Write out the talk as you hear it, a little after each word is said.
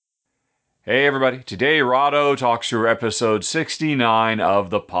Hey everybody, today Rado talks through episode 69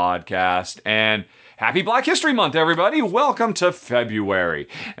 of the podcast, and happy Black History Month everybody! Welcome to February,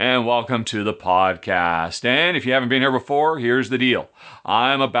 and welcome to the podcast. And if you haven't been here before, here's the deal.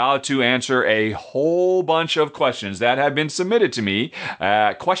 I'm about to answer a whole bunch of questions that have been submitted to me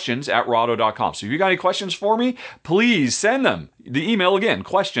at questions@rado.com. So if you got any questions for me, please send them. The email again,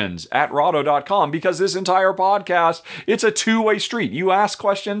 questions@rado.com, because this entire podcast, it's a two-way street. You ask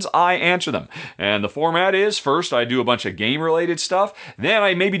questions, I answer them. And the format is, first I do a bunch of game-related stuff, then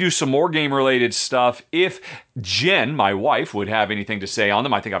I maybe do some more game-related stuff if Jen, my wife, would have anything to say on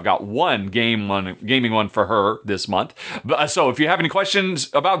them. I think I've got one gaming one for her this month. So if you have any questions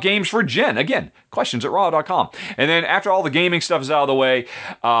about games for Jen, again, questions@rado.com. And then after all the gaming stuff is out of the way,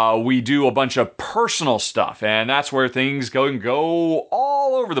 we do a bunch of personal stuff, and that's where things go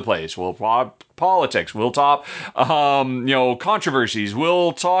all over the place. We'll talk politics, we'll talk controversies,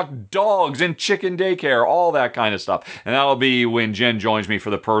 we'll talk dogs and chicken daycare, all that kind of stuff. And that'll be when Jen joins me for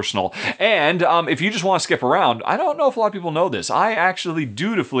the personal. And if you just want to skip around, I don't know if a lot of people know this, I actually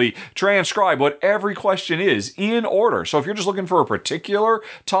dutifully transcribe what every question is in order. So if you're just looking for a particular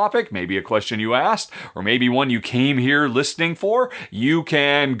topic, maybe a question you asked, or maybe one you came here listening for, you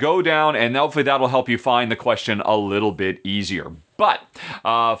can go down and hopefully that'll help you find the question a little bit easier. But,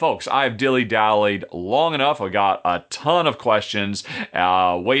 folks, I've dilly-dallied long enough. I got a ton of questions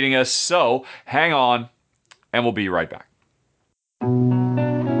waiting us, so hang on, and we'll be right back.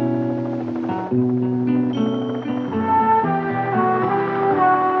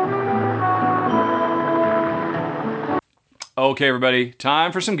 Okay, everybody,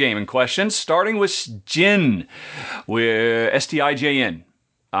 time for some gaming questions, starting with Stijn, with S-T-I-J-N.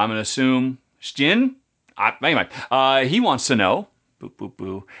 I'm going to assume Stijn? Anyway, he wants to know,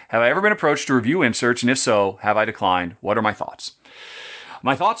 have I ever been approached to review inserts, and if so, have I declined? What are my thoughts?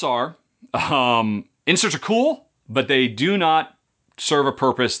 My thoughts are, inserts are cool, but they do not serve a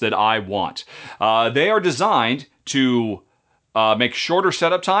purpose that I want. They are designed to make shorter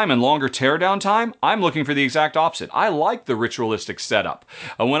setup time and longer teardown time. I'm looking for the exact opposite. I like the ritualistic setup.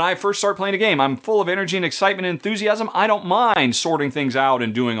 When I first start playing a game, I'm full of energy and excitement and enthusiasm. I don't mind sorting things out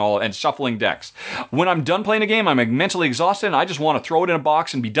and doing and shuffling decks. When I'm done playing a game, I'm mentally exhausted and I just want to throw it in a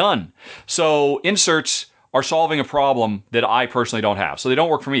box and be done. So inserts are solving a problem that I personally don't have. So they don't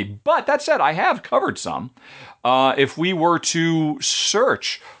work for me. But that said, I have covered some. If we were to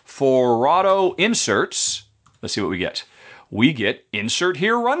search for Rado inserts, let's see what we get. We get Insert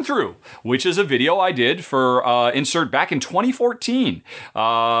Here Run Through, which is a video I did for Insert back in 2014.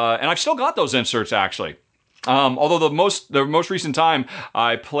 And I've still got those inserts, actually. Although the most recent time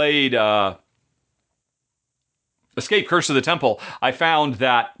I played Escape Curse of the Temple, I found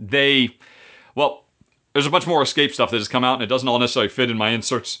that there's a bunch more Escape stuff that has come out, and it doesn't all necessarily fit in my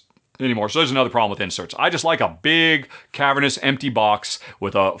inserts anymore. So there's another problem with inserts. I just like a big, cavernous, empty box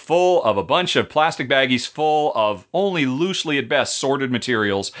with full of a bunch of plastic baggies full of only loosely at best sorted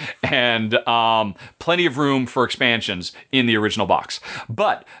materials and plenty of room for expansions in the original box.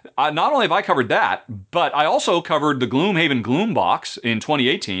 But not only have I covered that, but I also covered the Gloomhaven Gloom box in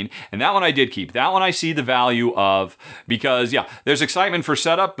 2018, and that one I did keep. That one I see the value of because, yeah, there's excitement for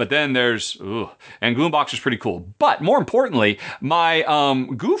setup, but then there's, and Gloom box is pretty cool. But more importantly, my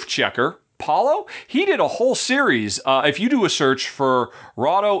goof checker, Paulo, he did a whole series. If you do a search for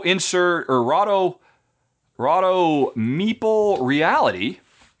Rado insert or Rado Meeple Reality,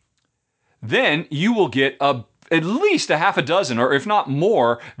 then you will get at least a half a dozen, or if not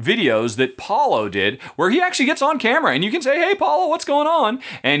more, videos that Paulo did where he actually gets on camera and you can say, hey, Paulo, what's going on?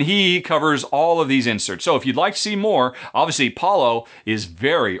 And he covers all of these inserts. So if you'd like to see more, obviously Paulo is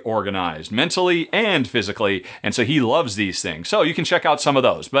very organized mentally and physically, and so he loves these things. So you can check out some of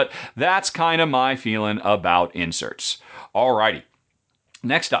those. But that's kind of my feeling about inserts. Alrighty.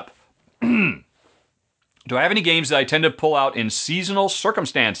 Next up. Do I have any games that I tend to pull out in seasonal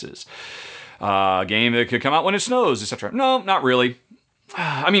circumstances? A game that could come out when it snows, etc. No, not really.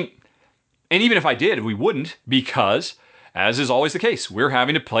 I mean, and even if I did, we wouldn't, because, as is always the case, we're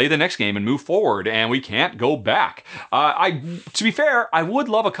having to play the next game and move forward, and we can't go back. To be fair, I would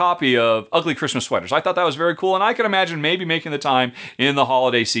love a copy of Ugly Christmas Sweaters. I thought that was very cool, and I could imagine maybe making the time in the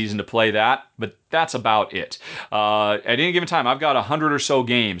holiday season to play that, but that's about it. At any given time, I've got 100 or so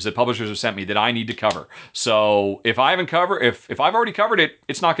games that publishers have sent me that I need to cover. So if I've already covered it,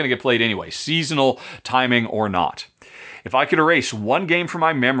 it's not going to get played anyway, seasonal timing or not. If I could erase one game from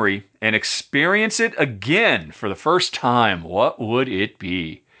my memory and experience it again for the first time, what would it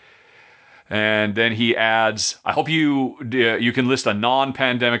be? And then he adds, I hope you can list a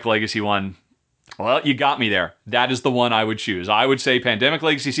non-pandemic legacy one. Well, you got me there. That is the one I would choose. I would say Pandemic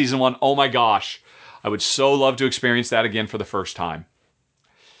Legacy Season 1. Oh my gosh. I would so love to experience that again for the first time.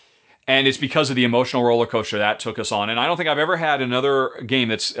 And it's because of the emotional roller coaster that took us on. And I don't think I've ever had another game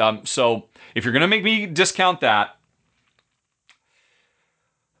that's... so if you're going to make me discount that...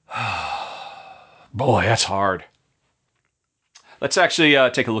 Boy, that's hard. Let's actually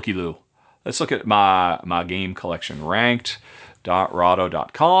take a looky-loo. Let's look at my game collection.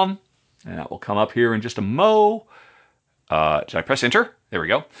 Ranked.rahdo.com. And that will come up here in just a mo. Did I press enter? There we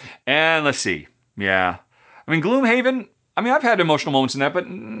go. And let's see. Yeah. I mean, Gloomhaven... I mean, I've had emotional moments in that, but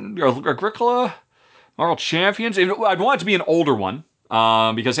Agricola, Marvel Champions, I'd want it to be an older one,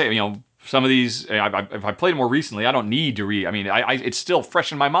 because, hey, some of these, if I played more recently, I don't need to I mean, it's still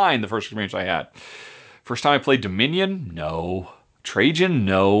fresh in my mind, the first experience I had. First time I played Dominion? No. Trajan?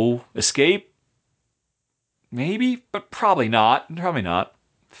 No. Escape? Maybe, but probably not. Probably not.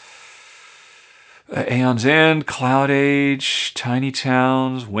 Aeon's End, Cloud Age, Tiny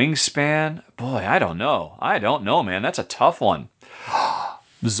Towns, Wingspan. Boy, I don't know. Man. That's a tough one.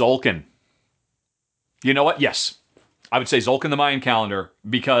 Tzolk'in. You know what? Yes. I would say Tzolk'in the Mayan Calendar,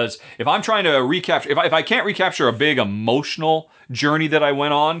 because if I'm trying to recapture, if I can't recapture a big emotional journey that I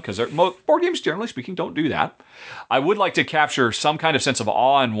went on, because board games, generally speaking, don't do that, I would like to capture some kind of sense of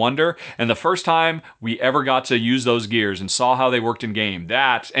awe and wonder. And the first time we ever got to use those gears and saw how they worked in game,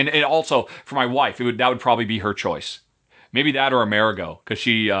 and also for my wife, that would probably be her choice. Maybe that or Amerigo, because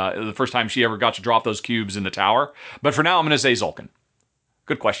she the first time she ever got to drop those cubes in the tower. But for now, I'm going to say Tzolk'in.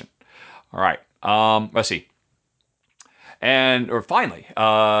 Good question. All right. Let's see. Or finally,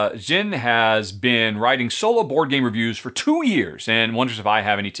 Jin has been writing solo board game reviews for 2 years and wonders if I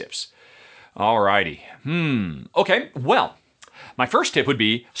have any tips. Alrighty. Okay, well, my first tip would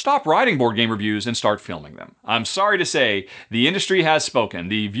be stop writing board game reviews and start filming them. I'm sorry to say, the industry has spoken.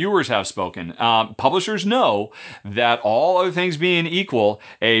 The viewers have spoken. Publishers know that all other things being equal,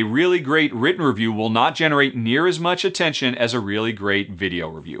 a really great written review will not generate near as much attention as a really great video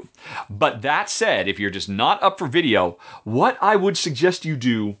review. But that said, if you're just not up for video, what I would suggest you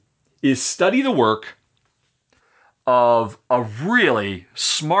do is study the work of a really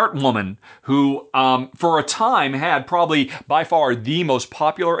smart woman who, for a time, had probably by far the most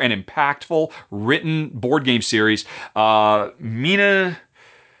popular and impactful written board game series, Mina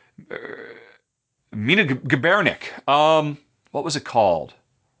Gabernik. What was it called?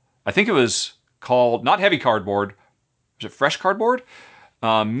 I think it was called, not Heavy Cardboard. Was it Fresh Cardboard?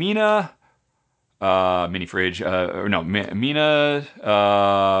 Mina... mini fridge, Mina,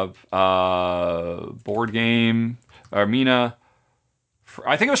 board game, or Mina,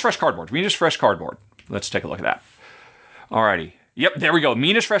 I think it was Fresh Cardboard. Mina's Fresh Cardboard. Let's take a look at that. Alrighty. Yep, there we go.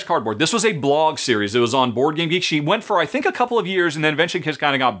 Mina's Fresh Cardboard. This was a blog series. It was on Board Game Geek. She went for, I think, a couple of years and then eventually just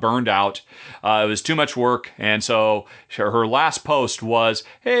kind of got burned out. It was too much work. And so her last post was,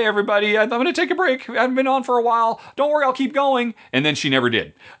 hey, everybody, I'm going to take a break. I haven't been on for a while. Don't worry, I'll keep going. And then she never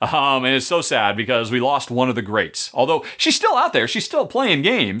did. And it's so sad because we lost one of the greats. Although she's still out there. She's still playing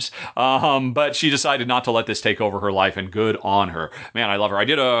games. But she decided not to let this take over her life, and good on her. Man, I love her. I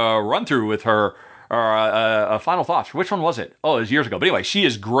did a run through with her, or a final thought. Which one was it? Oh, it was years ago. But anyway, she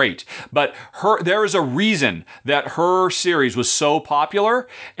is great. But there is a reason that her series was so popular.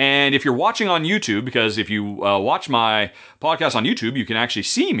 And if you're watching on YouTube, because if you watch my podcast on YouTube, you can actually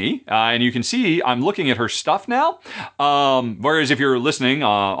see me. And you can see I'm looking at her stuff now. Whereas if you're listening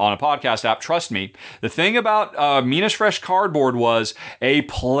on a podcast app, trust me, the thing about Mina's Fresh Cardboard was a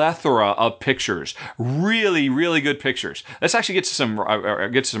plethora of pictures. Really, really good pictures. Let's actually get to some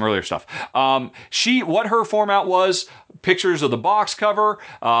earlier stuff. What her format was, pictures of the box cover,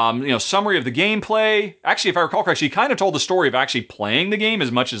 summary of the gameplay. Actually, if I recall correctly, she kind of told the story of actually playing the game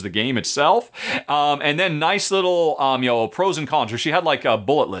as much as the game itself. And then nice little, pros and cons, where she had like a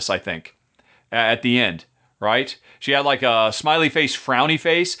bullet list, I think, at the end, right? She had like a smiley face, frowny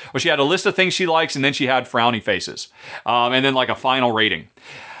face, or she had a list of things she likes, and then she had frowny faces. And then like a final rating.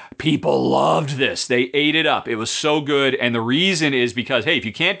 People loved this. They ate it up. It was so good. And the reason is because, hey, if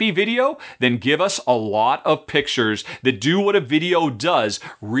you can't be video, then give us a lot of pictures that do what a video does,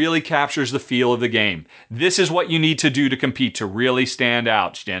 really captures the feel of the game. This is what you need to do to compete, to really stand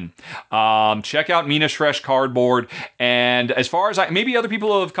out, Jen. Check out Mina's Fresh Cardboard. And as far as maybe other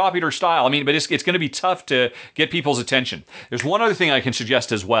people have copied her style, but it's going to be tough to get people's attention. There's one other thing I can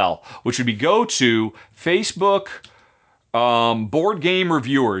suggest as well, which would be go to Facebook board game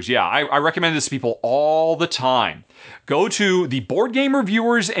reviewers. Yeah, I recommend this to people all the time. Go to the Board Game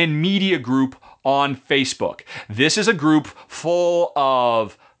Reviewers and Media group on Facebook. This is a group full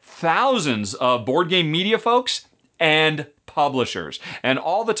of thousands of board game media folks and publishers. And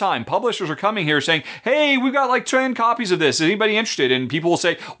all the time, publishers are coming here saying, hey, we've got like 10 copies of this. Is anybody interested? And people will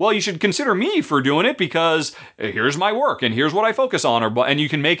say, well, you should consider me for doing it because here's my work and here's what I focus on. And you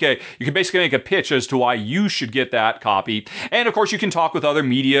can basically make a pitch as to why you should get that copy. And of course, you can talk with other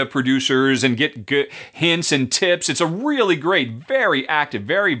media producers and get good hints and tips. It's a really great, very active,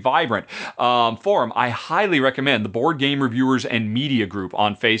 very vibrant forum. I highly recommend the Board Game Reviewers and Media Group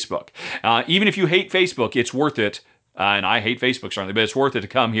on Facebook. Even if you hate Facebook, it's worth it. And I hate Facebook certainly, but it's worth it to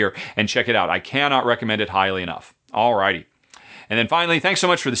come here and check it out. I cannot recommend it highly enough. Alrighty. And then finally, thanks so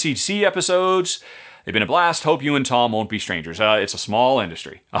much for the C2C episodes. They've been a blast. Hope you and Tom won't be strangers. It's a small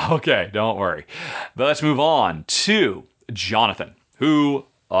industry. Okay, don't worry. But let's move on to Jonathan, who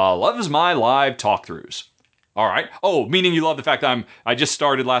loves my live talk-throughs. All right. Oh, meaning you love the fact that I just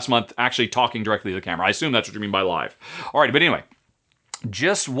started last month actually talking directly to the camera. I assume that's what you mean by live. All right, but anyway.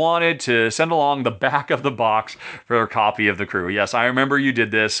 Just wanted to send along the back of the box for a copy of The Crew. Yes, I remember you did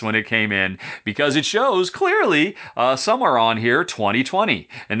this when it came in because it shows clearly somewhere on here 2020.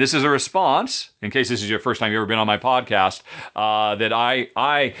 And this is a response, in case this is your first time you've ever been on my podcast, that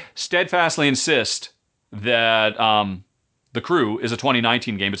I steadfastly insist that The Crew is a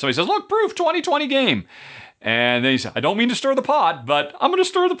 2019 game. But somebody says, look, proof, 2020 game. And then he said, I don't mean to stir the pot, but I'm going to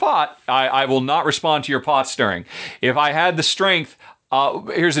stir the pot. I will not respond to your pot stirring. If I had the strength...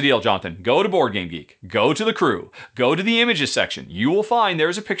 here's the deal, Jonathan. Go to Board Game Geek. Go to The Crew. Go to the images section. You will find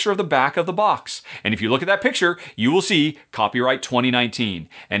there's a picture of the back of the box. And if you look at that picture, you will see copyright 2019.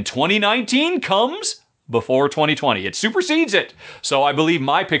 And 2019 comes before 2020. It supersedes it. So I believe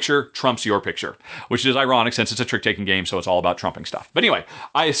my picture trumps your picture, which is ironic since it's a trick-taking game, so it's all about trumping stuff. But anyway,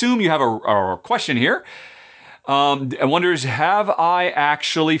 I assume you have a question here. I wonders, have I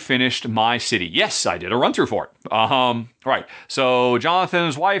actually finished My City? Yes, I did a run through for it. Right. So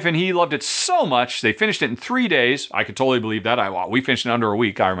Jonathan's wife and he loved it so much, they finished it in 3 days. I could totally believe that. We finished it in under a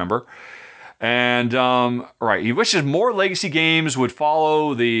week, I remember. And, right, he wishes more legacy games would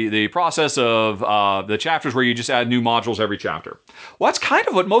follow the process of the chapters where you just add new modules every chapter. Well, that's kind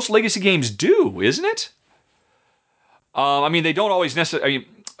of what most legacy games do, isn't it? I mean, they don't always necessarily...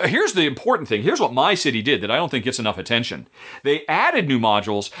 Here's the important thing. Here's what My City did that I don't think gets enough attention. They added new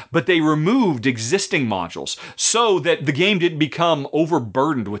modules, but they removed existing modules so that the game didn't become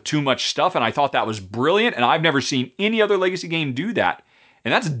overburdened with too much stuff, and I thought that was brilliant, and I've never seen any other legacy game do that.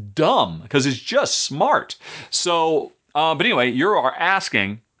 And that's dumb, because it's just smart. So, but anyway, you are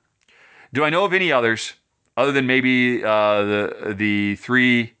asking, do I know of any others, other than maybe the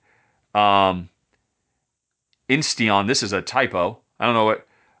three Insteon, this is a typo, I don't know what,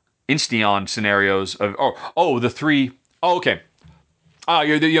 Insteon scenarios of the three. Oh, okay.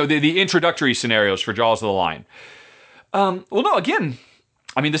 The introductory scenarios for Jaws of the Lion. Well, no. Again,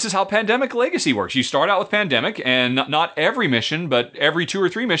 I mean, this is how Pandemic Legacy works. You start out with Pandemic, and not every mission, but every 2 or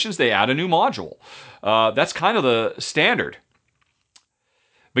 3 missions, they add a new module. That's kind of the standard.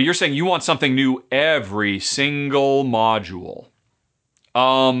 But you're saying you want something new every single module.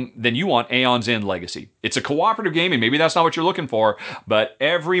 Then you want Aeon's End Legacy. It's a cooperative game, and maybe that's not what you're looking for, but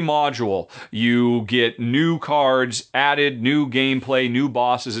every module, you get new cards added, new gameplay, new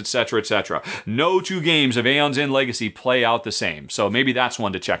bosses, etc., etc. No 2 games of Aeon's End Legacy play out the same, so maybe that's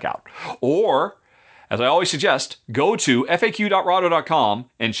one to check out. Or, as I always suggest, go to faq.rahdo.com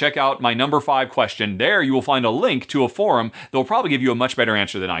and check out my number 5 question. There you will find a link to a forum that will probably give you a much better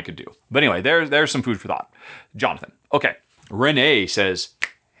answer than I could do. But anyway, there's some food for thought. Jonathan. Okay. Renee says,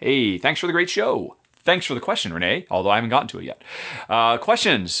 hey, thanks for the great show. Thanks for the question, Renee, although I haven't gotten to it yet.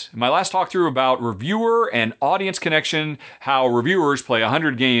 Questions. My last talk through about reviewer and audience connection, how reviewers play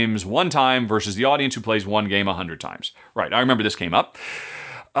 100 games one time versus the audience who plays one game 100 times. Right, I remember this came up.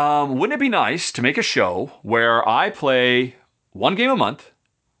 Wouldn't it be nice to make a show where I play one game a month,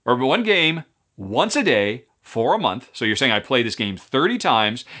 or one game once a day for a month? So you're saying I play this game 30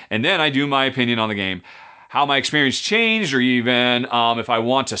 times, and then I do my opinion on the game, how my experience changed, or even if I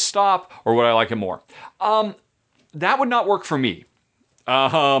want to stop, or would I like it more. That would not work for me.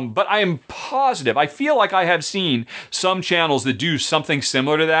 But I am positive. I feel like I have seen some channels that do something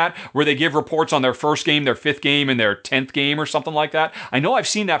similar to that, where they give reports on their first game, their 5th game, and their 10th game, or something like that. I know I've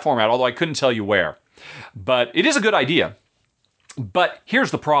seen that format, although I couldn't tell you where. But it is a good idea. But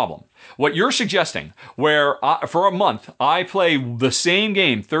here's the problem. What you're suggesting, where for a month, I play the same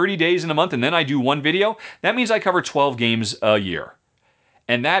game 30 days in a month, and then I do one video, that means I cover 12 games a year.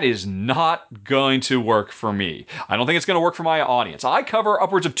 And that is not going to work for me. I don't think it's going to work for my audience. I cover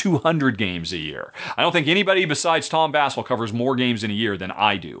upwards of 200 games a year. I don't think anybody besides Tom Bassel covers more games in a year than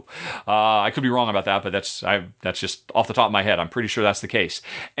I do. I could be wrong about that, but that's just off the top of my head. I'm pretty sure that's the case.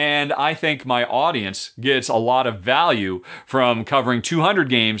 And I think my audience gets a lot of value from covering 200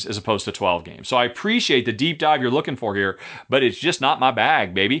 games as opposed to 12 games. So I appreciate the deep dive you're looking for here, but it's just not my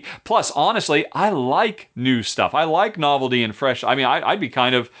bag, baby. Plus, honestly, I like new stuff. I like novelty and fresh. I mean,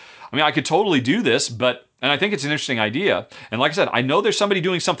 I could totally do this, and I think it's an interesting idea. And like I said, I know there's somebody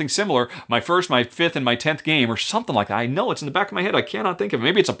doing something similar. My first, my fifth, and my 10th game or something like that. I know it's in the back of my head. I cannot think of it.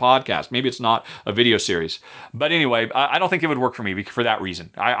 Maybe it's a podcast. Maybe it's not a video series. But anyway, I don't think it would work for me for that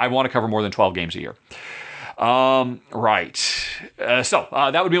reason. I want to cover more than 12 games a year. Right. So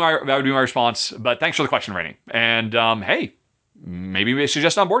that would be my response. But thanks for the question, Rainey. And hey, maybe we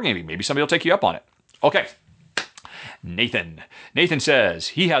suggest on board gaming. Maybe somebody will take you up on it. Okay. Nathan says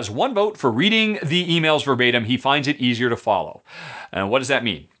he has one vote for reading the emails verbatim. He finds it easier to follow. And what does that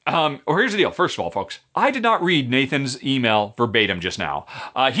mean? Here's the deal. First of all, folks, I did not read Nathan's email verbatim just now.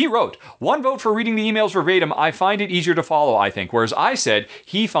 He wrote, one vote for reading the emails verbatim. I find it easier to follow, I think. Whereas I said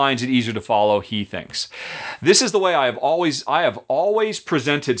he finds it easier to follow, he thinks. This is the way I have always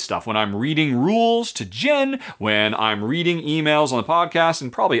presented stuff when I'm reading rules to Jen, when I'm reading emails on the podcast,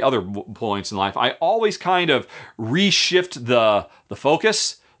 and probably other points in life. I always kind of reshift the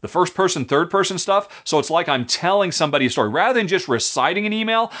focus, the first person, third person stuff. So it's like I'm telling somebody a story. Rather than just reciting an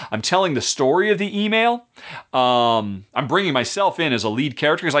email, I'm telling the story of the email. I'm bringing myself in as a lead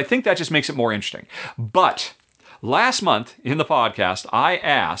character because I think that just makes it more interesting. But last month in the podcast, I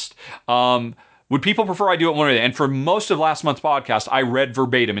asked, would people prefer I do it one way? And for most of last month's podcast, I read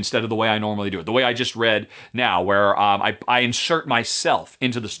verbatim instead of the way I normally do it. The way I just read now, where I insert myself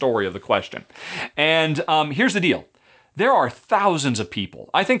into the story of the question. And here's the deal. There are thousands of people.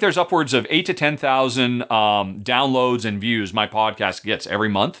 I think there's upwards of 8,000 to 10,000 downloads and views my podcast gets every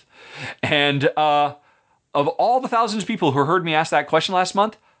month. And of all the thousands of people who heard me ask that question last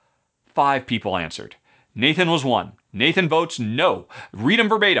month, 5 people answered. Nathan was one. Nathan votes no. Read them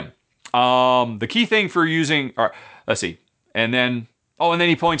verbatim. The key thing for using, let's see. And then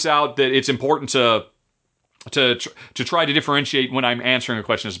he points out that it's important to try to differentiate when I'm answering a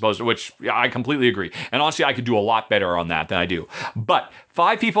question as opposed to, which I completely agree. And honestly, I could do a lot better on that than I do. But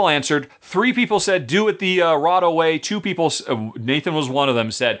 5 people answered. 3 people said, do it the Rahdo way. 2 people, Nathan was one of them,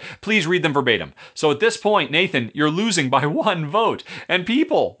 said, please read them verbatim. So at this point, Nathan, you're losing by 1 vote. And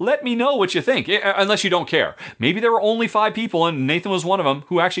people, let me know what you think, unless you don't care. Maybe there were only 5 people, and Nathan was one of them,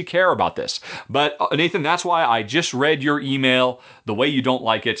 who actually care about this. But Nathan, that's why I just read your email the way you don't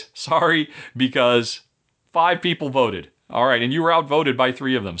like it. Sorry, because 5 people voted. All right, and you were outvoted by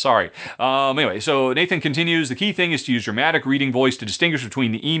 3 of them. Sorry. Anyway, so Nathan continues, the key thing is to use dramatic reading voice to distinguish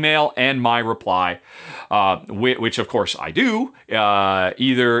between the email and my reply, which of course I do,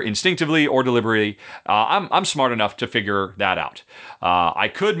 either instinctively or deliberately. I'm smart enough to figure that out. I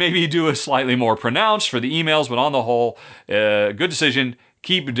could maybe do a slightly more pronounced for the emails, but on the whole, good decision.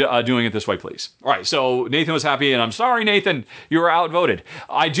 Keep doing it this way, please. All right, so Nathan was happy, and I'm sorry, Nathan, you were outvoted.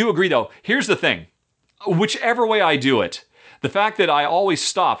 I do agree, though. Here's the thing. Whichever way I do it, the fact that I always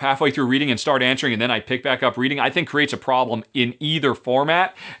stop halfway through reading and start answering and then I pick back up reading, I think creates a problem in either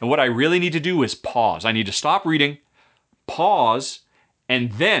format. And what I really need to do is pause. I need to stop reading, pause,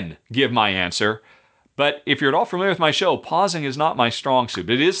 and then give my answer. But if you're at all familiar with my show, pausing is not my strong suit.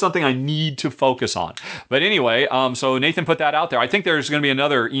 It is something I need to focus on. But anyway, so Nathan put that out there. I think there's going to be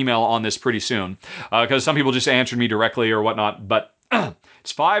another email on this pretty soon because some people just answered me directly or whatnot. But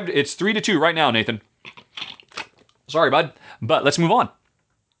it's 3-2 right now, Nathan. Sorry, bud. But let's move on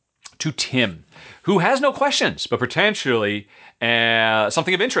to Tim, who has no questions, but potentially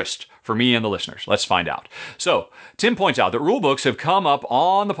something of interest for me and the listeners. Let's find out. So Tim points out that rulebooks have come up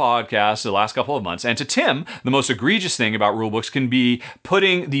on the podcast the last couple of months. And to Tim, the most egregious thing about rulebooks can be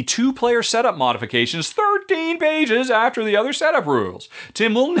putting the 2-player setup modifications 13 pages after the other setup rules.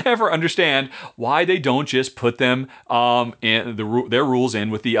 Tim will never understand why they don't just put them their rules in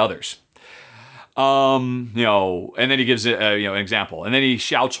with the others. And then he gives an example, and then he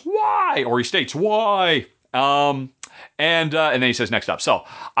shouts why, or he states why, and then he says next up. So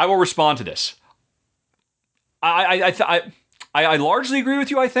I will respond to this. I largely agree with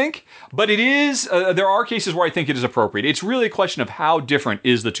you, I think, but it is there are cases where I think it is appropriate. It's really a question of how different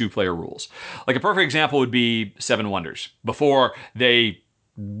is the 2-player rules. Like a perfect example would be Seven Wonders before they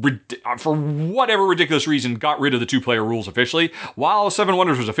for whatever ridiculous reason, got rid of the 2-player rules officially. While Seven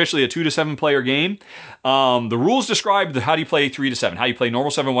Wonders was officially a 2 to 7 player game, the rules described how do you play 3 to 7, how you play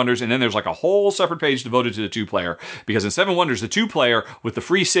normal Seven Wonders, and then there's like a whole separate page devoted to the 2-player, because in Seven Wonders, the 2-player with the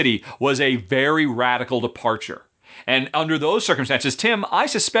free city was a very radical departure. And under those circumstances, Tim, I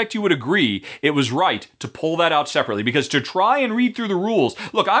suspect you would agree it was right to pull that out separately, because to try and read through the rules,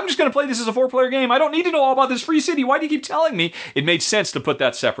 look, I'm just going to play this as a 4-player game. I don't need to know all about this free city. Why do you keep telling me? It made sense to put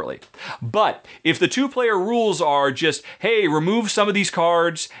that separately. But if the 2-player rules are just, hey, remove some of these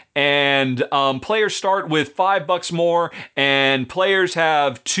cards and players start with $5 more and players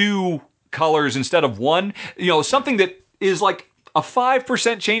have 2 colors instead of 1, something that is like a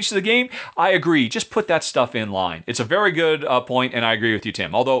 5% change to the game, I agree. Just put that stuff in line. It's a very good point, and I agree with you,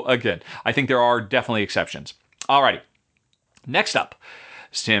 Tim. Although, again, I think there are definitely exceptions. Alrighty. Next up,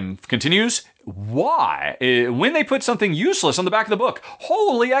 Tim continues, why? When they put something useless on the back of the book,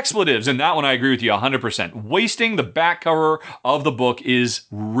 holy expletives. And that one I agree with you 100%. Wasting the back cover of the book is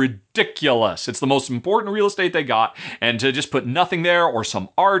ridiculous. It's the most important real estate they got, and to just put nothing there or some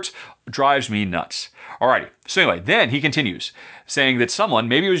art drives me nuts. Alrighty, so anyway, then he continues, saying that someone,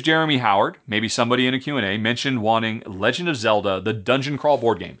 maybe it was Jeremy Howard, maybe somebody in a Q&A, mentioned wanting Legend of Zelda, the Dungeon Crawl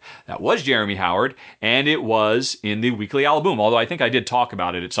board game. That was Jeremy Howard, and it was in the Weekly Alaboom, although I think I did talk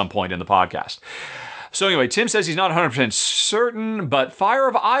about it at some point in the podcast. So anyway, Tim says he's not 100% certain, but Fire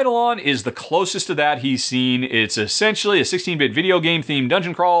of Eidolon is the closest to that he's seen. It's essentially a 16-bit video game themed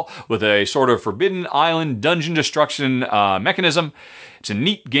dungeon crawl with a sort of Forbidden Island dungeon destruction mechanism. It's a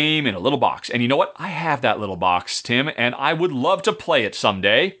neat game in a little box. And you know what? I have that little box, Tim, and I would love to play it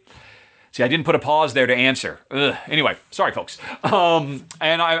someday. See, I didn't put a pause there to answer. Anyway, sorry, folks. And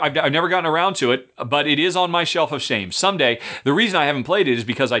I've never gotten around to it, but it is on my shelf of shame. Someday, the reason I haven't played it is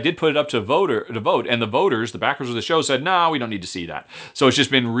because I did put it up to vote, and the voters, the backers of the show, said, no, we don't need to see that. So it's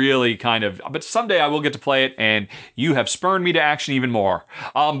just been really kind of, but someday I will get to play it, and you have spurred me to action even more.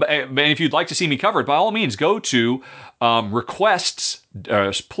 But if you'd like to see me cover it, by all means, go to requests,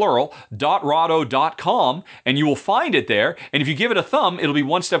 plural, .rahdo.com, and you will find it there. And if you give it a thumb, it'll be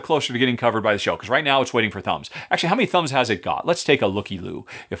one step closer to getting covered by the show, because right now it's waiting for thumbs. Actually, how many thumbs has it got? Let's take a looky-loo.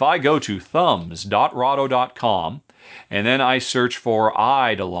 If I go to thumbs.rahdo.com, and then I search for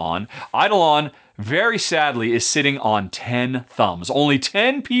Eidolon, very sadly, is sitting on 10 thumbs. Only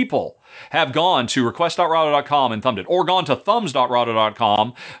 10 people have gone to request.rahdo.com and thumbed it, or gone to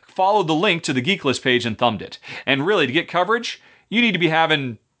thumbs.rahdo.com, followed the link to the Geek List page and thumbed it. And really, to get coverage, you need to be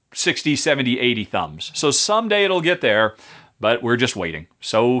having 60, 70, 80 thumbs. So someday it'll get there, but we're just waiting.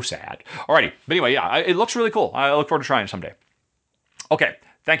 So sad. Alrighty, but anyway, yeah, it looks really cool. I look forward to trying it someday. Okay,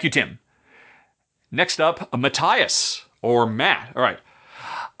 thank you, Tim. Next up, Matthias, or Matt. All right,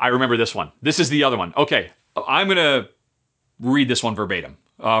 I remember this one. This is the other one. Okay, I'm going to read this one verbatim.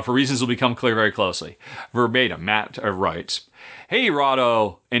 For reasons will become clear very closely. Verbatim, Matt writes, "Hey,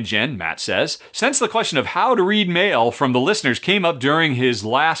 Rahdo and Jen," Matt says, "since the question of how to read mail from the listeners came up during his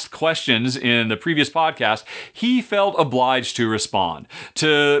last questions in the previous podcast, he felt obliged to respond.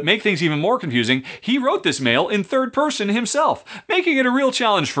 To make things even more confusing, he wrote this mail in third person himself, making it a real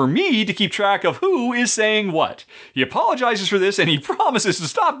challenge for me to keep track of who is saying what. He apologizes for this, and he promises to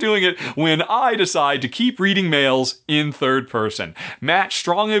stop doing it when I decide to keep reading mails in third person. Matt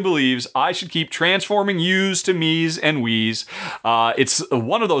strongly believes I should keep transforming yous to me's and we's. It's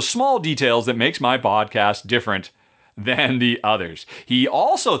one of those small details that makes my podcast different than the others. He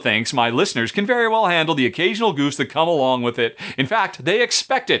also thinks my listeners can very well handle the occasional goofs that come along with it. In fact, they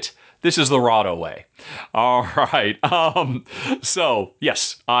expect it. This is the Rahdo way." All right. So,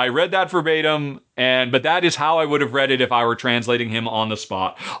 yes, I read that verbatim, but that is how I would have read it if I were translating him on the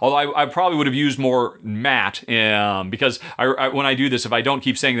spot. Although I probably would have used more Matt, because when I do this, if I don't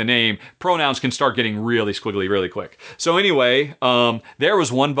keep saying the name, pronouns can start getting really squiggly really quick. So anyway, there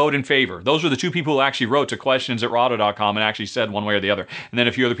was one vote in favor. Those were the 2 people who actually wrote to questions@rahdo.com and actually said one way or the other. And then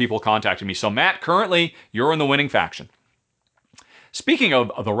a few other people contacted me. So Matt, currently, you're in the winning faction. Speaking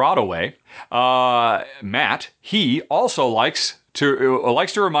of the Rahdo way, Matt, he also likes to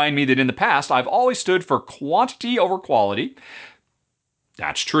remind me that in the past, I've always stood for quantity over quality.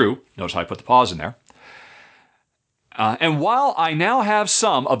 That's true. Notice how I put the pause in there. And while I now have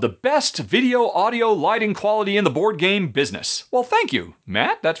some of the best video, audio, lighting quality in the board game business. Well, thank you,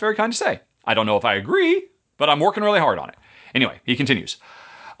 Matt. That's very kind to say. I don't know if I agree, but I'm working really hard on it. Anyway, he continues.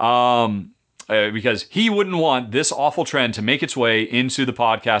 because he wouldn't want this awful trend to make its way into the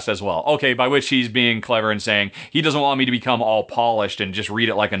podcast as well. Okay, by which he's being clever and saying he doesn't want me to become all polished and just read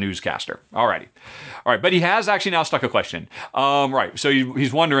it like a newscaster. Alrighty. All right, but he has actually now stuck a question. Right, so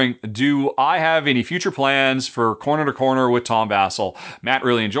he's wondering, do I have any future plans for Corner to Corner with Tom Vassell? Matt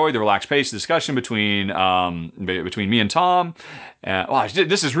really enjoyed the relaxed pace of discussion between me and Tom. Wow,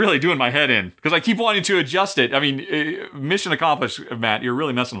 this is really doing my head in because I keep wanting to adjust it. I mean, mission accomplished, Matt. You're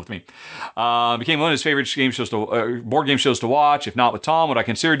really messing with me. Became one of his favorite board game shows to watch. If not with Tom, would I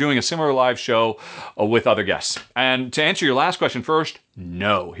consider doing a similar live show with other guests? And to answer your last question first,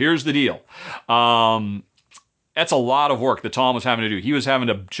 no. Here's the deal. That's a lot of work that Tom was having to do. He was having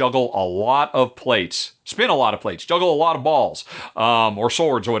to juggle a lot of plates, spin a lot of plates, juggle a lot of balls or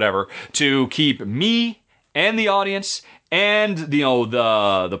swords or whatever to keep me and the audience and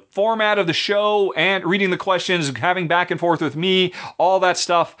the format of the show and reading the questions, having back and forth with me, all that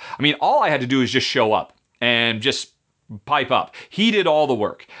stuff. I mean, all I had to do is just show up and just pipe up. He did all the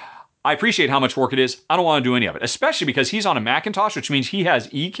work. I appreciate how much work it is. I don't want to do any of it, especially because he's on a Macintosh, which means he has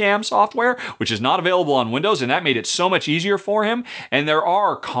Ecamm software, which is not available on Windows, and that made it so much easier for him. And there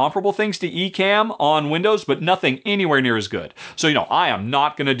are comparable things to Ecamm on Windows, but nothing anywhere near as good. So, I am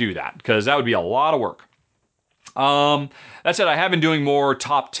not going to do that because that would be a lot of work. That said, I have been doing more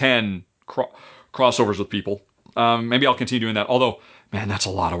top 10 crossovers with people. Maybe I'll continue doing that. Although, man, that's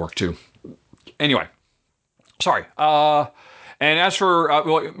a lot of work too. Anyway, sorry. And as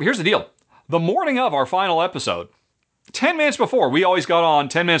for, here's the deal. The morning of our final episode, 10 minutes before, we always got on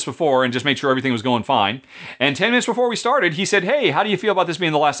 10 minutes before and just made sure everything was going fine. And 10 minutes before we started, he said, hey, how do you feel about this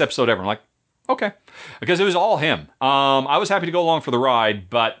being the last episode ever? I'm like, okay. Because it was all him. I was happy to go along for the ride,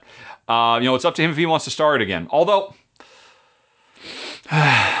 but it's up to him if he wants to start again. Although,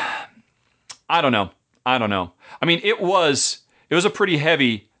 I don't know. I mean, it was a pretty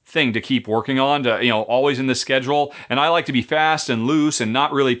heavy thing to keep working on, to always in the schedule. And I like to be fast and loose and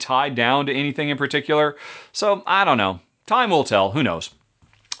not really tied down to anything in particular. So I don't know. Time will tell. Who knows?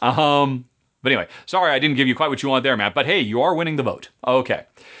 But anyway, sorry I didn't give you quite what you wanted there, Matt. But hey, you are winning the vote. Okay.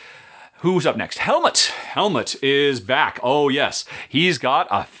 Who's up next? Helmut. Helmut is back. Oh, yes. He's got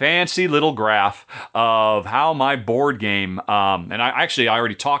a fancy little graph of how my board game, and I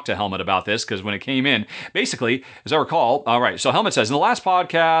already talked to Helmut about this because when it came in, basically, as I recall, all right, so Helmut says, in the last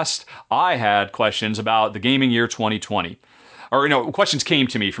podcast, I had questions about the gaming year 2020. Or, questions came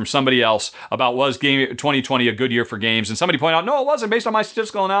to me from somebody else about was 2020 a good year for games? And somebody pointed out, no, it wasn't based on my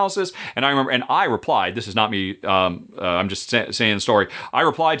statistical analysis. And I remember, and I replied, this is not me, I'm just saying the story. I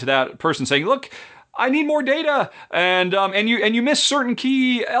replied to that person saying, look, I need more data. And you missed certain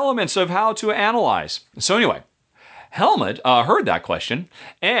key elements of how to analyze. So anyway, Helmut heard that question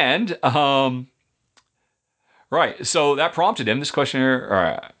and, right, so that prompted him, this question here,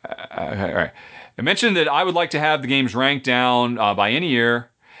 all right. I mentioned that I would like to have the games ranked down by any year,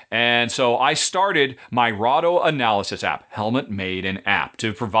 and so I started my Rahdo analysis app. Helmut made an app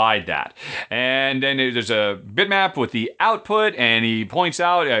to provide that. And then there's a bitmap with the output, and he points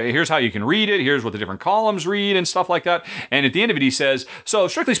out, here's how you can read it, here's what the different columns read, and stuff like that. And at the end of it, he says, so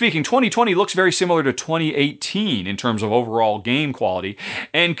strictly speaking, 2020 looks very similar to 2018 in terms of overall game quality,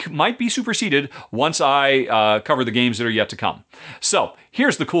 and might be superseded once I cover the games that are yet to come. So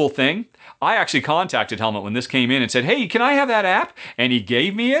here's the cool thing. I actually contacted Helmut when this came in and said, hey, can I have that app? And he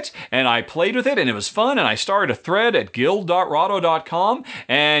gave me it, and I played with it, and it was fun, and I started a thread at guild.rahdo.com,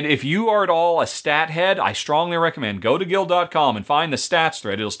 and if you are at all a stat head, I strongly recommend go to guild.com and find the stats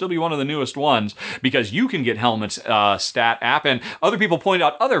thread. It'll still be one of the newest ones, because you can get Helmut's stat app, and other people pointed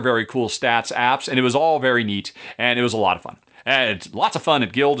out other very cool stats apps, and it was all very neat, and it was a lot of fun. And it's lots of fun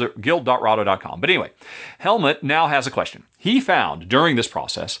at guild.rahdo.com. But anyway, Helmut now has a question. He found, during this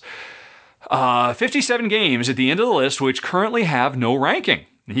process, 57 games at the end of the list which currently have no ranking.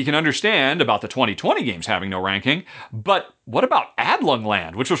 He can understand about the 2020 games having no ranking, but what about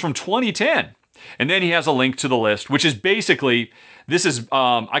Adlungland, which was from 2010? And then he has a link to the list, which is basically, this is,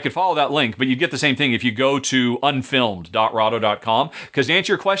 I could follow that link, but you get the same thing if you go to unfilmed.rahdo.com, because to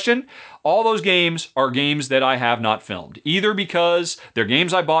answer your question, all those games are games that I have not filmed, either because they're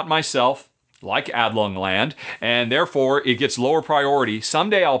games I bought myself, like Adlungland, and therefore it gets lower priority.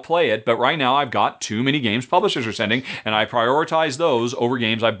 Someday I'll play it, but right now I've got too many games publishers are sending, and I prioritize those over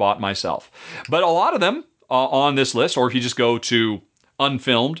games I bought myself. But a lot of them on this list, or if you just go to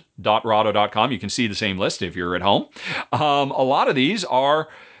unfilmed.rahdo.com, you can see the same list if you're at home. A lot of these are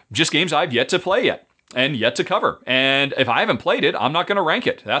just games I've yet to play yet. and yet to cover. And if I haven't played it, I'm not going to rank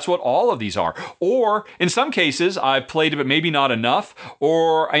it. That's what all of these are. Or in some cases, I've played it, but maybe not enough.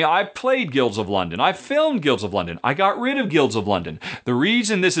 Or I've played Guilds of London. I've filmed Guilds of London. I got rid of Guilds of London. The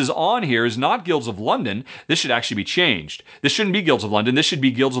reason this is on here is not Guilds of London. This should actually be changed. This shouldn't be Guilds of London. This should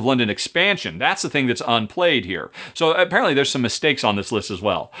be Guilds of London expansion. That's the thing that's unplayed here. So apparently there's some mistakes on this list as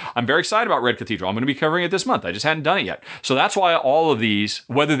well. I'm very excited about Red Cathedral. I'm going to be covering it this month. I just hadn't done it yet. So that's why all of these,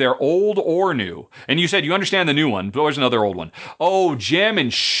 whether they're old or new, and you said you understand the new one, but there's another old one. Oh, Gem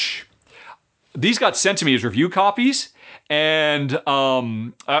and Shh. These got sent to me as review copies, and it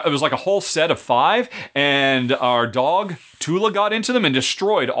was like a whole set of 5, and our dog Tula got into them and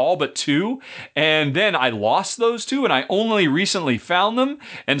destroyed all but 2, and then I lost those 2, and I only recently found them,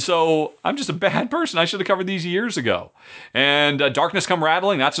 and so I'm just a bad person. I should have covered these years ago. And Darkness Come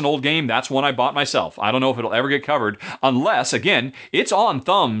Rattling, that's an old game. That's one I bought myself. I don't know if it'll ever get covered, unless, again, it's on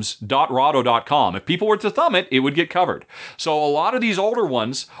thumbs.rahdo.com. If people were to thumb it, it would get covered. So a lot of these older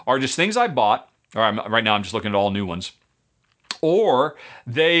ones are just things I bought, or right now I'm just looking at all new ones, or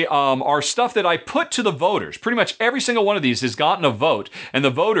they are stuff that I put to the voters. Pretty much every single one of these has gotten a vote, and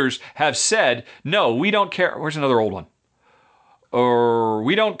the voters have said, no, we don't care. Where's another old one? Or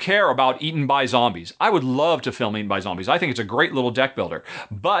we don't care about Eaten by Zombies. I would love to film Eaten by Zombies. I think it's a great little deck builder.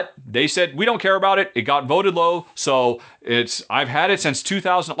 But they said, we don't care about it. It got voted low, so I've had it since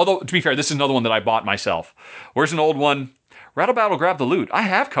 2000. Although, to be fair, this is another one that I bought myself. Where's an old one? Rattle Battle Grab the Loot. I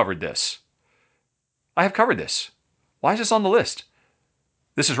have covered this. Why is this on the list?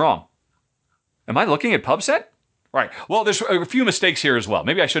 This is wrong. Am I looking at PubSet? Right. Well, there's a few mistakes here as well.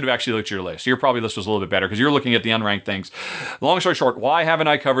 Maybe I should have actually looked at your list. Your probably list was a little bit better because you're looking at the unranked things. Long story short, why haven't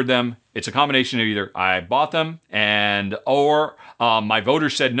I covered them? It's a combination of either I bought them or my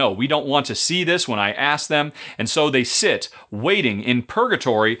voters said, no, we don't want to see this when I asked them. And so they sit waiting in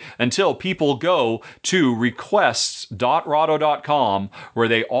purgatory until people go to requests.rahdo.com where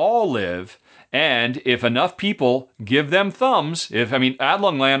they all live. And if enough people give them thumbs,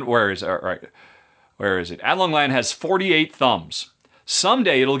 Adlung Land, where is it? Right. Where is it? Adlung Land has 48 thumbs.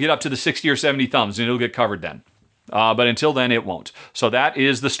 Someday it'll get up to the 60 or 70 thumbs and it'll get covered then. But until then, it won't. So that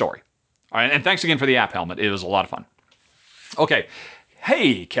is the story. All right, and thanks again for the app helmet. It was a lot of fun. Okay.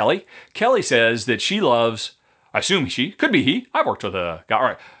 Hey, Kelly. Kelly says that she loves, I assume she, could be he. I've worked with a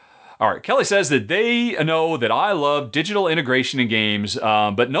guy. All right. Kelly says that they know that I love digital integration in games,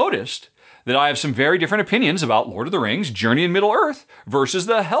 but noticed that I have some very different opinions about Lord of the Rings, Journey in Middle-earth versus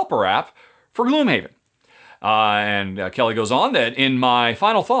the Helper app for Gloomhaven. And Kelly goes on that in my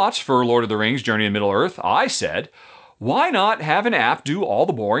final thoughts for Lord of the Rings, Journey in Middle-earth, I said, why not have an app do all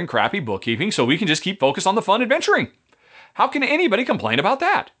the boring, crappy bookkeeping so we can just keep focused on the fun adventuring? How can anybody complain about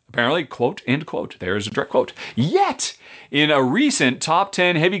that? Apparently, quote, end quote. There's a direct quote. Yet, in a recent top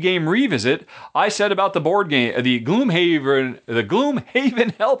 10 heavy game revisit, I said about the board game, the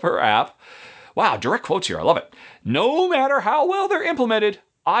Gloomhaven Helper app. Wow, direct quotes here. I love it. No matter how well they're implemented,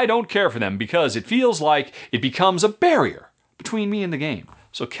 I don't care for them because it feels like it becomes a barrier between me and the game.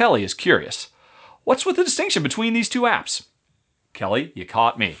 So Kelly is curious. What's with the distinction between these two apps? Kelly, you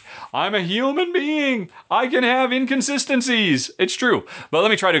caught me. I'm a human being. I can have inconsistencies. It's true. But let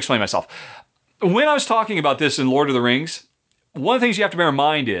me try to explain myself. When I was talking about this in Lord of the Rings, one of the things you have to bear in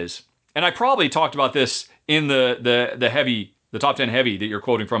mind is, and I probably talked about this in the top 10 heavy that you're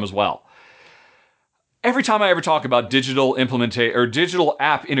quoting from as well. Every time I ever talk about digital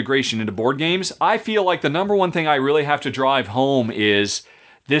app integration into board games, I feel like the number one thing I really have to drive home is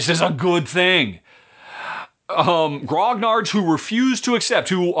this is a good thing. Grognards who refuse to accept,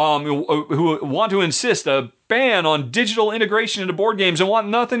 who want to insist a ban on digital integration into board games and want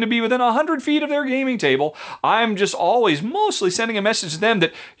nothing to be within 100 feet of their gaming table, I'm just always mostly sending a message to them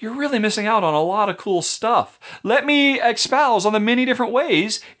that you're really missing out on a lot of cool stuff. Let me espouse on the many different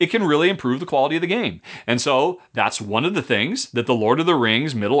ways it can really improve the quality of the game. And so that's one of the things that the Lord of the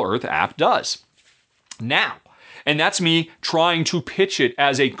Rings Middle-earth app does. Now, and that's me trying to pitch it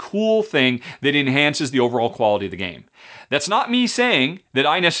as a cool thing that enhances the overall quality of the game. That's not me saying that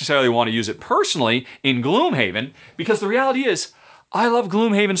I necessarily want to use it personally in Gloomhaven, because the reality is, I love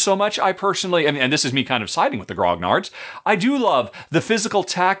Gloomhaven so much, I personally, and this is me kind of siding with the Grognards, I do love the physical,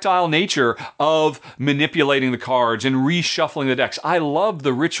 tactile nature of manipulating the cards and reshuffling the decks. I love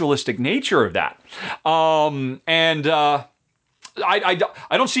the ritualistic nature of that. I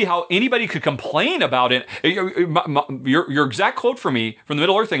don't see how anybody could complain about it. Your exact quote for me from the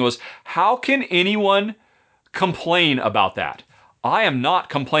Middle-earth thing was, how can anyone complain about that? I am not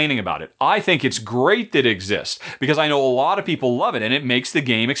complaining about it. I think it's great that it exists because I know a lot of people love it and it makes the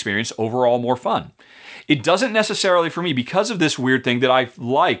game experience overall more fun. It doesn't necessarily for me because of this weird thing that I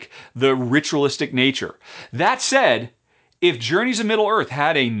like the ritualistic nature. That said, if Journeys of Middle-earth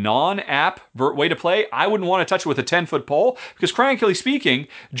had a non-app way to play, I wouldn't want to touch it with a 10-foot pole because, frankly speaking,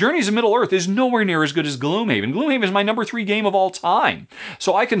 Journeys of Middle-earth is nowhere near as good as Gloomhaven. Gloomhaven is my number 3 game of all time.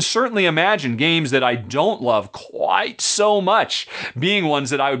 So I can certainly imagine games that I don't love quite so much being ones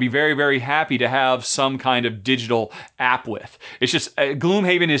that I would be very, very happy to have some kind of digital app with. It's just,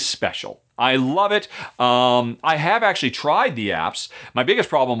 Gloomhaven is special. I love it. I have actually tried the apps. My biggest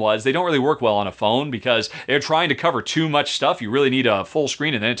problem was they don't really work well on a phone because they're trying to cover too much stuff. You really need a full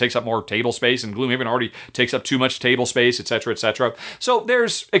screen and then it takes up more table space, and Gloomhaven already takes up too much table space, etc., etc. So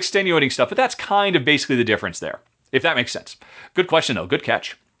there's extenuating stuff, but that's kind of basically the difference there, if that makes sense. Good question though, good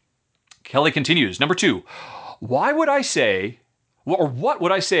catch. Kelly continues, number 2, why would I say, or what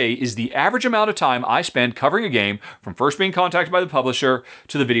would I say is the average amount of time I spend covering a game from first being contacted by the publisher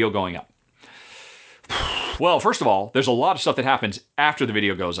to the video going up? Well, first of all, there's a lot of stuff that happens after the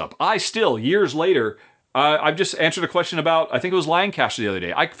video goes up. I still, years later, I've just answered a question about, I think it was Lancaster the other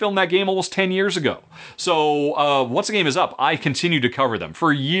day. I filmed that game almost 10 years ago. So once the game is up, I continue to cover them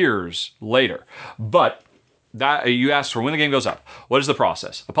for years later. But that you asked for when the game goes up. What is the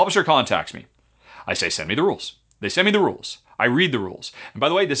process? A publisher contacts me. I say, send me the rules. They send me the rules. I read the rules. And by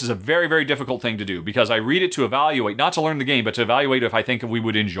the way, this is a very, very difficult thing to do because I read it to evaluate, not to learn the game, but to evaluate if I think we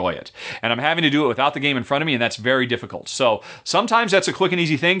would enjoy it. And I'm having to do it without the game in front of me, and that's very difficult. So sometimes that's a quick and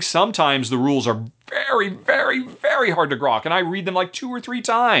easy thing. Sometimes the rules are very, very, very hard to grok, and I read them like 2 or 3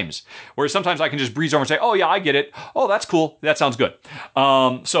 times. Whereas sometimes I can just breeze over and say, oh yeah, I get it. Oh, that's cool. That sounds good.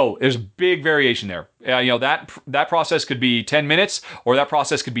 So there's a big variation there. That process could be 10 minutes or that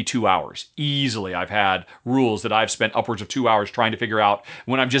process could be 2 hours. Easily, I've had rules that I've spent upwards of 2 hours trying to figure out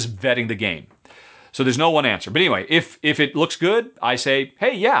when I'm just vetting the game. So there's no one answer. But anyway, if it looks good, I say,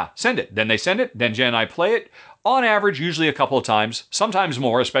 hey, yeah, send it. Then they send it. Then Jen and I play it. On average, usually a couple of times, sometimes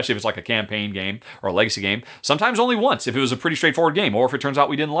more, especially if it's like a campaign game or a legacy game. Sometimes only once if it was a pretty straightforward game or if it turns out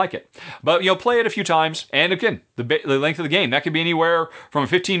we didn't like it. But, play it a few times. And again, the length of the game, that could be anywhere from a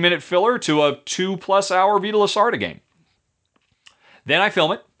 15-minute filler to a 2+ hour Vita Lasarda game. Then I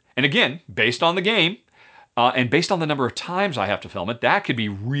film it. And again, based on the game, and based on the number of times I have to film it, that could be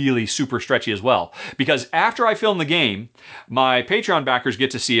really super stretchy as well. Because after I film the game, my Patreon backers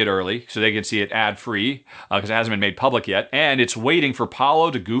get to see it early, so they can see it ad-free, because it hasn't been made public yet, and it's waiting for Paolo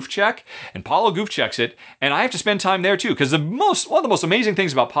to goof check, and Paolo goof checks it, and I have to spend time there too, because one of the most amazing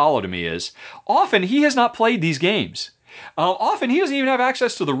things about Paolo to me is, often he has not played these games. Often he doesn't even have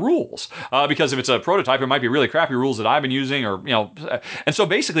access to the rules because if it's a prototype, it might be really crappy rules that I've been using, and so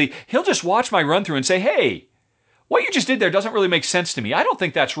basically he'll just watch my run through and say, hey, what you just did there doesn't really make sense to me. I don't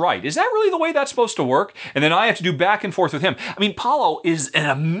think that's right. Is that really the way that's supposed to work? And then I have to do back and forth with him. I mean, Paolo is an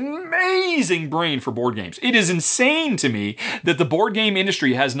amazing brain for board games. It is insane to me that the board game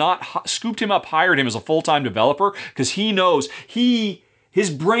industry has not scooped him up, hired him as a full-time developer, because he knows his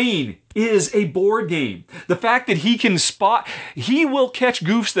brain is a board game. The fact that he will catch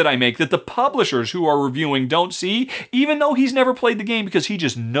goofs that I make that the publishers who are reviewing don't see, even though he's never played the game, because he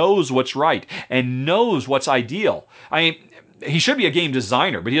just knows what's right and knows what's ideal. He should be a game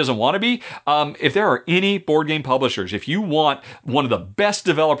designer, but he doesn't want to be. If there are any board game publishers, if you want one of the best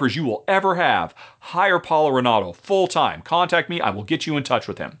developers you will ever have, hire Paolo Renato full-time. Contact me. I will get you in touch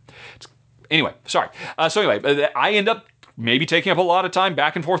with him. Anyway, sorry. I end up maybe taking up a lot of time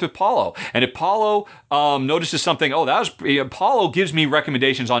back and forth with Paolo. And if Paolo notices something, Paolo gives me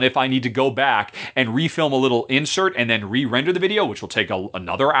recommendations on if I need to go back and refilm a little insert and then re-render the video, which will take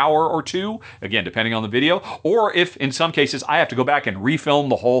another hour or 2, again, depending on the video. Or if, in some cases, I have to go back and refilm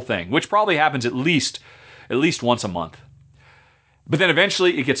the whole thing, which probably happens at least once a month. But then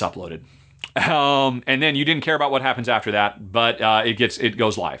eventually it gets uploaded. And then you didn't care about what happens after that, but it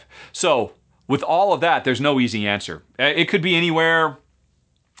goes live. So with all of that, there's no easy answer. It could be anywhere,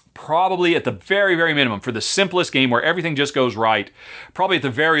 probably at the very, very minimum, for the simplest game where everything just goes right, probably at the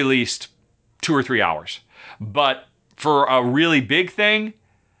very least 2 or 3 hours. But for a really big thing,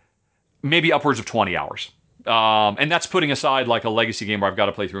 maybe upwards of 20 hours. And that's putting aside like a legacy game where I've got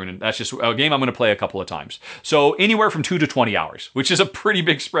to play through, and that's just a game I'm going to play a couple of times. So anywhere from 2 to 20 hours, which is a pretty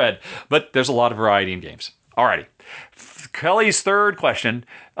big spread, but there's a lot of variety in games. Alrighty. Kelly's third question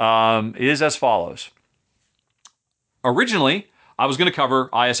is as follows. Originally, I was going to cover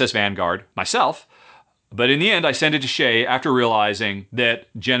ISS Vanguard myself, but in the end, I sent it to Shay after realizing that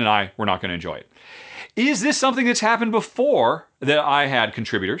Jen and I were not going to enjoy it. Is this something that's happened before that I had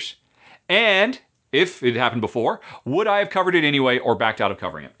contributors? And if it happened before, would I have covered it anyway or backed out of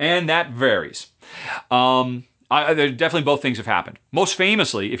covering it? And that varies. Definitely both things have happened. Most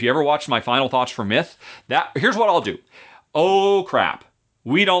famously, if you ever watched my final thoughts for Myth, here's what I'll do. Oh crap,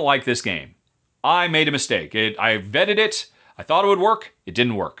 we don't like this game. I made a mistake. I vetted it. I thought it would work. It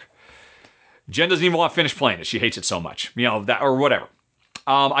didn't work. Jen doesn't even want to finish playing it. She hates it so much, that or whatever.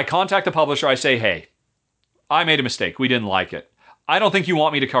 I contact the publisher. I say, hey, I made a mistake. We didn't like it. I don't think you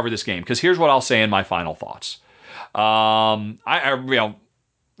want me to cover this game because here's what I'll say in my final thoughts. Do you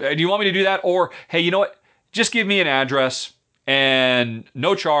want me to do that? Or, hey, you know what? Just give me an address and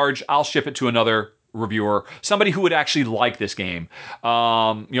no charge. I'll ship it to another reviewer, somebody who would actually like this game,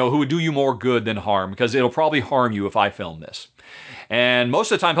 who would do you more good than harm, because it'll probably harm you if I film this. And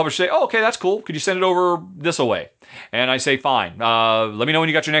most of the time, publishers say, oh, okay, that's cool. Could you send it over this away? And I say, fine. Let me know when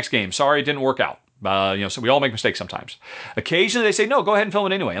you got your next game. Sorry, it didn't work out. So we all make mistakes sometimes. Occasionally they say, no, go ahead and film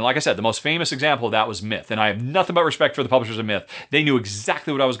it anyway. And like I said, the most famous example of that was Myth. And I have nothing but respect for the publishers of Myth. They knew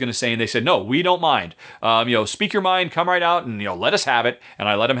exactly what I was going to say. And they said, no, we don't mind. Speak your mind, come right out and, let us have it. And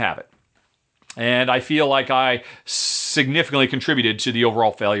I let them have it. And I feel like I significantly contributed to the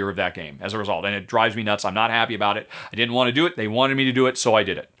overall failure of that game as a result. And it drives me nuts. I'm not happy about it. I didn't want to do it. They wanted me to do it, so I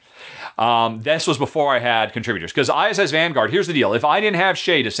did it. This was before I had contributors. Because ISS Vanguard, here's the deal. If I didn't have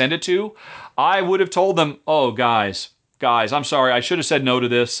Shay to send it to, I would have told them, oh, guys, I'm sorry. I should have said no to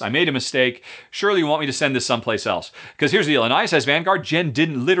this. I made a mistake. Surely you want me to send this someplace else. Because here's the deal. In ISS Vanguard, Jen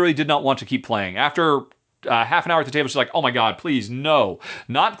literally did not want to keep playing. After half an hour at the table, she's like, oh my God, please, no.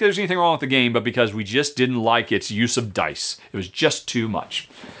 Not because there's anything wrong with the game, but because we just didn't like its use of dice. It was just too much.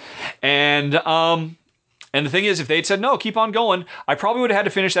 And the thing is, if they'd said, no, keep on going, I probably would have had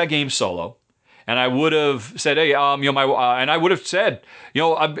to finish that game solo. And I would have said, hey, and I would have said,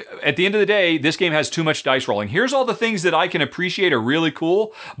 at the end of the day, this game has too much dice rolling. Here's all the things that I can appreciate are really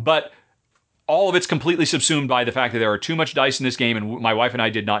cool, but all of it's completely subsumed by the fact that there are too much dice in this game, and my wife and I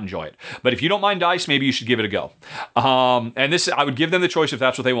did not enjoy it. But if you don't mind dice, maybe you should give it a go. And this, I would give them the choice if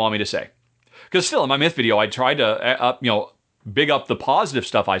that's what they want me to say. Because still, in my Myth video, I tried to, big up the positive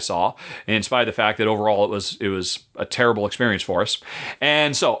stuff I saw, in spite of the fact that overall it was a terrible experience for us.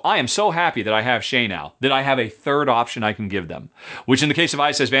 And so I am so happy that I have Shay now, that I have a third option I can give them, which in the case of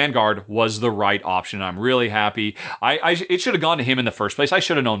ISS Vanguard was the right option. I'm really happy. It should have gone to him in the first place. I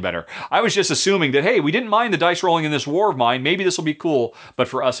should have known better. I was just assuming that, hey, we didn't mind the dice rolling in this war of mine. Maybe this will be cool, but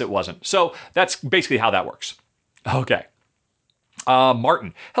for us it wasn't. So that's basically how that works. Okay.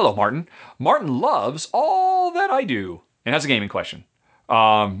 Martin. Hello, Martin. Martin loves all that I do. And has a gaming question.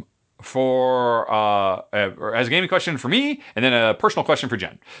 As a gaming question for me, and then a personal question for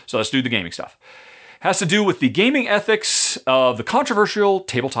Jen. So let's do the gaming stuff. Has to do with the gaming ethics of the controversial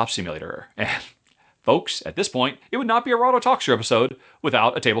Tabletop Simulator. And folks, at this point, it would not be a Rahdo Talk Show episode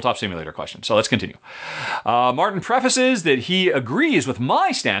without a Tabletop Simulator question. So let's continue. Martin prefaces that he agrees with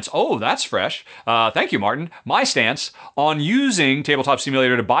my stance. Oh, that's fresh. Thank you, Martin. My stance on using Tabletop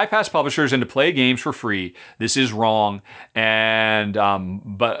Simulator to bypass publishers and to play games for free. This is wrong. And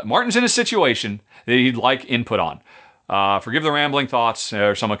but Martin's in a situation that he'd like input on. Forgive the rambling thoughts.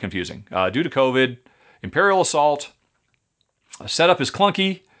 They're somewhat confusing. Due to COVID, Imperial Assault, setup is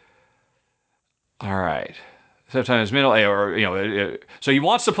clunky. All right. Sometimes so he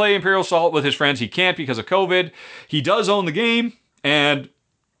wants to play Imperial Assault with his friends. He can't because of COVID. He does own the game, and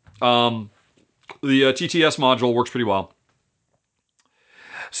the TTS module works pretty well.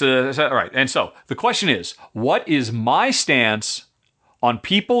 So all right. And so the question is, what is my stance on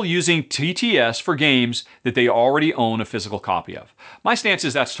people using TTS for games that they already own a physical copy of? My stance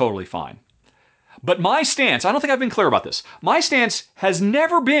is that's totally fine. But my stance, I don't think I've been clear about this. My stance has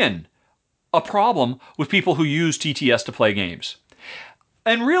never been a problem with people who use TTS to play games.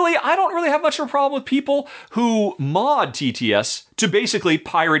 And really, I don't really have much of a problem with people who mod TTS to basically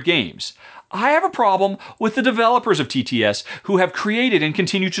pirate games. I have a problem with the developers of TTS who have created and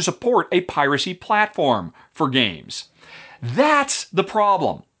continue to support a piracy platform for games. That's the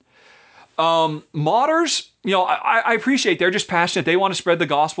problem. Modders, I appreciate they're just passionate. They want to spread the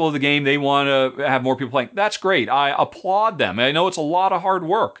gospel of the game. They want to have more people playing. That's great. I applaud them. I know it's a lot of hard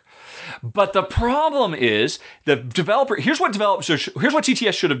work. But the problem is the developer. Here's what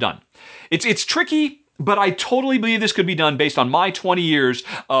TTS should have done. It's tricky, but I totally believe this could be done based on my 20 years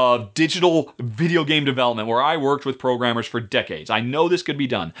of digital video game development, where I worked with programmers for decades. I know this could be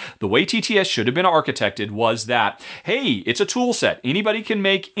done. The way TTS should have been architected was that, hey, it's a tool set. Anybody can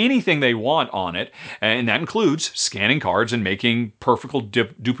make anything they want on it, and that includes scanning cards and making perfect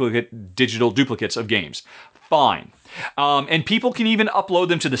digital duplicates of games. Fine. And people can even upload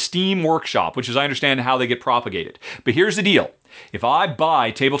them to the Steam Workshop, which is, I understand, how they get propagated. But here's the deal. If I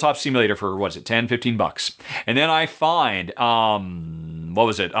buy Tabletop Simulator for, $10, $15, and then I find,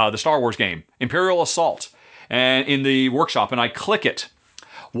 the Star Wars game, Imperial Assault, and in the workshop and I click it,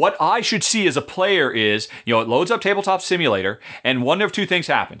 what I should see as a player is, it loads up Tabletop Simulator, and one of two things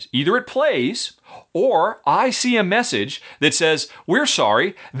happens. Either it plays, or I see a message that says, "We're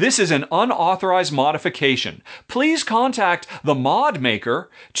sorry, this is an unauthorized modification. Please contact the mod maker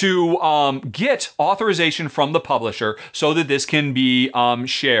to get authorization from the publisher so that this can be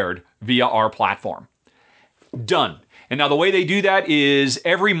shared via our platform." Done. And now the way they do that is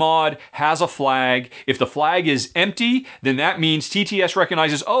every mod has a flag. If the flag is empty, then that means TTS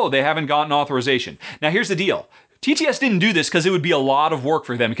recognizes, oh, they haven't gotten authorization. Now here's the deal. TTS didn't do this because it would be a lot of work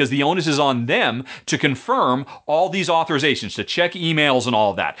for them, because the onus is on them to confirm all these authorizations, to check emails and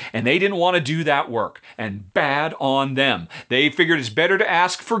all of that. And they didn't want to do that work. And bad on them. They figured it's better to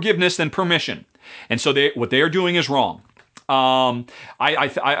ask forgiveness than permission. And so what they are doing is wrong. And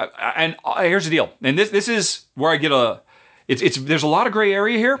here's the deal. And this is where I get there's a lot of gray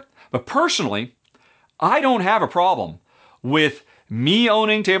area here, but personally, I don't have a problem with me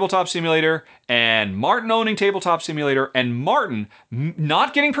owning Tabletop Simulator and Martin owning Tabletop Simulator and Martin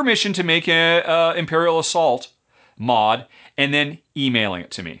not getting permission to make an Imperial Assault mod and then emailing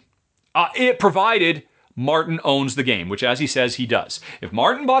it to me. It provided Martin owns the game, which as he says he does. If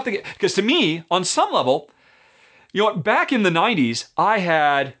Martin bought the game, because to me, on some level, back in the 90s, I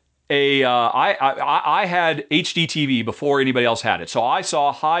had I had HD TV before anybody else had it. So I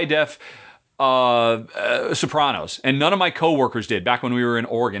saw high def Sopranos, and none of my coworkers did back when we were in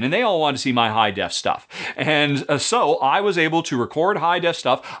Oregon, and they all wanted to see my high def stuff. And so I was able to record high def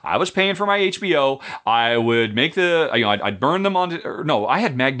stuff. I was paying for my HBO. I would make I'd burn them on. No, I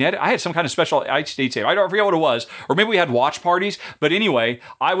had magnetic. I had some kind of special HD tape. I don't forget what it was, or maybe we had watch parties. But anyway,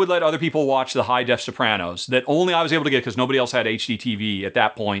 I would let other people watch the high def Sopranos that only I was able to get because nobody else had HD TV at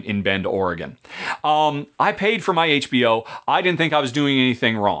that point in Bend, Oregon. I paid for my HBO. I didn't think I was doing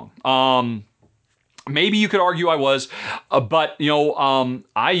anything wrong. Maybe you could argue I was, but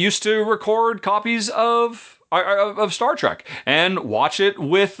I used to record copies of Star Trek and watch it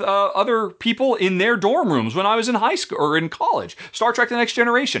with other people in their dorm rooms when I was in high school or in college. Star Trek: The Next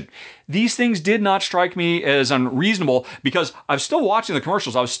Generation. These things did not strike me as unreasonable because I was still watching the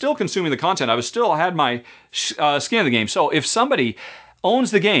commercials. I was still consuming the content. I had my skin in the game. So if somebody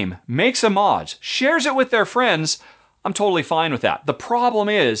owns the game, makes a mod, shares it with their friends, I'm totally fine with that. The problem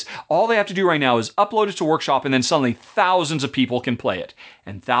is, all they have to do right now is upload it to Workshop, and then suddenly thousands of people can play it.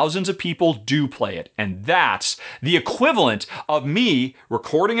 And thousands of people do play it. And that's the equivalent of me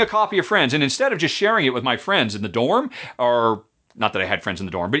recording a copy of Friends, and instead of just sharing it with my friends in the dorm, or not that I had friends in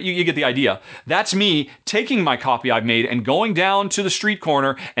the dorm, but you get the idea. That's me taking my copy I've made and going down to the street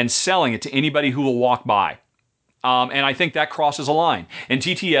corner and selling it to anybody who will walk by. And I think that crosses a line. And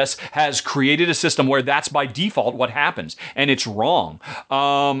TTS has created a system where that's by default what happens, and it's wrong.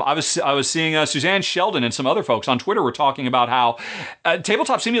 I was seeing Suzanne Sheldon and some other folks on Twitter were talking about how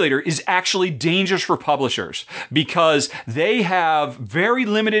Tabletop Simulator is actually dangerous for publishers because they have very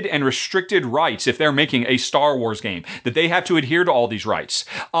limited and restricted rights if they're making a Star Wars game, that they have to adhere to all these rights.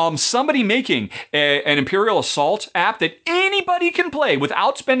 Somebody making an Imperial Assault app that anybody can play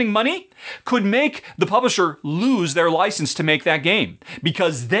without spending money could make the publisher lose their license to make that game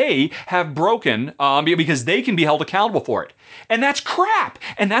because they have broken, because they can be held accountable for it. And that's crap.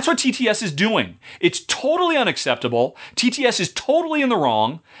 And that's what TTS is doing. It's totally unacceptable. TTS is totally in the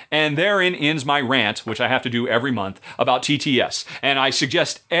wrong. And therein ends my rant, which I have to do every month, about TTS. And I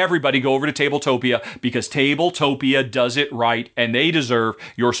suggest everybody go over to Tabletopia because Tabletopia does it right and they deserve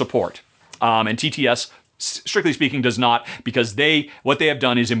your support. And TTS, strictly speaking, does not, because what they have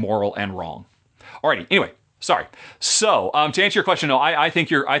done is immoral and wrong. Alrighty, anyway, sorry. So, to answer your question, no, I think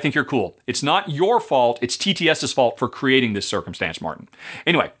you're cool. It's not your fault, it's TTS's fault for creating this circumstance, Martin.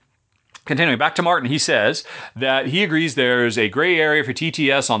 Anyway, continuing back to Martin, he says that he agrees there's a gray area for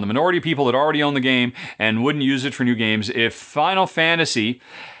TTS on the minority of people that already own the game and wouldn't use it for new games. If Final Fantasy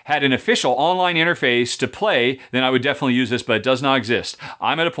had an official online interface to play, then I would definitely use this, but it does not exist.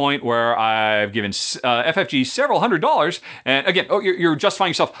 I'm at a point where I've given FFG several $100s, and again, you're justifying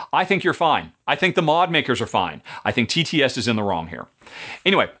yourself. I think you're fine. I think the mod makers are fine. I think TTS is in the wrong here.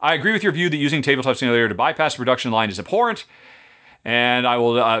 Anyway, I agree with your view that using Tabletop Simulator to bypass the production line is abhorrent, and I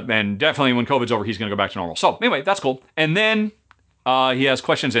will, and definitely when COVID's over, he's going to go back to normal. So anyway, that's cool. And then he has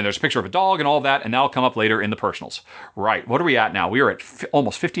questions, and there's a picture of a dog and all that, and that'll come up later in the personals. Right, what are we at now? We are at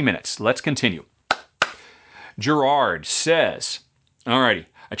almost 50 minutes. Let's continue. Gerard says, alrighty,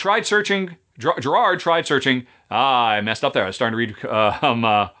 I tried searching, Gerard tried searching, I messed up there. I was starting to read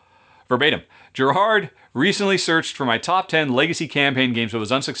verbatim. Gerard recently searched for my top 10 legacy campaign games but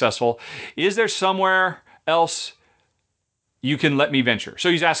was unsuccessful. Is there somewhere else you can let me venture? So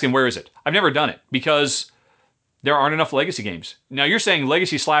he's asking, where is it? I've never done it because There aren't enough legacy games. Now you're saying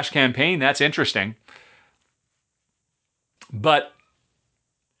legacy / campaign. That's interesting. But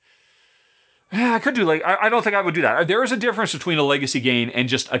yeah, I could do I don't think I would do that. There is a difference between a legacy game and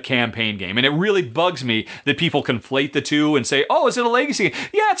just a campaign game, and it really bugs me that people conflate the two and say, "Oh, is it a legacy game?"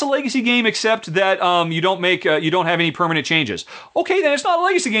 Yeah, it's a legacy game, except that you don't have any permanent changes. Okay, then it's not a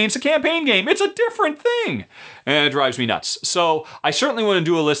legacy game; it's a campaign game. It's a different thing, and it drives me nuts. So I certainly wouldn't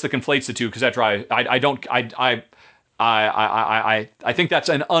do a list that conflates the two because that drives. I think that's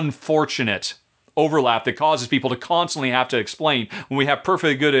an unfortunate overlap that causes people to constantly have to explain when we have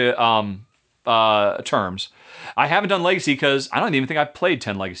perfectly good terms. I haven't done Legacy because I don't even think I've played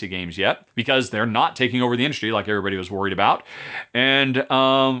 10 Legacy games yet because they're not taking over the industry like everybody was worried about. And,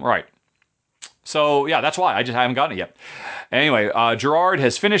 right. So, yeah, that's why. I just haven't gotten it yet. Anyway, Gerard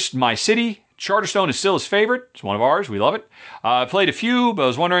has finished My City. Charterstone is still his favorite. It's one of ours. We love it. I played a few, but I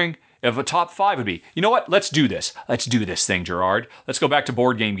was wondering if a top 5 would be. You know what? Let's do this. Let's do this thing, Gerard. Let's go back to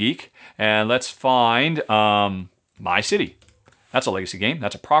Board Game Geek and let's find My City. That's a legacy game.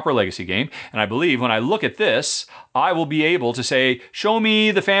 That's a proper legacy game. And I believe when I look at this, I will be able to say, show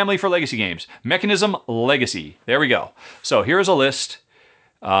me the family for legacy games. Mechanism Legacy. There we go. So here's a list.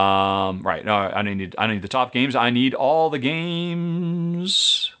 Right. No, I don't need the top games. I need all the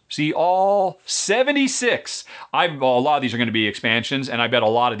games. See, all 76. A lot of these are going to be expansions, and I bet a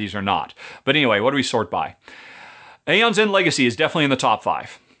lot of these are not. But anyway, what do we sort by? Aeon's End Legacy is definitely in the top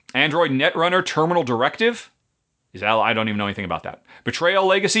 5. Android Netrunner Terminal Directive. I don't even know anything about that. Betrayal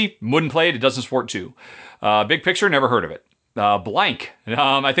Legacy, wouldn't play it. It doesn't support 2. Big Picture, never heard of it. Blank,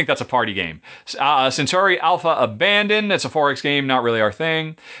 I think that's a party game. Centauri Alpha Abandon, that's a 4X game, not really our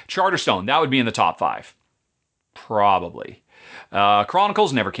thing. Charterstone, that would be in the top 5. Probably.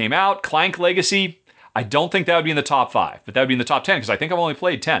 Chronicles never came out. Clank Legacy, I don't think that would be in the top 5, but that would be in the top 10 because I think I've only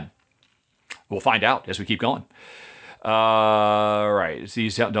played 10. We'll find out as we keep going. Right.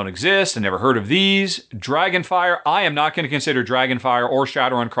 These don't exist. I never heard of these. Dragonfire. I am not going to consider Dragonfire or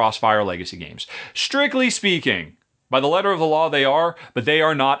Shadowrun Crossfire legacy games. Strictly speaking, by the letter of the law, they are, but they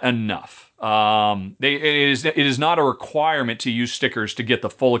are not enough. It is not a requirement to use stickers to get the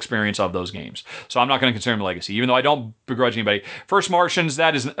full experience of those games. So I'm not going to consider them legacy, even though I don't begrudge anybody. First Martians,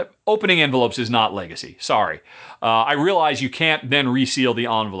 that is opening envelopes is not legacy. Sorry. I realize you can't then reseal the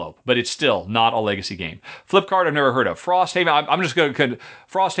envelope, but it's still not a legacy game. Flipkart, I've never heard of. Frosthaven, I'm just going to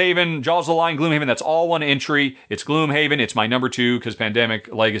Frosthaven, Jaws of the Lion, Gloomhaven. That's all one entry. It's Gloomhaven. It's my number 2 because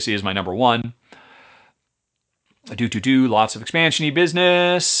Pandemic Legacy is my number 1. Lots of expansion-y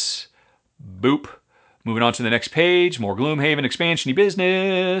business. Boop. Moving on to the next page. More Gloomhaven expansion-y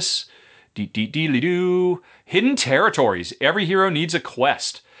business. Dee-dee-dee-lee-doo. Hidden Territories. Every hero needs a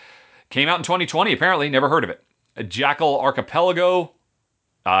quest. Came out in 2020, apparently. Never heard of it. A Jackal Archipelago.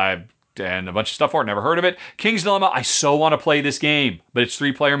 And a bunch of stuff for it. Never heard of it. King's Dilemma. I so want to play this game, but it's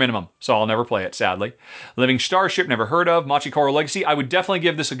 3-player minimum, so I'll never play it, sadly. Living Starship. Never heard of. Machikoro Legacy. I would definitely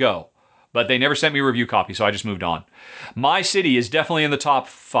give this a go. But they never sent me a review copy, so I just moved on. My City is definitely in the top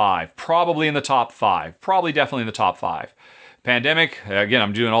 5. Probably in the top 5. Probably definitely in the top 5. Pandemic, again,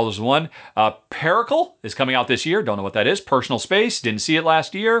 I'm doing all those in one. Pericle is coming out this year. Don't know what that is. Personal Space, didn't see it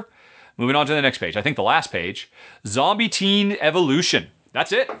last year. Moving on to the next page. I think the last page. Zombie Teen Evolution.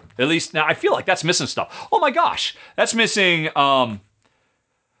 That's it. At least, now I feel like that's missing stuff. Oh my gosh. That's missing the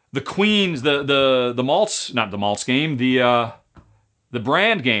Queens, the malts, not the malts game, the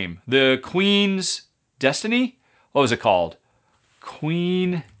brand game, the Queen's Destiny? What was it called?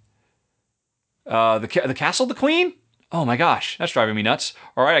 Queen... the Castle of the Queen? Oh my gosh, that's driving me nuts.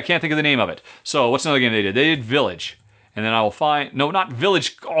 All right, I can't think of the name of it. So what's another game they did? They did Village. And then I will find... No, not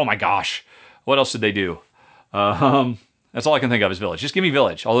Village. Oh my gosh. What else did they do? That's all I can think of is Village. Just give me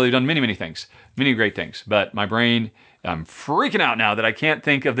Village. Although they've done many, many things. Many great things. But my brain... I'm freaking out now that I can't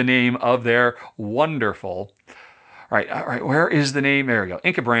think of the name of their wonderful... All right, where is the name? There we go.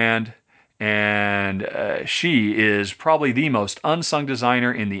 Inca Brand. And she is probably the most unsung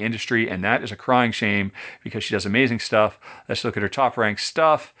designer in the industry, and that is a crying shame because she does amazing stuff. Let's look at her top-ranked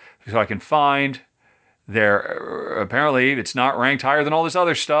stuff so I can find there. Apparently, it's not ranked higher than all this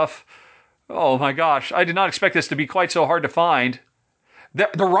other stuff. Oh my gosh, I did not expect this to be quite so hard to find. The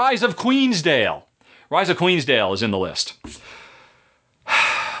Rise of Queensdale. Rise of Queensdale is in the list.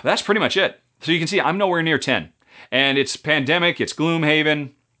 That's pretty much it. So you can see I'm nowhere near 10. And it's Pandemic, it's Gloomhaven,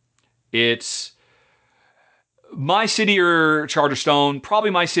 it's My City or Charterstone,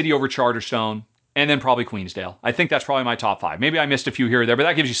 probably My City over Charterstone, and then probably Queensdale. I think that's probably my top 5. Maybe I missed a few here or there, but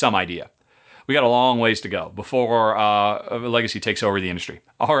that gives you some idea. We got a long ways to go before Legacy takes over the industry.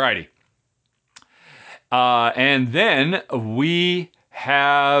 Alrighty. And then we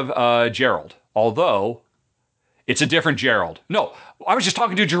have Gerald, although It's a different Gerald. No, I was just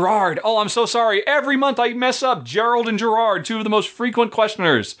talking to Gerard. Oh, I'm so sorry. Every month I mess up. Gerald and Gerard, two of the most frequent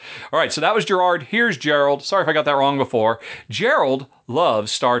questioners. All right, so that was Gerard. Here's Gerald. Sorry if I got that wrong before. Gerald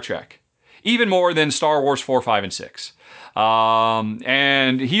loves Star Trek, even more than Star Wars 4, 5, and 6.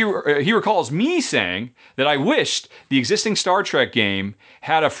 And he recalls me saying that I wished the existing Star Trek game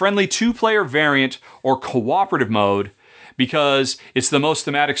had a friendly two-player variant or cooperative mode because it's the most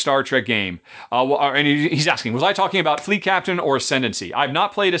thematic Star Trek game. And he's asking, was I talking about Fleet Captain or Ascendancy? I've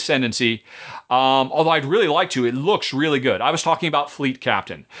not played Ascendancy, although I'd really like to. It looks really good. I was talking about Fleet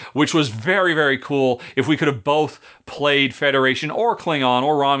Captain, which was very, very cool if we could have both played Federation or Klingon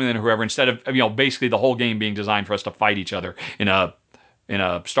or Romulan or whoever, instead of basically the whole game being designed for us to fight each other in a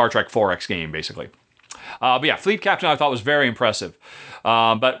Star Trek 4X game, basically. But yeah, Fleet Captain I thought was very impressive.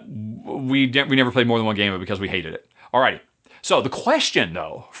 But we never played more than one game of it because we hated it. Alrighty. So the question,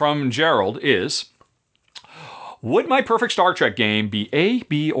 though, from Gerald is, would my perfect Star Trek game be A,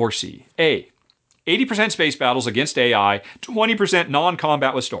 B, or C? A, 80% space battles against AI, 20%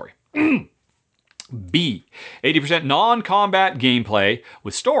 non-combat with story. B, 80% non-combat gameplay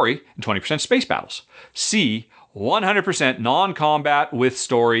with story, and 20% space battles. C, 100% non-combat with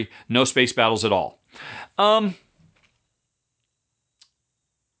story, no space battles at all.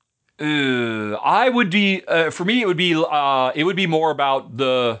 I would be, for me, it would be more about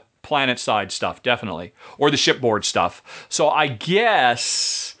the planet side stuff, definitely, or the shipboard stuff. So I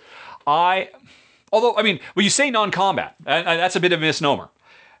guess although, I mean, when you say non-combat, that's a bit of a misnomer.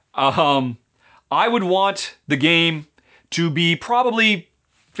 I would want the game to be probably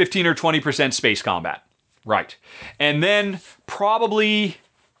 15 or 20% space combat. Right. And then probably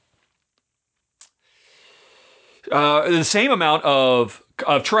the same amount of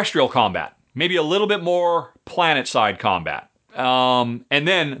terrestrial combat, maybe a little bit more planet-side combat. And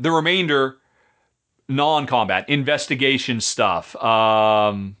then the remainder, non-combat, investigation stuff,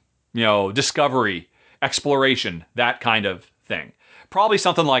 discovery, exploration, that kind of thing. Probably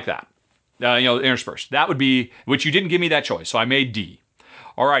something like that, interspersed. That would be, which you didn't give me that choice, so I made D.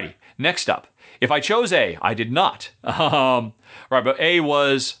 Alrighty, next up. If I chose A, I did not. Right, but A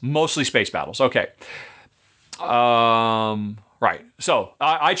was mostly space battles. Okay. Right. So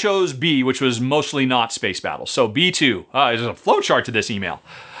I chose B, which was mostly not space battles. So B2. There's a flowchart to this email.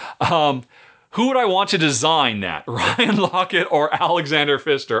 Who would I want to design that? Ryan Lockett or Alexander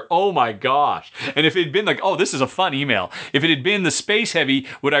Pfister? Oh my gosh. And if it had been like, oh, this is a fun email. If it had been the space heavy,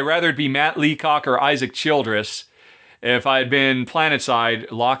 would I rather it be Matt Leacock or Isaac Childress? If I had been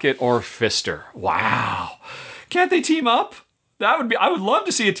Planetside, Lockett or Pfister. Wow. Can't they team up? I would love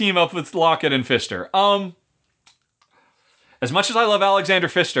to see a team up with Lockett and Pfister. As much as I love Alexander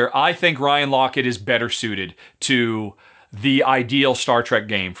Pfister, I think Ryan Lockett is better suited to the ideal Star Trek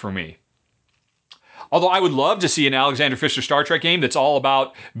game for me. Although I would love to see an Alexander Pfister Star Trek game that's all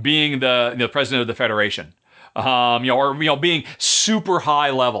about being the president of the Federation. Being super high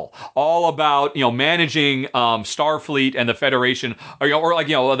level, all about managing Starfleet and the Federation,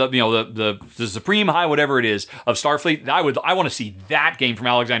 the supreme high, whatever it is, of Starfleet. I want to see that game from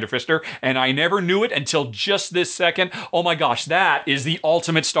Alexander Pfister, and I never knew it until just this second. Oh my gosh, that is the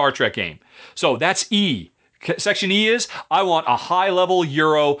ultimate Star Trek game. So that's E. Section E is, I want a high-level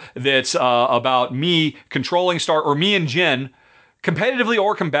Euro that's about me controlling me and Jen, competitively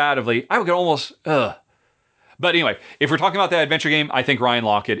or combatively. I would get almost, But anyway, if we're talking about that adventure game, I think Ryan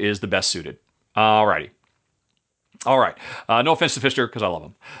Lockett is the best suited. Alrighty. All right. No offense to Pfister, because I love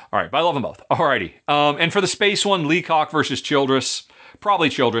him. All right, but I love them both. Alrighty. And for the space one, Leacock versus Childress, probably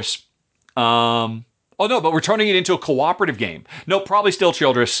Childress. Oh no, but we're turning it into a cooperative game. No, probably still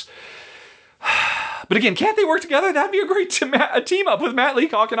Childress. But again, can't they work together? That'd be a great team up with Matt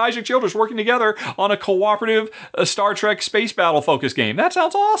Leacock and Isaac Childress working together on a cooperative Star Trek space battle focused game. That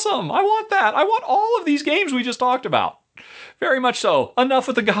sounds awesome. I want that. I want all of these games we just talked about. Very much so. Enough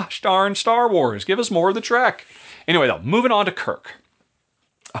with the gosh darn Star Wars. Give us more of the Trek. Anyway, though, moving on to Kirk.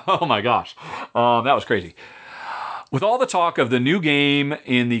 Oh my gosh. That was crazy. With all the talk of the new game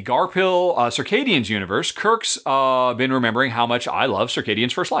in the Garphill Circadians universe, Kirk's been remembering how much I love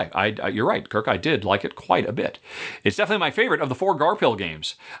Circadians First Light. You're right, Kirk, I did like it quite a bit. It's definitely my favorite of the 4 Garphill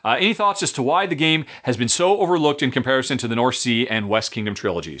games. Any thoughts as to why the game has been so overlooked in comparison to the North Sea and West Kingdom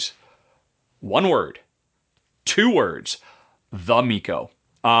trilogies? 1 word. 2 words. The Miko.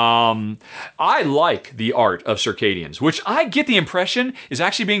 I like the art of Circadians, which I get the impression is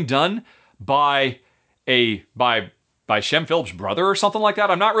actually being done by by Shem Phillips' brother or something like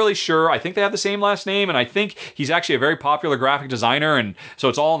that. I'm not really sure. I think they have the same last name, and I think he's actually a very popular graphic designer, and so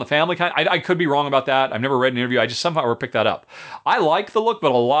it's all in the family kind. I could be wrong about that. I've never read an interview. I just somehow picked that up. I like the look,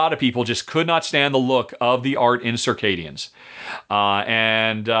 but a lot of people just could not stand the look of the art in Circadians,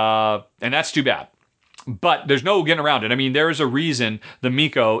 and that's too bad. But there's no getting around it. I mean, there is a reason the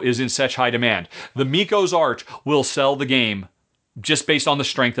Miko is in such high demand. The Miko's art will sell the game just based on the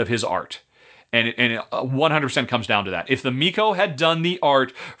strength of his art. And it 100% comes down to that. If the Miko had done the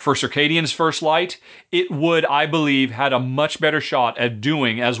art for Circadian's First Light, it would, I believe, had a much better shot at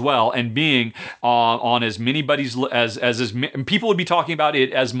doing as well and being on as many buddies as people would be talking about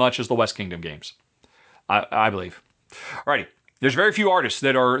it as much as the West Kingdom games. I believe. Alrighty, there's very few artists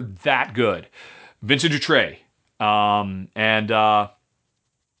that are that good. Vincent Dutrait and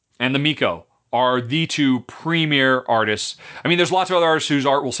the Miko are the two premier artists. I mean, there's lots of other artists whose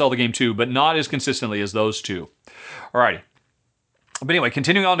art will sell the game too, but not as consistently as those two. Alrighty. But anyway,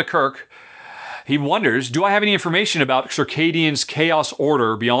 continuing on to Kirk, he wonders, do I have any information about Circadian's Chaos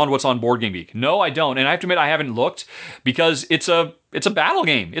Order beyond what's on Board Game Geek? No, I don't. And I have to admit, I haven't looked because it's a battle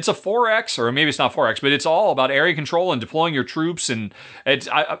game. It's a 4X, or maybe it's not 4X, but it's all about area control and deploying your troops. And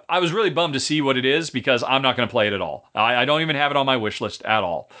I was really bummed to see what it is because I'm not going to play it at all. I don't even have it on my wish list at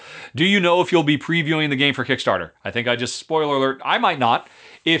all. Do you know if you'll be previewing the game for Kickstarter? I think I just, spoiler alert, I might not.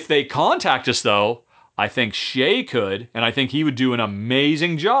 If they contact us, though, I think Shay could, and I think he would do an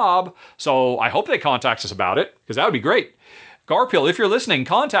amazing job. So I hope they contact us about it, because that would be great. Garpil, if you're listening,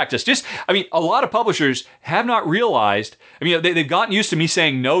 contact us. A lot of publishers have not realized, they've gotten used to me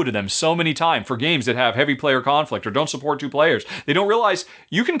saying no to them so many times for games that have heavy player conflict or don't support 2 players. They don't realize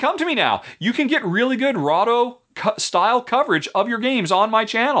you can come to me now. You can get really good Rahdo style coverage of your games on my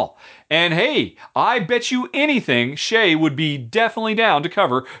channel. And hey, I bet you anything Shay would be definitely down to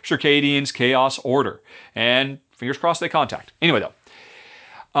cover Circadian's Chaos Order. And fingers crossed they contact. Anyway though,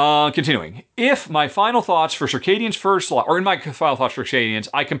 continuing. If my final thoughts for Circadian's First Light, or in my final thoughts for Circadian's,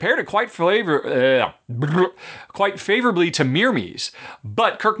 I compared it quite favorably to Myrmes,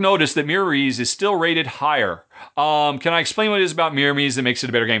 but Kirk noticed that Myrmes is still rated higher. Can I explain what it is about Myrmes that makes it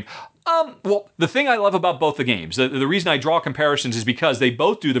a better game? Well, the thing I love about both the games, the reason I draw comparisons is because they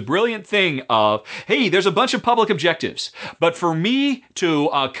both do the brilliant thing of, hey, there's a bunch of public objectives, but for me to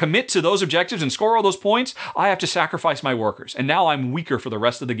commit to those objectives and score all those points, I have to sacrifice my workers, and now I'm weaker for the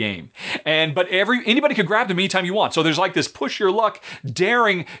rest of the game. But anybody could grab them anytime you want, so there's like this push your luck,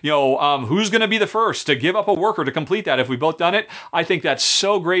 daring, who's going to be the first to give up a worker to complete that if we both done it. I think that's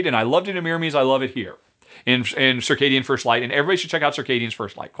so great, and I loved it in Myrmes, I love it here. In Circadian First Light, and everybody should check out Circadian's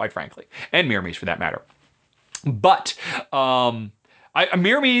First Light, quite frankly, and Myrmes for that matter. But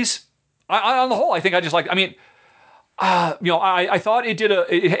Myrmes, on the whole, I think I just like. I thought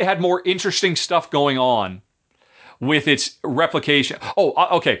it had more interesting stuff going on with its replication.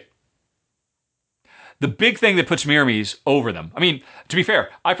 Okay. The big thing that puts Myrmes over them. To be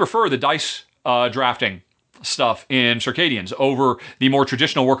fair, I prefer the dice drafting stuff in Circadians over the more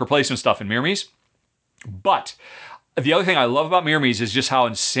traditional worker placement stuff in Myrmes. But the other thing I love about Myrmes is just how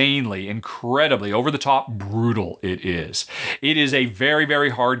insanely, incredibly, over-the-top brutal it is. It is a very,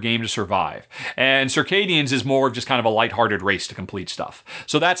 very hard game to survive. And Circadians is more of just kind of a lighthearted race to complete stuff.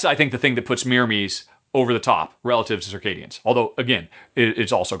 So that's, I think, the thing that puts Myrmes over the top relative to Circadians. Although, again,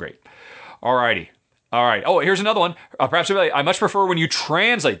 it's also great. Alrighty. All right. Oh, here's another one. Perhaps I much prefer when you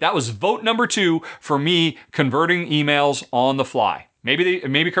translate. That was vote number 2 for me converting emails on the fly.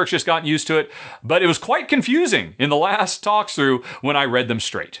 Maybe Kirk's just gotten used to it, but it was quite confusing in the last talks through when I read them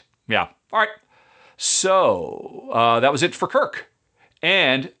straight. Yeah. All right. So that was it for Kirk.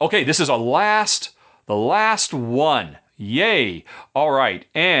 And okay, this is the last one. Yay. All right.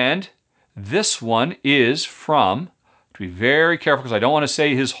 And this one is from, to be very careful because I don't want to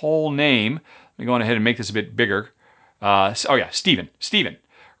say his whole name. Let me go on ahead and make this a bit bigger. Steven.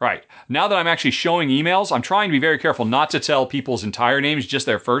 Right. Now that I'm actually showing emails, I'm trying to be very careful not to tell people's entire names, just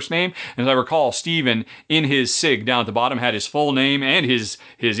their first name. And as I recall, Steven in his SIG down at the bottom had his full name and his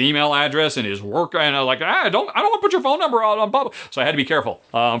email address and his work. And I was like, I don't want to put your phone number out on public. So I had to be careful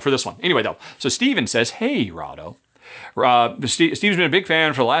for this one. Anyway, though. So Steven says, hey, Rahdo. Steve's been a big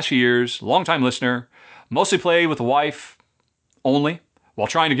fan for the last few years, longtime listener, mostly play with the wife only, while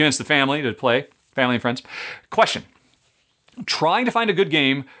trying to convince the family to play, family and friends. Question. Trying to find a good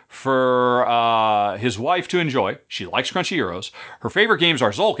game for his wife to enjoy. She likes Crunchy Heroes. Her favorite games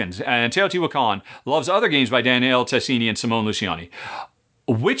are Zolkins and Teotihuacan. Loves other games by Daniele Tessini and Simone Luciani.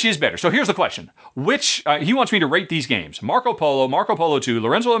 Which is better? So here's the question. Which, he wants me to rate these games. Marco Polo 2,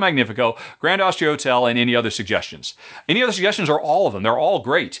 Lorenzo and Magnifico, Grand Austria Hotel, and any other suggestions. Any other suggestions are all of them. They're all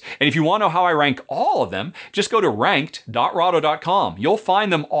great. And if you want to know how I rank all of them, just go to ranked.rahdo.com. You'll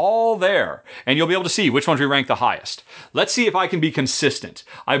find them all there, and you'll be able to see which ones we rank the highest. Let's see if I can be consistent.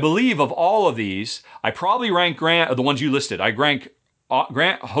 I believe of all of these, I probably rank the ones you listed. I rank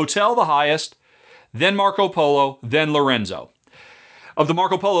Hotel the highest, then Marco Polo, then Lorenzo. Of the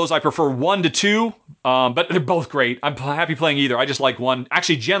Marco Polos, I prefer 1 to 2, but they're both great. I'm happy playing either. I just like 1.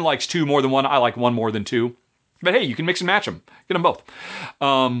 Actually, Jen likes 2 more than 1. I like 1 more than 2. But hey, you can mix and match them. Get them both.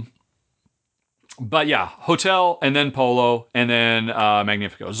 But yeah, Hotel, and then Polo, and then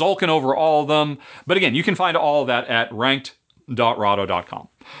Magnifico. Zolkin over all of them. But again, you can find all of that at ranked.rahdo.com.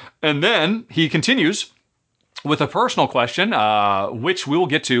 And then he continues with a personal question, which we will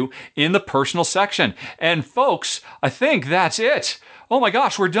get to in the personal section. And folks, I think that's it. Oh my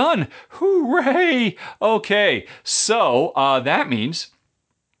gosh, we're done. Hooray! Okay, so that means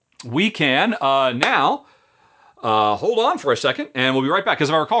we can now hold on for a second, and we'll be right back. Because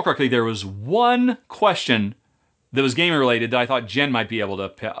if I recall correctly, there was one question that was gaming related that I thought Jen might be able to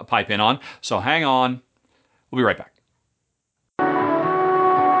pipe in on. So hang on. We'll be right back.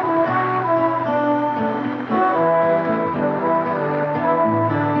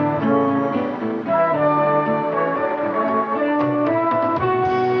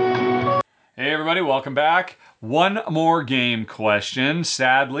 Hey everybody, welcome back. One more game question.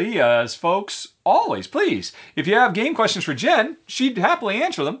 Sadly, as folks always, please, if you have game questions for Jen, she'd happily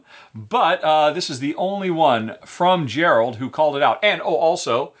answer them. But this is the only one from Gerald who called it out. And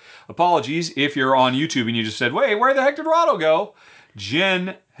also, apologies if you're on YouTube and you just said, wait, where the heck did Rahdo go?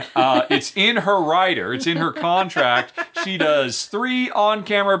 Jen, it's in her rider, it's in her contract. She does 3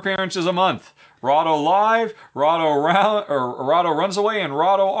 on-camera appearances a month. Rahdo Live, Rahdo Runs Away, and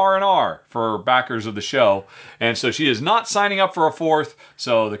Rahdo R&R for backers of the show. And so she is not signing up for a 4th,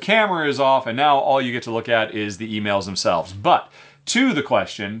 so the camera is off, and now all you get to look at is the emails themselves. But to the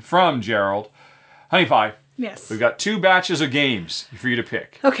question from Gerald, Honey Pie, yes, we've got 2 batches of games for you to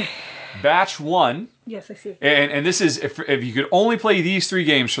pick. Okay. Batch 1. Yes, I see. And this is if you could only play these 3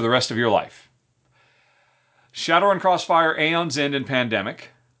 games for the rest of your life. Shadowrun Crossfire, Aeon's End, and Pandemic.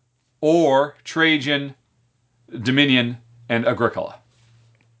 Or Trajan, Dominion, and Agricola.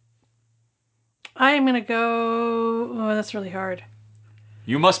 I am going to go... Oh, that's really hard.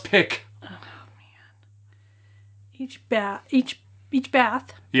 You must pick. Oh, man. Each bath.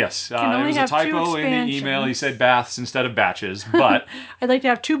 Yes, there was a typo in the email. He said baths instead of batches, but... I'd like to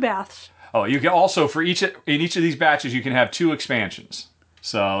have 2 baths. Oh, you can also, in each of these batches, you can have 2 expansions.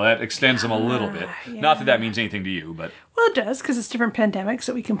 So that extends them a little bit. Yeah. Not that that means anything to you, but... Well, it does, because it's different pandemics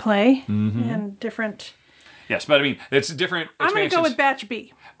that we can play. Mm-hmm. And different... Yes, but I mean, it's different expansions. I'm going to go with batch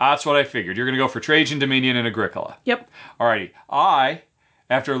B. That's what I figured. You're going to go for Trajan, Dominion, and Agricola. Yep. Alrighty. I,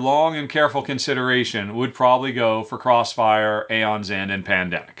 after long and careful consideration, would probably go for Crossfire, Aeon's End, and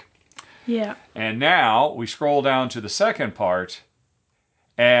Pandemic. Yeah. And now, we scroll down to the second part...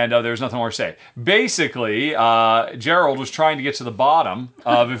 And there's nothing more to say. Basically, Gerald was trying to get to the bottom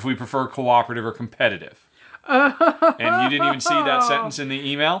of if we prefer cooperative or competitive. And you didn't even see that sentence in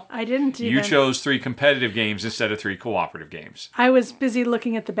the email? I didn't even. You chose 3 competitive games instead of 3 cooperative games. I was busy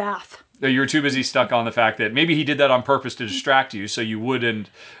looking at the bath. You were too busy stuck on the fact that maybe he did that on purpose to distract you so you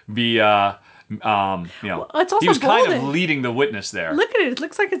wouldn't be, well, it's also he was bolded. kind of leading the witness there. Look at it. It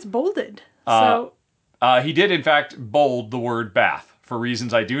looks like it's bolded. He did, in fact, bold the word bath. For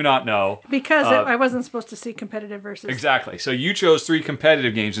reasons I do not know. Because I wasn't supposed to see competitive versus... Exactly. So you chose 3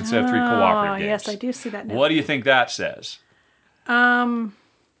 competitive games instead of 3 cooperative games. Yes, I do see that now. What do you think that says?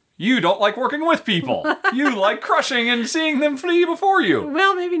 You don't like working with people. You like crushing and seeing them flee before you.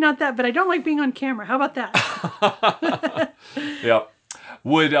 Well, maybe not that, but I don't like being on camera. How about that? Yep.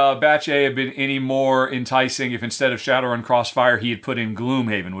 Would Batch A have been any more enticing if instead of Shadowrun Crossfire he had put in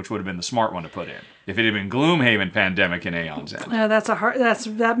Gloomhaven, which would have been the smart one to put in? If it had been Gloomhaven, Pandemic, and Aeon's End.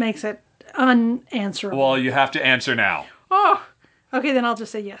 That makes it unanswerable. Well, you have to answer now. Oh, okay, then I'll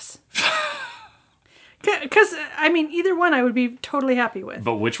just say yes. Because, I mean, either one I would be totally happy with.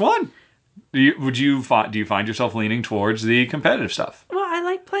 But which one? Do you find yourself leaning towards the competitive stuff? Well, I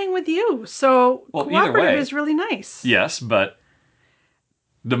like playing with you, so cooperative is really nice. Yes, but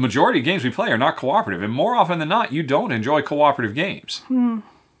the majority of games we play are not cooperative, and more often than not, you don't enjoy cooperative games.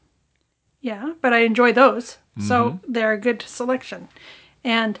 Yeah, but I enjoy those, so they're a good selection.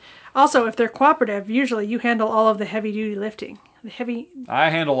 And also, if they're cooperative, usually you handle all of the heavy-duty lifting. I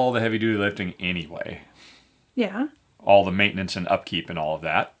handle all the heavy-duty lifting anyway. Yeah. All the maintenance and upkeep and all of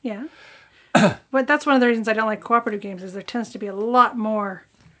that. Yeah. But that's one of the reasons I don't like cooperative games, is there tends to be a lot more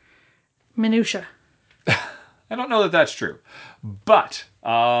minutia. I don't know that that's true. But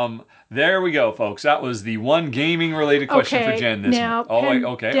there we go, folks. That was the one gaming-related question for Jen this now, month. Oh, wait,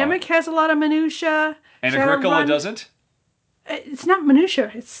 okay. Pandemic has a lot of minutia. And Agricola doesn't? It's not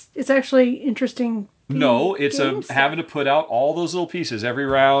minutia. It's actually interesting. No, it's having to put out all those little pieces every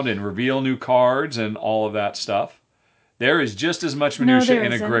round and reveal new cards and all of that stuff. There is just as much minutia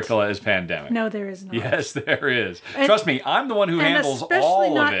in Agricola as Pandemic. No, there is not. Yes, there is. Trust me, I'm the one who handles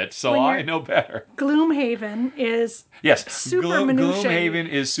all of it, so I know better. Gloomhaven is super minutia. Gloomhaven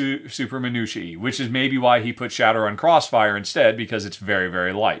is super minutiae, which is maybe why he put Shadowrun Crossfire instead, because it's very,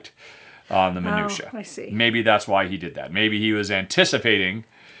 very light on the minutia. Oh, I see. Maybe that's why he did that. Maybe he was anticipating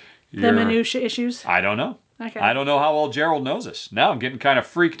the minutia issues. I don't know. Okay. I don't know how well Gerald knows us. Now I'm getting kind of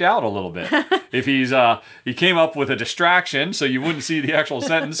freaked out a little bit. If he came up with a distraction so you wouldn't see the actual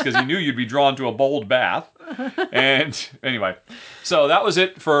sentence because he knew you'd be drawn to a bold bath. And anyway, so that was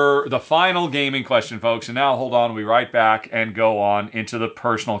it for the final gaming question, folks. And now hold on, we'll be right back and go on into the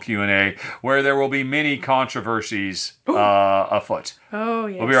personal Q&A where there will be many controversies afoot. Oh,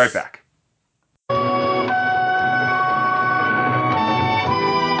 yes. We'll be right back.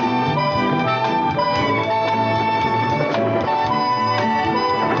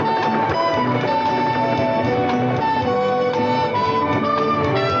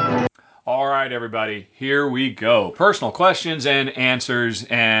 All right, everybody, here we go. Personal questions and answers,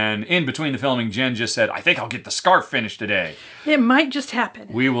 and in between the filming, Jen just said, I think I'll get the scarf finished today. It might just happen.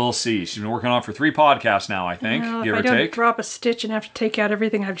 We will see. She's been working on it for 3 podcasts now, I think, give or take. If I don't drop a stitch and have to take out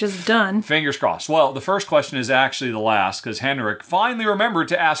everything I've just done. Fingers crossed. Well, the first question is actually the last, because Henrik finally remembered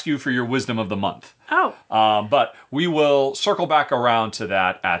to ask you for your wisdom of the month. Oh. But we will circle back around to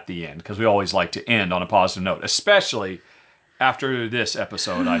that at the end, because we always like to end on a positive note, especially after this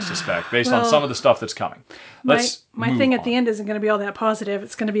episode, I suspect, based on some of the stuff that's coming. My thing at the end isn't going to be all that positive.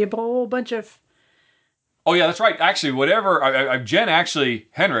 It's going to be a whole bunch of... Oh, yeah, that's right. Actually, Jen actually,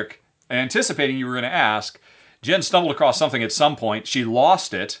 Henrik, anticipating you were going to ask, Jen stumbled across something at some point. She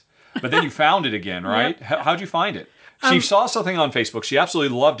lost it, but then you found it again, right? Yep. How'd you find it? She saw something on Facebook. She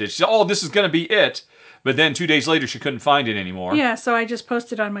absolutely loved it. She said, oh, this is going to be it. But then 2 days later, she couldn't find it anymore. Yeah, so I just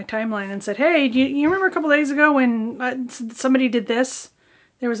posted on my timeline and said, hey, do you remember a couple days ago when somebody did this?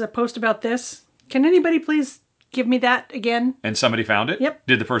 There was a post about this. Can anybody please give me that again? And somebody found it? Yep.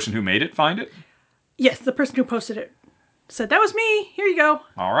 Did the person who made it find it? Yes, the person who posted it said, that was me. Here you go.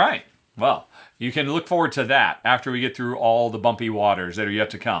 All right. Well, you can look forward to that after we get through all the bumpy waters that are yet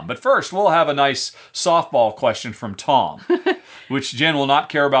to come. But first, we'll have a nice softball question from Tom, which Jen will not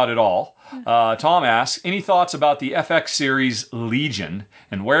care about at all. Tom asks, any thoughts about the FX series Legion,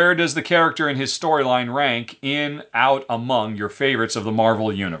 and where does the character and his storyline rank out among your favorites of the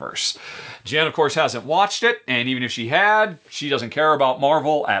Marvel Universe? Jen, of course, hasn't watched it, and even if she had, she doesn't care about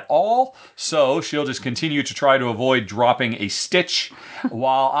Marvel at all, so she'll just continue to try to avoid dropping a stitch,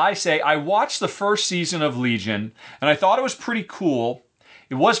 while I say I watched the first season of Legion, and I thought it was pretty cool.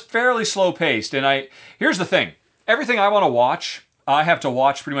 It was fairly slow-paced, and here's the thing. Everything I want to watch, I have to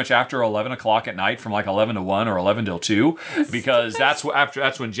watch pretty much after 11 o'clock at night, from like 11 to 1 or 11 till 2, because that's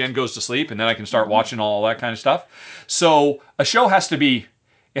when Jen goes to sleep, and then I can start watching all that kind of stuff. So a show has to be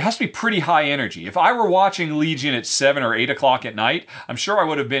pretty high energy. If I were watching Legion at 7 or 8 o'clock at night, I'm sure I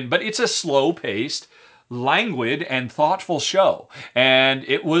would have been, but it's a slow-paced, languid, and thoughtful show. And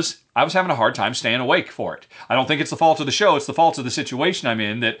I was having a hard time staying awake for it. I don't think it's the fault of the show, it's the fault of the situation I'm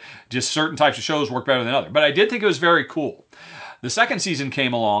in, that just certain types of shows work better than others. But I did think it was very cool. The second season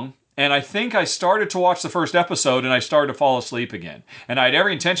came along, and I think I started to watch the first episode, and I started to fall asleep again. And I had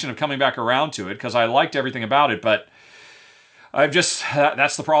every intention of coming back around to it, because I liked everything about it, but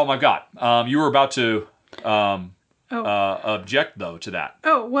that's the problem I've got. You were about to object, though, to that.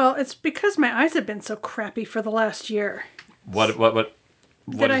 Oh, well, it's because my eyes have been so crappy for the last year. What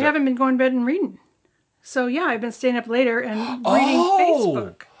I haven't been going to bed and reading. So, yeah, I've been staying up later and reading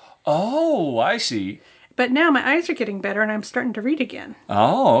Facebook. Oh, I see. But now my eyes are getting better and I'm starting to read again.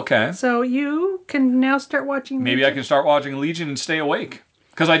 Oh, okay. So you can now start watching Legion. Maybe I can start watching Legion and stay awake.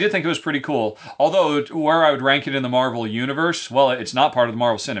 Because I did think it was pretty cool. Although, where I would rank it in the Marvel Universe, well, it's not part of the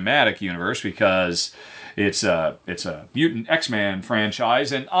Marvel Cinematic Universe because it's a mutant X-Men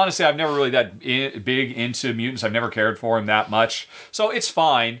franchise. And honestly, I've never really that big into mutants. I've never cared for them that much. So it's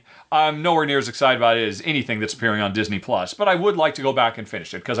fine. I'm nowhere near as excited about it as anything that's appearing on Disney+. But I would like to go back and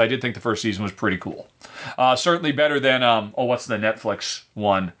finish it because I did think the first season was pretty cool. Certainly better than, what's the Netflix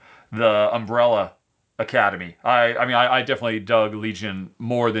one? The Umbrella Academy. I definitely dug Legion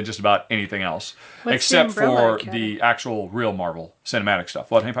more than just about anything else, What's except the Umbrella for Academy? the actual real Marvel cinematic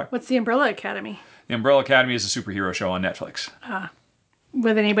stuff. What, Hank? What's the Umbrella Academy? The Umbrella Academy is a superhero show on Netflix.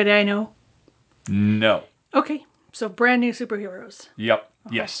 With anybody I know? No. Okay, so brand new superheroes. Yep.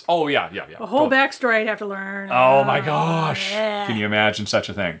 Yes. Oh, yeah. A whole backstory I'd have to learn. Oh, my gosh. Yeah. Can you imagine such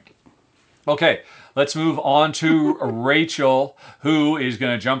a thing? Okay, let's move on to Rachel, who is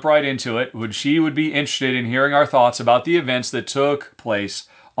going to jump right into it. She would be interested in hearing our thoughts about the events that took place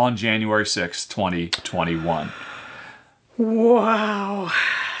on January 6th, 2021. Wow.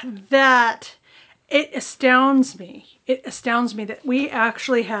 It astounds me. It astounds me that we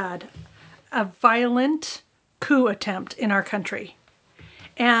actually had a violent coup attempt in our country.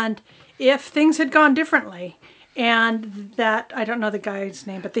 And if things had gone differently, and that, I don't know the guy's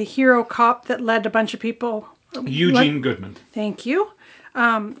name, but the hero cop that led a bunch of people. Eugene Goodman. Thank you.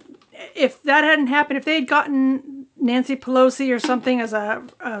 If that hadn't happened, if they had gotten Nancy Pelosi or something as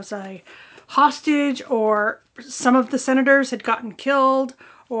a hostage, or some of the senators had gotten killed,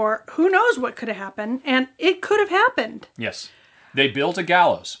 or who knows what could have happened, and it could have happened. Yes. They built a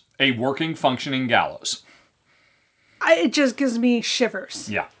gallows, a working, functioning gallows. It just gives me shivers.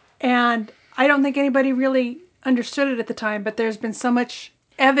 Yeah. And I don't think anybody really understood it at the time, but there's been so much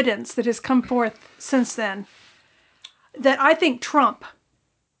evidence that has come forth since then that I think Trump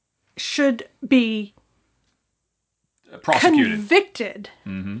should be Prosecuted. convicted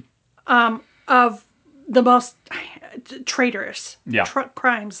of the most traitorous Yeah.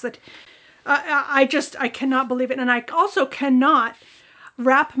 crimes that I cannot believe it. And I also cannot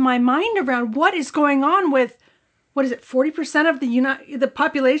wrap my mind around what is going on with, what is it, 40% of the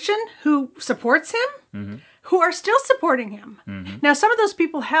population who supports him, who are still supporting him. Now, some of those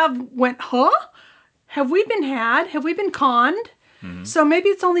people have went, huh? Have we been had? Have we been conned? So maybe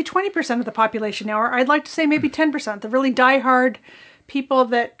it's only 20% of the population now, or I'd like to say maybe 10%, the really diehard people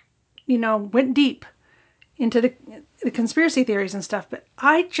that, went deep into the conspiracy theories and stuff. But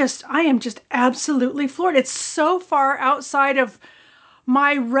I am just absolutely floored. It's so far outside of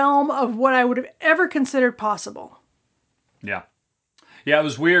my realm of what I would have ever considered possible. Yeah. Yeah, it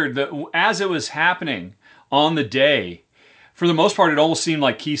was weird that as it was happening on the day, for the most part, it almost seemed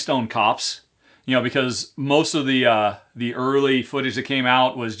like Keystone Cops, because most of the early footage that came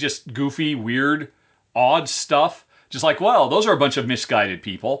out was just goofy, weird, odd stuff. Just like, well, those are a bunch of misguided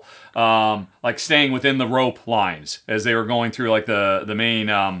people, like staying within the rope lines as they were going through like the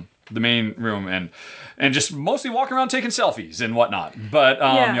main room and just mostly walking around taking selfies and whatnot. But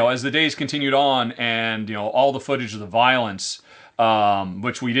as the days continued on and all the footage of the violence,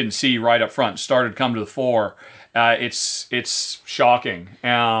 which we didn't see right up front, started to come to the fore. It's shocking.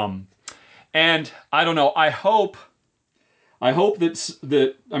 And I don't know. I hope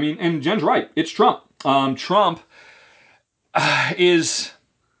that and Jen's right. It's Trump. Trump is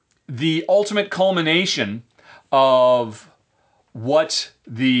the ultimate culmination of what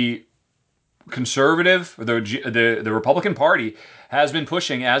the conservative, the Republican Party has been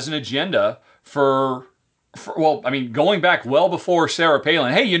pushing as an agenda for going back well before Sarah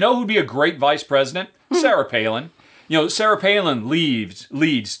Palin. Hey, who'd be a great vice president? Sarah Palin. Sarah Palin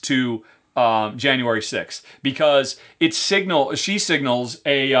leads to January 6th because she signals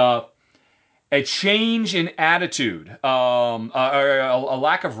a change in attitude, a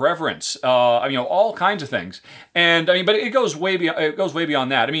lack of reverence, all kinds of things. And but it goes way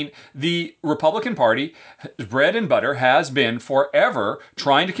beyond that. The Republican Party, bread and butter, has been forever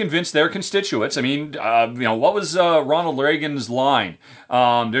trying to convince their constituents. What was Ronald Reagan's line?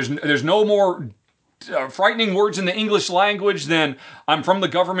 There's no more frightening words in the English language than "I'm from the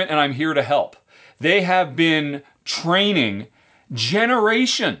government and I'm here to help." They have been training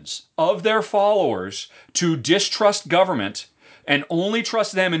generations of their followers to distrust government and only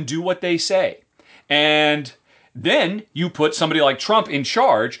trust them and do what they say. And then you put somebody like Trump in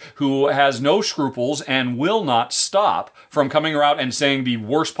charge who has no scruples and will not stop from coming around and saying the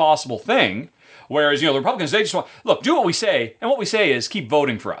worst possible thing. Whereas, the Republicans, they just want, look, do what we say. And what we say is keep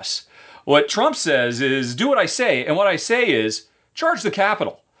voting for us. What Trump says is do what I say. And what I say is charge the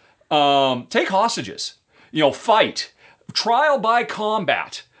Capitol. Take hostages. Fight. Trial by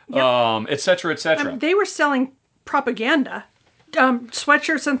combat, et cetera, et cetera. They were selling propaganda,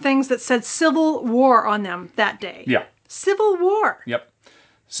 sweatshirts and things that said Civil War on them that day. Yeah. Civil War. Yep.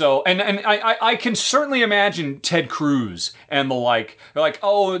 So, and I can certainly imagine Ted Cruz and the like. They're like,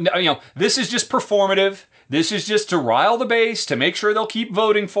 oh, this is just performative. This is just to rile the base, to make sure they'll keep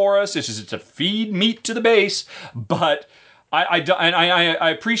voting for us. This is to feed meat to the base. But I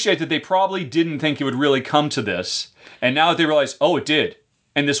appreciate that they probably didn't think it would really come to this. And now that they realize, oh, it did,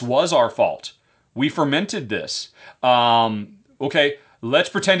 and this was our fault, We fermented this. Okay, let's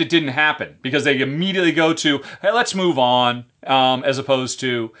pretend it didn't happen, because they immediately go to, hey, let's move on, as opposed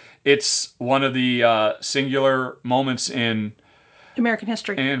to, it's one of the singular moments in American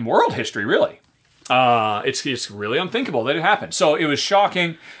history. in world history, really. It's really unthinkable that it happened. So it was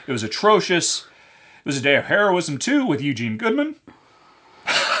shocking. It was atrocious. It was a day of heroism, too, with Eugene Goodman.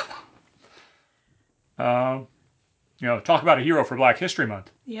 Talk about a hero for Black History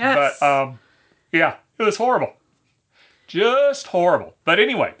Month. Yes. But, yeah, it was horrible. Just horrible. But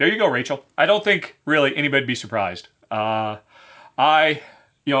anyway, there you go, Rachel. I don't think, really, anybody'd be surprised. On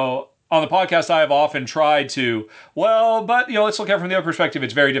the podcast, I have often tried to, let's look at it from the other perspective.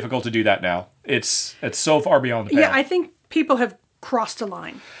 It's very difficult to do that now. It's so far beyond the pale. Yeah, I think people have crossed a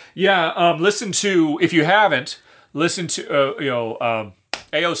line. Yeah, listen to, if you haven't, listen to,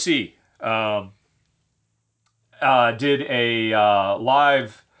 AOC did a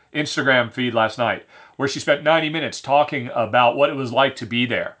live Instagram feed last night where she spent 90 minutes talking about what it was like to be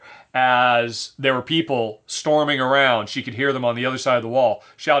there. As there were people storming around, she could hear them on the other side of the wall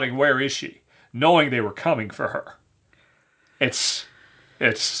shouting, "Where is she?" knowing they were coming for her. It's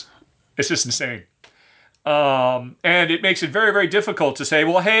just insane. And it makes it very, very difficult to say,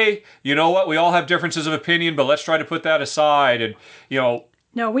 well, hey, you know what? We all have differences of opinion, but let's try to put that aside. And,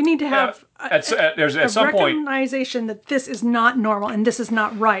 No, we need to have at some point, recognition that this is not normal and this is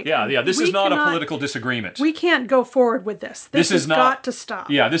not right. Yeah. This is not a political disagreement. We can't go forward with this. This has got to stop.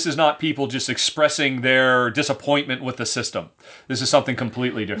 Yeah, this is not people just expressing their disappointment with the system. This is something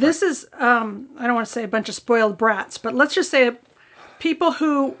completely different. This is, I don't want to say a bunch of spoiled brats, but let's just say people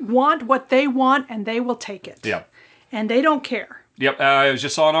who want what they want and they will take it. Yeah. And they don't care. Yep, I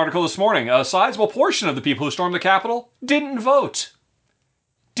just saw an article this morning. A sizable portion of the people who stormed the Capitol didn't vote.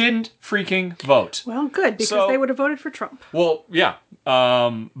 Didn't freaking vote. Well, good, because they would have voted for Trump. Well, yeah.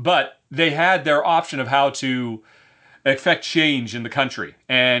 But they had their option of how to affect change in the country.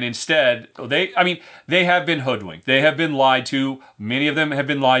 And instead, they have been hoodwinked. They have been lied to. Many of them have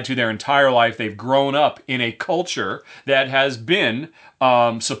been lied to their entire life. They've grown up in a culture that has been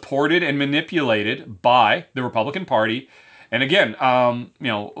supported and manipulated by the Republican Party. And again,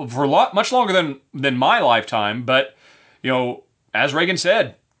 for much longer than my lifetime. But, as Reagan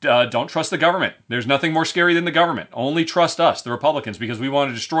said, don't trust the government. There's nothing more scary than the government. Only trust us, the Republicans, because we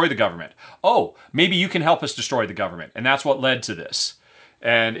want to destroy the government. Oh, maybe you can help us destroy the government. And that's what led to this.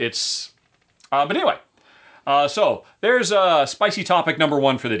 And it's... but anyway, so there's spicy topic number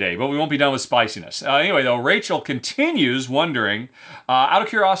 1 for the day, but we won't be done with spiciness. Anyway, though, Rachel continues wondering, out of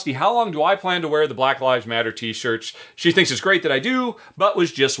curiosity, how long do I plan to wear the Black Lives Matter t-shirts? She thinks it's great that I do, but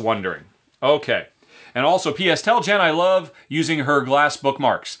was just wondering. Okay. And also, P.S. Tell Jen I love using her glass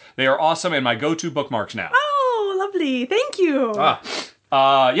bookmarks. They are awesome and my go-to bookmarks now. Oh, lovely. Thank you.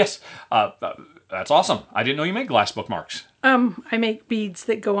 Yes. That's awesome. I didn't know you made glass bookmarks. I make beads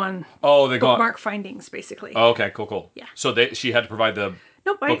that go on bookmark findings, basically. Oh, okay, cool. Yeah. So she had to provide the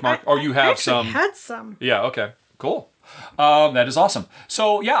bookmark? You have some? I had some. Yeah, okay. Cool. That is awesome.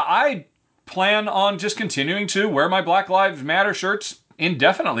 So, yeah, I plan on just continuing to wear my Black Lives Matter shirts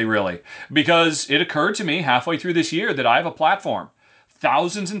indefinitely, really, because it occurred to me halfway through this year that I have a platform.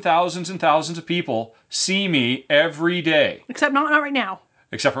 Thousands and thousands and thousands of people see me every day. Except not right now.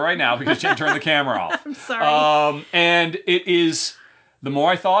 Except for right now, because Jen turned the camera off. I'm sorry. And it is, the more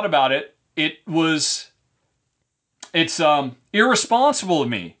I thought about it, it's irresponsible of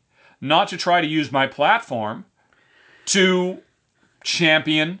me not to try to use my platform to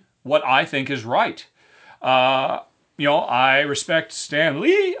champion what I think is right. I respect Stan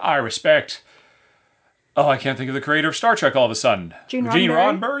Lee. I respect, I can't think of the creator of Star Trek all of a sudden. Gene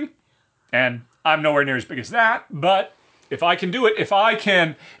Roddenberry. And I'm nowhere near as big as that. But if I can do it, if I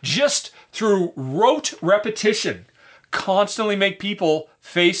can just through rote repetition constantly make people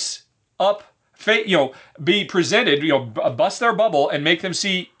be presented, bust their bubble and make them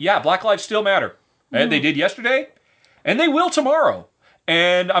see, yeah, Black lives still matter. And they did yesterday and they will tomorrow.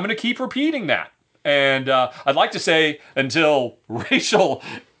 And I'm going to keep repeating that. And I'd like to say until racial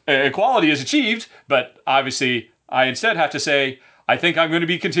equality is achieved, but obviously I instead have to say I think I'm going to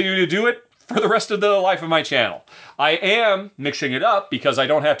be continuing to do it for the rest of the life of my channel. I am mixing it up because I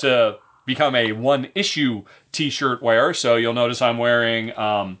don't have to become a one-issue t-shirt wearer, so you'll notice I'm wearing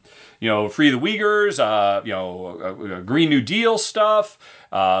Free the Uyghurs, Green New Deal stuff,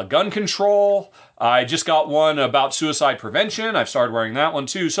 gun control. I just got one about suicide prevention. I've started wearing that one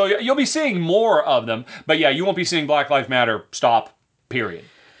too. So you'll be seeing more of them. But yeah, you won't be seeing Black Lives Matter stop, period.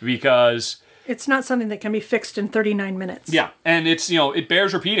 Because it's not something that can be fixed in 39 minutes. Yeah, and it's, it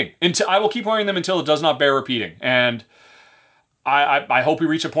bears repeating. I will keep wearing them until it does not bear repeating. And I hope we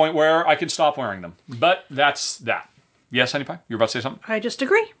reach a point where I can stop wearing them. But that's that. Yes, Honey Pie? You were about to say something? I just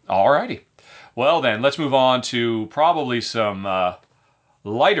agree. Alrighty. Well then, let's move on to probably some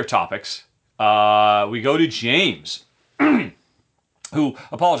lighter topics. We go to James, who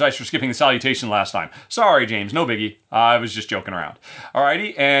apologized for skipping the salutation last time. Sorry, James, no biggie. I was just joking around.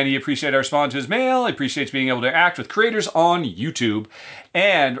 Alrighty, and he appreciated our response to his mail. He appreciates being able to act with creators on YouTube.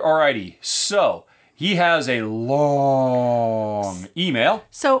 And alrighty, so he has a long email.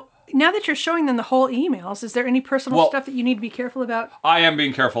 So now that you're showing them the whole emails, is there any personal stuff that you need to be careful about? I am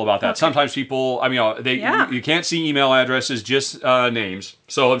being careful about that. Okay. Sometimes people, you can't see email addresses, just names.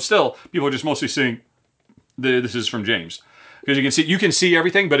 So still, people are just mostly seeing this is from James. Because you can see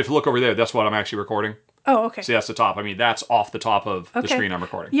everything, but if you look over there, that's what I'm actually recording. Oh, okay. See, that's the top. I mean, that's off the top of the screen I'm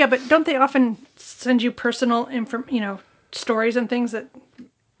recording. Yeah, but don't they often send you personal stories and things that...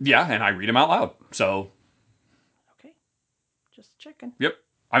 Yeah, and I read them out loud. So... Okay. Just checking. Yep.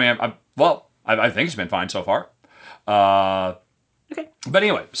 I mean, I think it's been fine so far. Okay. But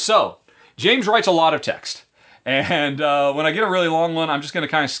anyway, so James writes a lot of text. And when I get a really long one, I'm just going to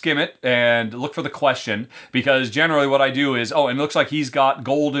kind of skim it and look for the question. Because generally what I do is, and it looks like he's got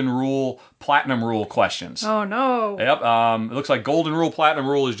Golden Rule, Platinum Rule questions. Oh, no. Yep. It looks like Golden Rule, Platinum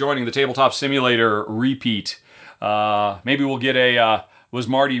Rule is joining the Tabletop Simulator repeat. Maybe we'll get a, was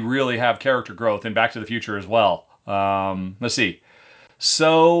Marty really have character growth in Back to the Future as well? Let's see.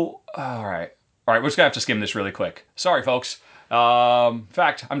 So, all right, we're just going to have to skim this really quick. Sorry, folks. In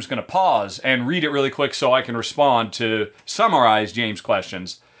fact, I'm just going to pause and read it really quick so I can respond to summarize James'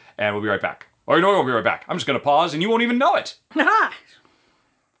 questions, and we'll be right back. Or no, we won't be right back. I'm just going to pause, and you won't even know it.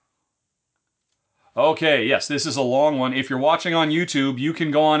 Okay, yes, this is a long one. If you're watching on YouTube, you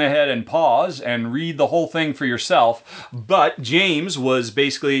can go on ahead and pause and read the whole thing for yourself. But James was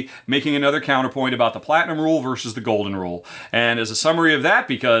basically making another counterpoint about the Platinum Rule versus the Golden Rule. And as a summary of that,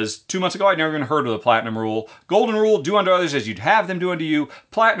 because 2 months ago I'd never even heard of the Platinum Rule. Golden Rule, do unto others as you'd have them do unto you.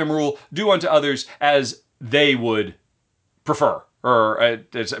 Platinum Rule, do unto others as they would prefer. Or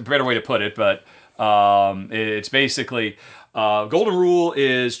it's a better way to put it, but it's basically... Golden Rule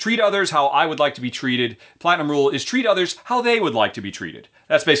is treat others how I would like to be treated. Platinum Rule is treat others how they would like to be treated.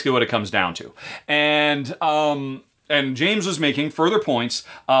 That's basically what it comes down to. And James was making further points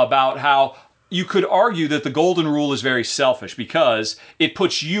about how you could argue that the Golden Rule is very selfish because it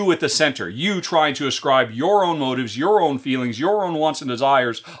puts you at the center. You trying to ascribe your own motives, your own feelings, your own wants and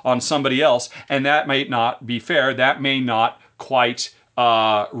desires on somebody else, and that may not be fair. That may not quite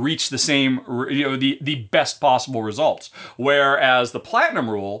reach the same, the best possible results. Whereas the Platinum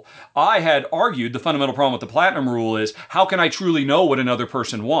Rule, I had argued the fundamental problem with the Platinum Rule is, how can I truly know what another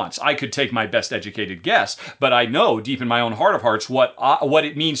person wants? I could take my best educated guess, but I know deep in my own heart of hearts what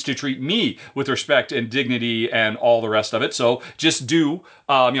it means to treat me with respect and dignity and all the rest of it. So just do,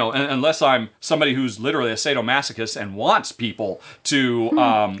 unless I'm somebody who's literally a sadomasochist and wants people to,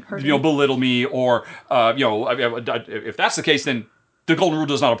 belittle me or, if that's the case, then the Golden Rule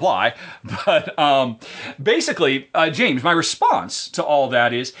does not apply. But basically, James, my response to all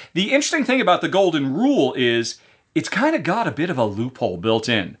that is, the interesting thing about the Golden Rule is it's kind of got a bit of a loophole built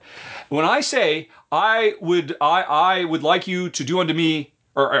in. When I say I would like you to do unto me,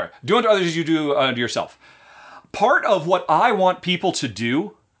 or do unto others as you do unto yourself, part of what I want people to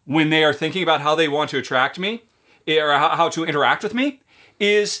do when they are thinking about how they want to attract me, or how to interact with me,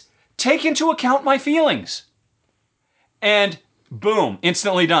 is take into account my feelings. And boom,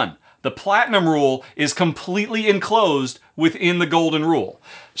 instantly done. The Platinum Rule is completely enclosed within the Golden Rule.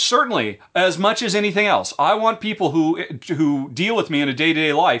 Certainly, as much as anything else, I want people who deal with me in a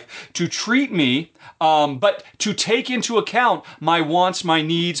day-to-day life to treat me, but to take into account my wants, my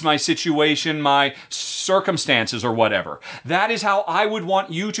needs, my situation, my circumstances, or whatever. That is how I would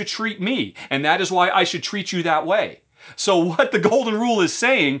want you to treat me, and that is why I should treat you that way. So what the Golden Rule is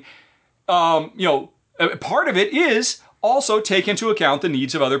saying, part of it is also take into account the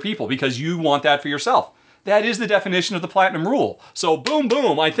needs of other people because you want that for yourself. That is the definition of the Platinum Rule. So boom,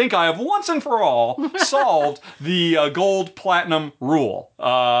 boom, I think I have once and for all solved the Gold Platinum Rule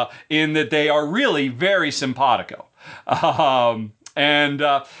in that they are really very simpatico. And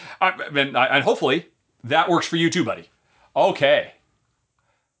hopefully that works for you too, buddy. Okay.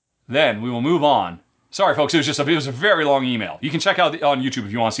 Then we will move on. Sorry, folks, it was a very long email. You can check out on YouTube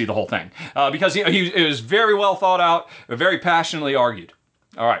if you want to see the whole thing. Because it was very well thought out, very passionately argued.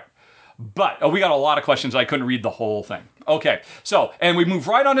 All right. But we got a lot of questions. I couldn't read the whole thing. Okay. So, and we move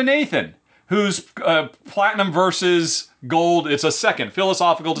right on to Nathan, who's platinum versus gold. It's a second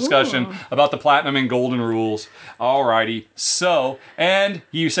philosophical discussion about the platinum and golden rules. Alrighty. So, and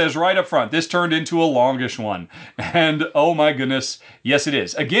he says right up front, this turned into a longish one. And oh my goodness, yes it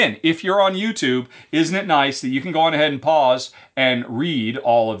is. Again, if you're on YouTube, isn't it nice that you can go on ahead and pause and read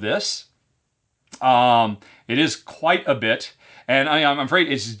all of this? It is quite a bit. And I'm afraid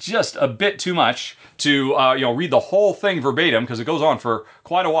it's just a bit too much to read the whole thing verbatim because it goes on for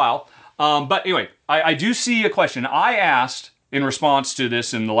quite a while. But anyway, I do see a question. I asked in response to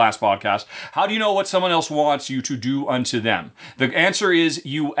this in the last podcast, how do you know what someone else wants you to do unto them? The answer is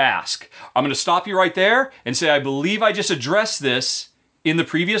you ask. I'm going to stop you right there and say I believe I just addressed this in the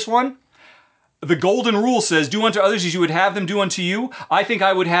previous one. The golden rule says, do unto others as you would have them do unto you. I think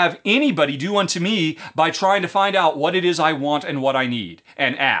I would have anybody do unto me by trying to find out what it is I want and what I need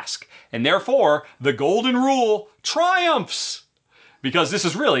and ask. And therefore, the golden rule triumphs. Because this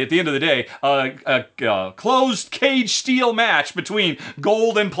is really, at the end of the day, a closed cage steel match between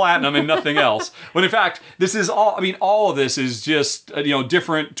gold and platinum and nothing else. When in fact, this is all, all of this is just,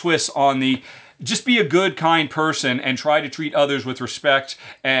 different twists on the just be a good, kind person and try to treat others with respect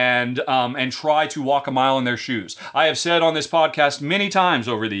and try to walk a mile in their shoes. I have said on this podcast many times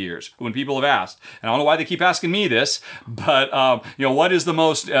over the years when people have asked, and I don't know why they keep asking me this, but what is the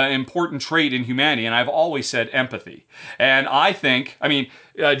most important trait in humanity? And I've always said empathy. And I think,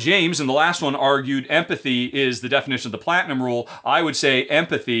 James in the last one argued empathy is the definition of the platinum rule. I would say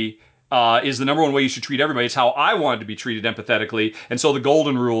empathy is the number one way you should treat everybody. It's how I wanted to be treated empathetically, and so the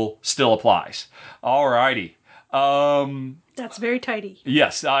golden rule still applies. Alrighty. That's very tidy.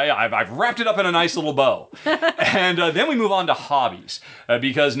 Yes, I've wrapped it up in a nice little bow. And then we move on to hobbies,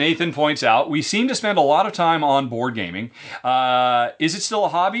 because Nathan points out we seem to spend a lot of time on board gaming. Is it still a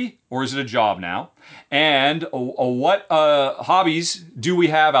hobby, or is it a job now? And what hobbies do we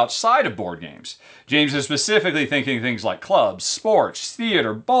have outside of board games? James is specifically thinking things like clubs, sports,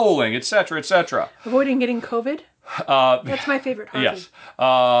 theater, bowling, etc., etc. Avoiding getting COVID? That's my favorite hobby. Yes.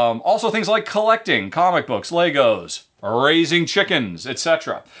 Also things like collecting comic books, Legos, raising chickens,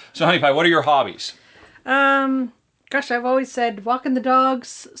 etc. So, Honey Pie, what are your hobbies? Gosh, I've always said walking the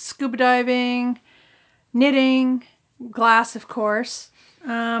dogs, scuba diving, knitting, glass, of course.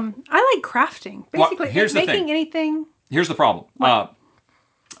 I like crafting. Basically, making anything. Here's the problem.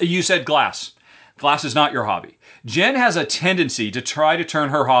 You said glass. Glass is not your hobby. Jen has a tendency to try to turn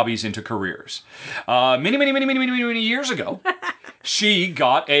her hobbies into careers. Many years ago, she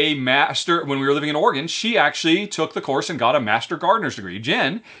got a master. When we were living in Oregon, she actually took the course and got a master gardener's degree.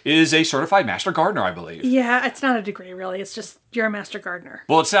 Jen is a certified master gardener, I believe. Yeah, it's not a degree, really. It's just you're a master gardener.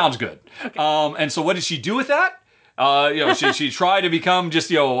 Well, it sounds good. Okay. And so what did she do with that? She tried to become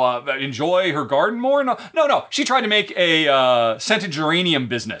enjoy her garden more. No. She tried to make a scented geranium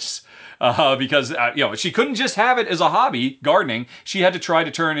business. Because she couldn't just have it as a hobby, gardening. She had to try to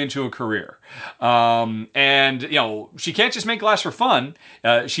turn it into a career. And she can't just make glass for fun.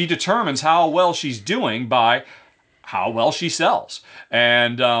 She determines how well she's doing by how well she sells.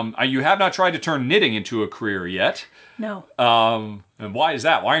 And you have not tried to turn knitting into a career yet. No. And why is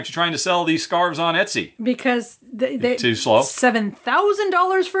that? Why aren't you trying to sell these scarves on Etsy? Because they too slow.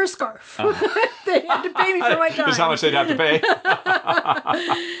 $7,000 for a scarf. They had to pay me for my time. That's how much they'd have to pay.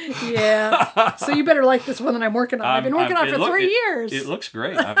 Yeah. So you better like this one that I'm working on. I've been working on it for 3 years. It looks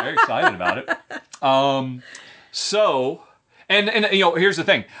great. I'm very excited about it. And here's the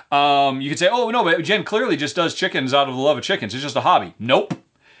thing. You could say, oh no, but Jen clearly just does chickens out of the love of chickens. It's just a hobby. Nope.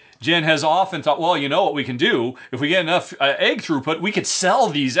 Jen has often thought, well, you know what we can do? If we get enough egg throughput, we could sell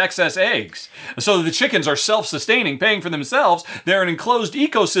these excess eggs. So the chickens are self-sustaining, paying for themselves. They're an enclosed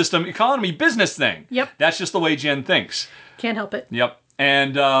ecosystem, economy, business thing. Yep. That's just the way Jen thinks. Can't help it. Yep.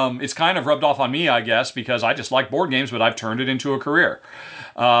 And it's kind of rubbed off on me, I guess, because I just like board games, but I've turned it into a career.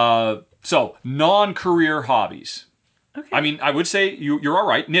 So non-career hobbies. Okay. I would say you're all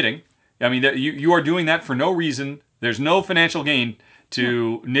right, knitting. You are doing that for no reason. There's no financial gain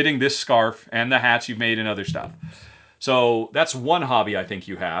to knitting this scarf and the hats you've made and other stuff. So that's one hobby I think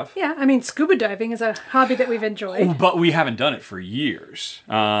you have. Yeah, scuba diving is a hobby that we've enjoyed. But we haven't done it for years.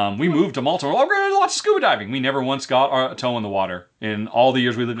 We moved to Malta. We're going to watch scuba diving. We never once got a toe in the water in all the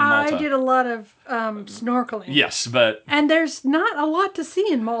years we lived in Malta. I did a lot of snorkeling. Yes, but... And there's not a lot to see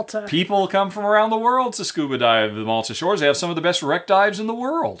in Malta. People come from around the world to scuba dive the Malta shores. They have some of the best wreck dives in the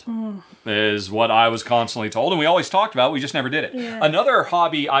world, is what I was constantly told. And we always talked about it. We just never did it. Yeah. Another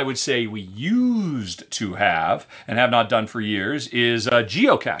hobby I would say we used to have, and have not done for years, is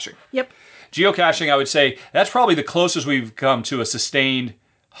geocaching. Yep. Geocaching, I would say, that's probably the closest we've come to a sustained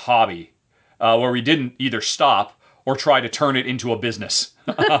hobby, where we didn't either stop or try to turn it into a business.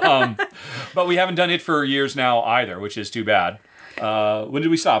 But we haven't done it for years now either, which is too bad. When did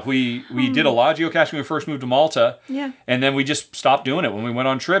we stop? We did a lot of geocaching when we first moved to Malta. Yeah. And then we just stopped doing it when we went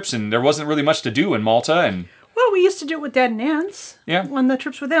on trips, and there wasn't really much to do in Malta. And Well, we used to do it with Dad and Nance. Yeah. On the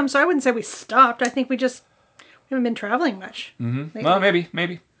trips with them. So I wouldn't say we stopped. I think we haven't been traveling much. Mm-hmm. Well,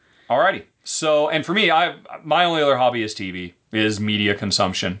 maybe. Alrighty. So, and for me, my only other hobby is TV, is media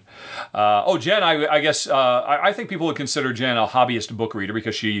consumption. Jen, I guess, I think people would consider Jen a hobbyist book reader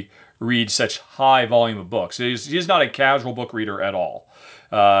because she reads such high volume of books. She's not a casual book reader at all.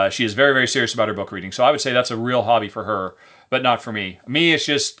 She is very, very serious about her book reading. So I would say that's a real hobby for her, but not for me. Me, it's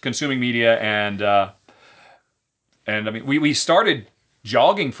just consuming media and I mean, we started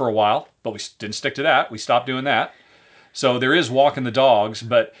jogging for a while, but we didn't stick to that. We stopped doing that. So there is walking the dogs,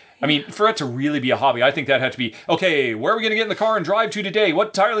 but I mean, for it to really be a hobby, I think that had to be, okay, where are we going to get in the car and drive to today? What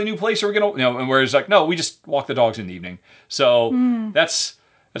entirely new place are we going to, and whereas like, no, we just walk the dogs in the evening. So that's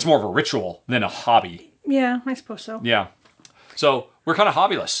more of a ritual than a hobby. Yeah, I suppose so. Yeah. So we're kind of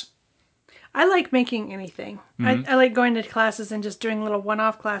hobbyless. I like making anything. I like going to classes and just doing little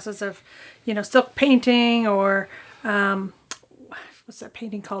one-off classes of, silk painting or, what's that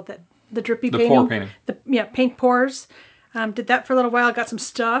painting called? The drippy painting? The pour painting. Paint pours. Did that for a little while. Got some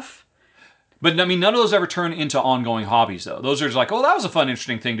stuff. But I mean, none of those ever turn into ongoing hobbies, though. Those are just like, oh, that was a fun,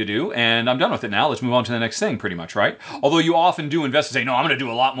 interesting thing to do, and I'm done with it now. Let's move on to the next thing, pretty much, right? Although you often do invest and say, no, I'm going to do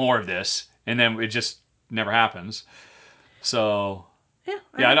a lot more of this, and then it just never happens. So,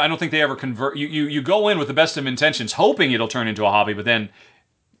 I don't think they ever convert. You go in with the best of intentions, hoping it'll turn into a hobby, but then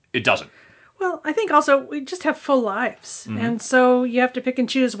it doesn't. Well, I think also we just have full lives. And so you have to pick and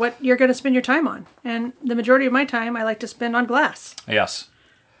choose what you're going to spend your time on. And the majority of my time I like to spend on glass. Yes.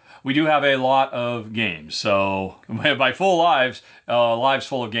 We do have a lot of games. So by full lives, lives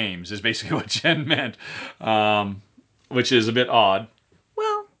full of games is basically what Jen meant, which is a bit odd.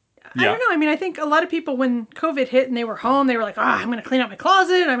 Well, I don't know. I mean, I think a lot of people, when COVID hit and they were home, they were like, I'm going to clean out my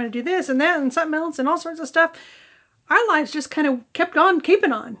closet. I'm going to do this and that and something else and all sorts of stuff. Our lives just kind of kept on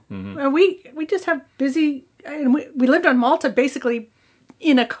keeping on. We just have busy, and we lived on Malta basically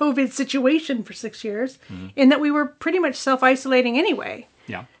in a COVID situation for 6 years, in that we were pretty much self-isolating anyway.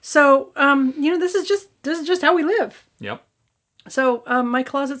 Yeah. So, this is just how we live. Yep. So my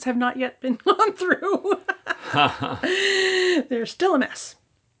closets have not yet been gone through. They're still a mess.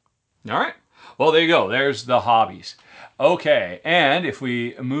 All right. Well, there you go. There's the hobbies. Okay, and if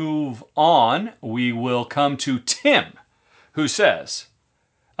we move on, we will come to Tim, who says,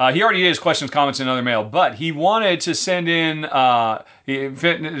 he already did his questions, comments, and other mail, but he wanted to send in,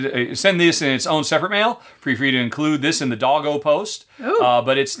 send this in its own separate mail. Free to include this in the doggo post,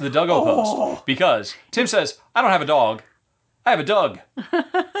 but it's the doggo post, because Tim says, I don't have a dog, I have a Doug,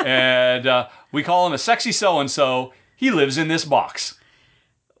 and we call him a sexy so-and-so. He lives in this box.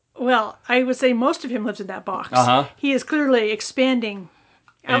 Well, I would say most of him lives in that box. He is clearly expanding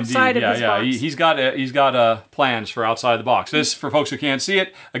outside of his box. He's got plans for outside the box. This, for folks who can't see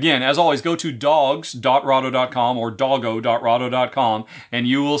it, again, as always, go to dogs.rahdo.com or doggo.rahdo.com, and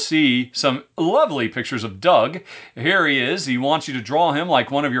you will see some lovely pictures of Doug. Here he is. He wants you to draw him like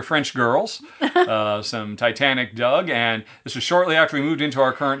one of your French girls. Some Titanic Doug, and this was shortly after we moved into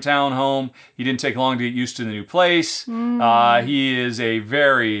our current town home. He didn't take long to get used to the new place. He is a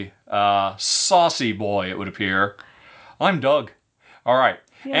very saucy boy, it would appear. I'm Doug. All right.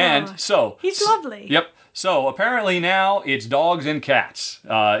 Yeah. And so... He's lovely. Yep. So apparently now it's dogs and cats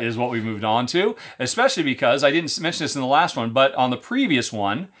is what we've moved on to, especially because I didn't mention this in the last one, but on the previous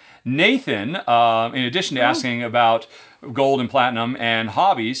one, Nathan, in addition to asking about gold and platinum and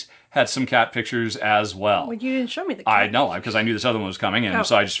hobbies, had some cat pictures as well. Well, you didn't show me the cat. I know, because I knew this other one was coming, and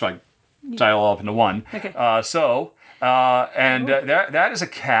so I just tied it all up into one. Okay. That is a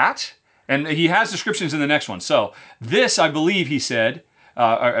cat, and he has descriptions in the next one. So this, I believe he said...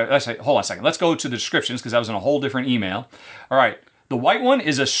 hold on a second. Let's go to the descriptions because that was in a whole different email. All right. The white one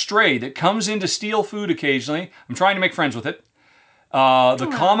is a stray that comes in to steal food occasionally. I'm trying to make friends with it. The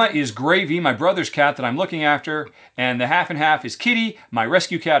comma is Gravy, my brother's cat that I'm looking after. And the half and half is Kitty, my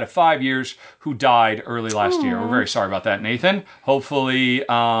rescue cat of 5 years who died early last year. We're very sorry about that, Nathan. Hopefully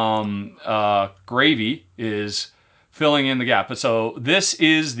Gravy is filling in the gap. But so this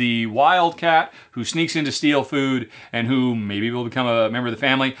is the wild cat who sneaks in to steal food and who maybe will become a member of the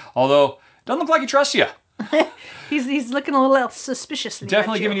family. Although, doesn't look like he trusts you. He's looking a little suspiciously.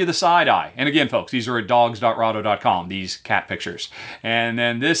 Definitely giving you the side eye. And again, folks, these are at dogs.rahdo.com, these cat pictures. And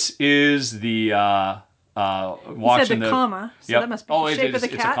then this is the watching the comma, so that must be the shape of the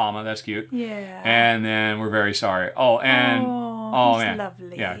cat. It's a comma. That's cute. Yeah. And then we're very sorry. Oh, he's man,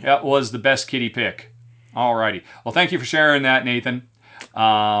 lovely. Yeah, that was the best kitty pick. Alrighty. Well, thank you for sharing that, Nathan.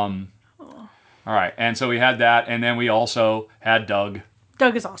 All right, and so we had that, and then we also had Doug.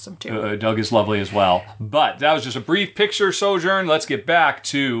 Doug is awesome too. Doug is lovely as well. But that was just a brief picture sojourn. Let's get back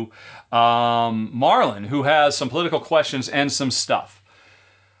to Marlon, who has some political questions and some stuff.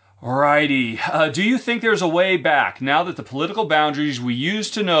 Alrighty. Do you think there's a way back now that the political boundaries we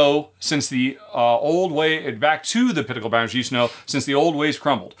used to know since the old way, back to the political boundaries we used to know since the old ways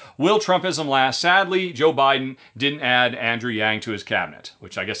crumbled? Will Trumpism last? Sadly, Joe Biden didn't add Andrew Yang to his cabinet,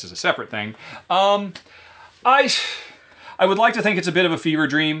 which I guess is a separate thing. I would like to think it's a bit of a fever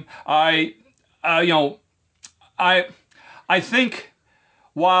dream. I think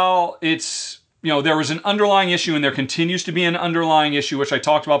while it's, there was an underlying issue and there continues to be an underlying issue, which I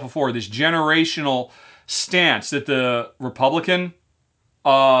talked about before, this generational stance that the Republicans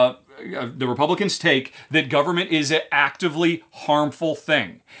take that government is an actively harmful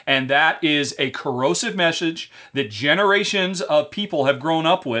thing. And that is a corrosive message that generations of people have grown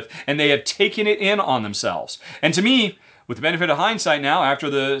up with, and they have taken it in on themselves. And to me, with the benefit of hindsight now, after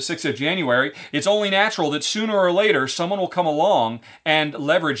the 6th of January, it's only natural that sooner or later someone will come along and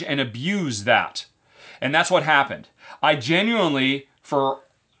leverage and abuse that. And that's what happened. I genuinely, for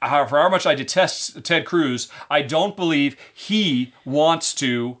how much I detest Ted Cruz, I don't believe he wants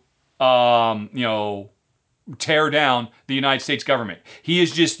to, tear down the United States government. He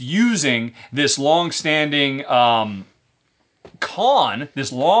is just using this long-standing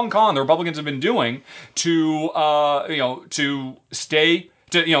this long con the Republicans have been doing to stay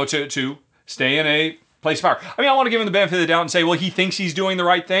in a place of power. I mean, I want to give him the benefit of the doubt and say, well, he thinks he's doing the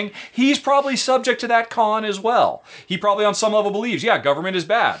right thing. He's probably subject to that con as well. He probably on some level believes, yeah, government is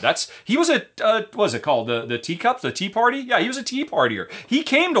bad. He was what was it called? The teacups, the Tea Party? Yeah, he was a Tea Partier. He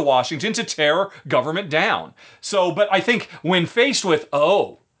came to Washington to tear government down. So, but I think when faced with,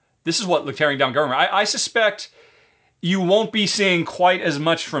 this is what tearing down government, I suspect you won't be seeing quite as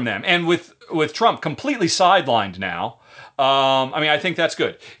much from them. And with Trump completely sidelined now, I think that's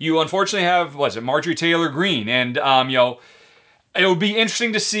good. You unfortunately have, Marjorie Taylor Greene. And, it would be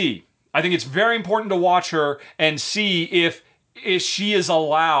interesting to see. I think it's very important to watch her and see if she is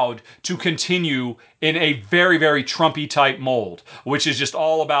allowed to continue in a very, very Trumpy type mold, which is just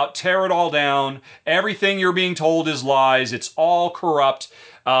all about tear it all down. Everything you're being told is lies. It's all corrupt.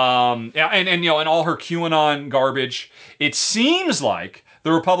 And all her QAnon garbage. It seems like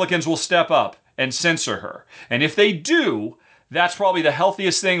the Republicans will step up and censor her. And if they do, that's probably the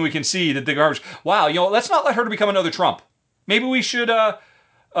healthiest thing we can see, that the garbage, let's not let her become another Trump. Maybe we should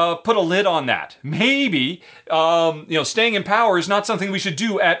put a lid on that. Maybe, staying in power is not something we should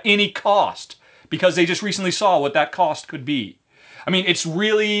do at any cost, because they just recently saw what that cost could be. I mean, it's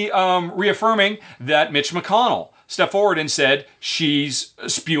really reaffirming that Mitch McConnell stepped forward and said she's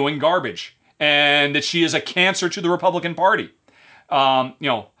spewing garbage and that she is a cancer to the Republican Party.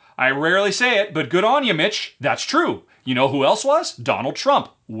 I rarely say it, but good on you, Mitch. That's true. You know who else was? Donald Trump.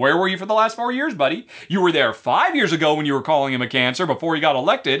 Where were you for the last 4 years, buddy? You were there 5 years ago when you were calling him a cancer before he got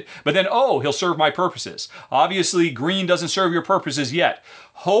elected, but then, he'll serve my purposes. Obviously, Green doesn't serve your purposes yet.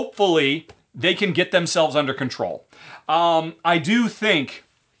 Hopefully, they can get themselves under control. I do think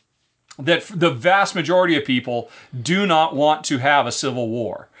that the vast majority of people do not want to have a civil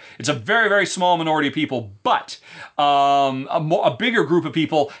war. It's a very, very small minority of people, but a bigger group of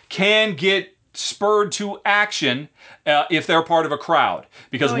people can get spurred to action if they're part of a crowd.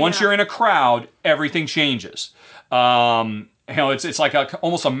 Because once you're in a crowd, everything changes. It's like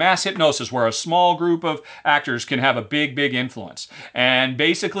almost a mass hypnosis where a small group of actors can have a big, big influence. And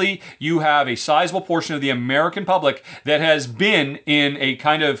basically, you have a sizable portion of the American public that has been in a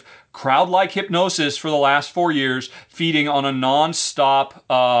kind of crowd-like hypnosis for the last 4 years, feeding on a non-stop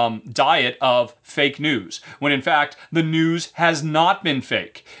diet of fake news, when in fact, the news has not been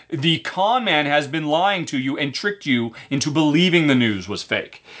fake. The con man has been lying to you and tricked you into believing the news was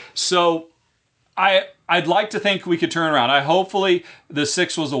fake. So I'd like to think we could turn around. Hopefully the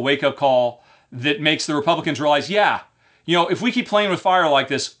 6th was a wake-up call that makes the Republicans realize, if we keep playing with fire like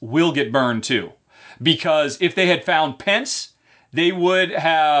this, we'll get burned too. Because if they had found Pence, they would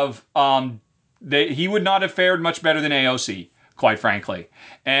have, he would not have fared much better than AOC, quite frankly.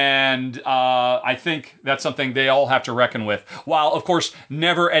 And I think that's something they all have to reckon with, while, of course,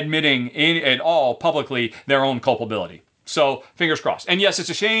 never admitting at all publicly their own culpability. So, fingers crossed. And yes, it's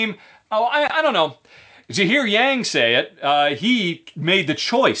a shame. I don't know. To hear Yang say it, he made the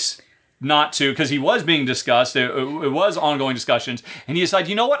choice not to, because he was being discussed, it was ongoing discussions, and he decided,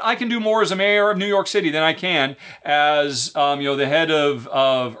 you know what, I can do more as a mayor of New York City than I can as the head of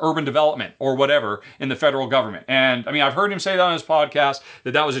urban development or whatever in the federal government. And I mean, I've heard him say that on his podcast,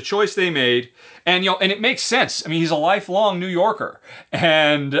 that was a choice they made, and and it makes sense. I mean, he's a lifelong New Yorker,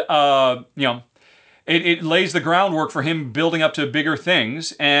 and it lays the groundwork for him building up to bigger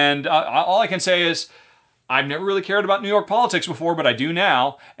things. And all I can say is, I've never really cared about New York politics before, but I do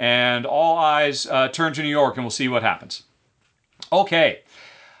now. And all eyes turn to New York, and we'll see what happens. Okay.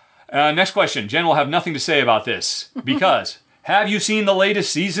 Next question. Jen will have nothing to say about this because have you seen the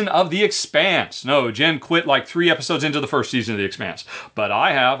latest season of The Expanse? No, Jen quit like 3 episodes into the first season of The Expanse, but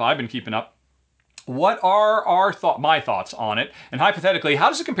I have. I've been keeping up. What are my thoughts on it? And hypothetically, how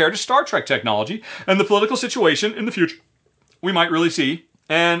does it compare to Star Trek technology and the political situation in the future we might really see?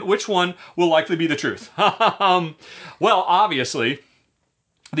 And which one will likely be the truth? Well, obviously,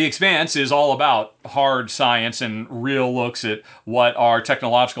 The Expanse is all about hard science and real looks at what our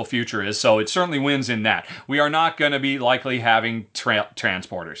technological future is, so it certainly wins in that. We are not going to be likely having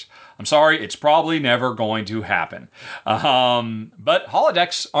transporters. I'm sorry, it's probably never going to happen. But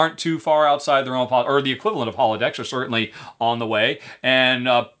holodecks aren't too far outside their own, or the equivalent of holodecks are certainly on the way. And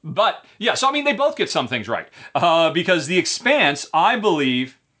but yeah, so I mean, they both get some things right because The Expanse, I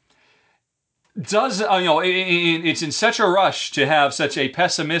believe, does it's in such a rush to have such a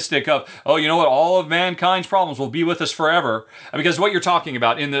pessimistic of, oh, you know what, all of mankind's problems will be with us forever, because what you're talking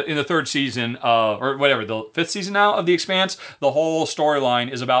about in the 3rd season or whatever, the 5th season now of The Expanse, the whole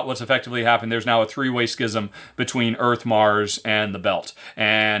storyline is about what's effectively happened. There's now a 3-way schism between Earth, Mars, and the Belt,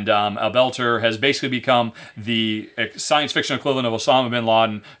 and a Belter has basically become the science fiction equivalent of Osama bin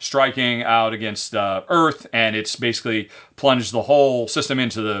Laden striking out against Earth, and it's basically plunged the whole system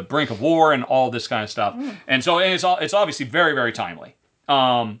into the brink of war and all this kind of stuff. And so it's obviously very, very timely.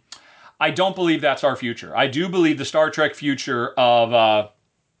 I don't believe that's our future. I do believe the Star Trek future of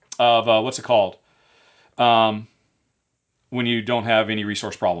what's it called? When you don't have any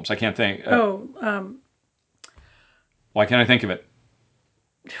resource problems. I can't think. Why can't I think of it?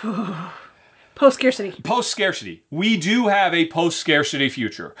 Post-scarcity. Post-scarcity. We do have a post-scarcity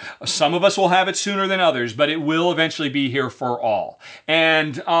future. Some of us will have it sooner than others, but it will eventually be here for all.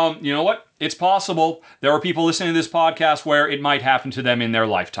 And you know what? It's possible there are people listening to this podcast where it might happen to them in their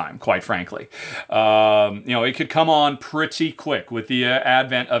lifetime, quite frankly. It could come on pretty quick with the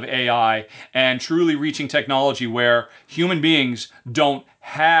advent of AI and truly reaching technology where human beings don't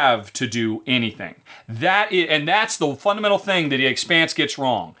have to do anything. That's the fundamental thing that The Expanse gets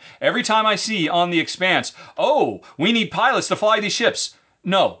wrong. Every time I see on The Expanse, oh, we need pilots to fly these ships.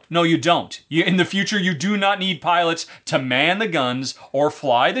 No, you don't. In the future, you do not need pilots to man the guns or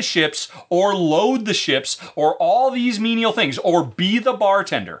fly the ships or load the ships or all these menial things or be the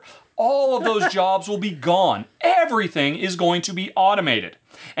bartender. All of those jobs will be gone. Everything is going to be automated.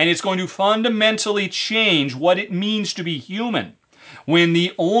 And it's going to fundamentally change what it means to be human. When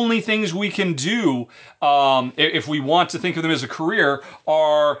the only things we can do, if we want to think of them as a career,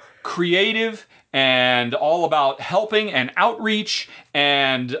 are creative and all about helping and outreach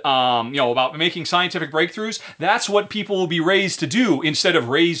and about making scientific breakthroughs. That's what people will be raised to do instead of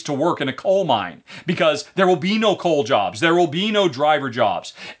raised to work in a coal mine, because there will be no coal jobs, there will be no driver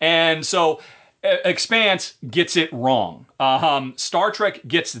jobs. And so Expanse gets it wrong. Star Trek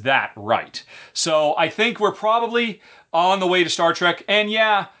gets that right. So I think we're probably on the way to Star Trek, and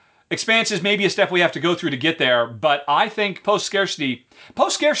yeah, Expanse is maybe a step we have to go through to get there, but I think post-scarcity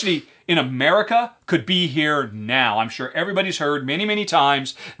in America could be here now. I'm sure everybody's heard many, many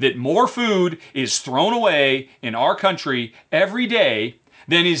times that more food is thrown away in our country every day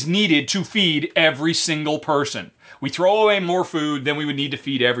than is needed to feed every single person. We throw away more food than we would need to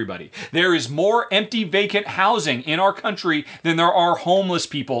feed everybody. There is more empty, vacant housing in our country than there are homeless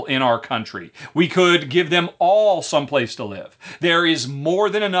people in our country. We could give them all someplace to live. There is more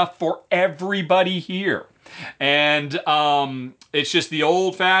than enough for everybody here. And it's just the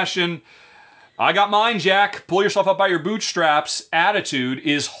old-fashioned, I got mine, Jack, pull yourself up by your bootstraps attitude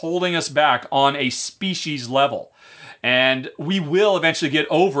is holding us back on a species level. And we will eventually get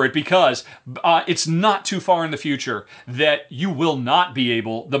over it, because it's not too far in the future that you will not be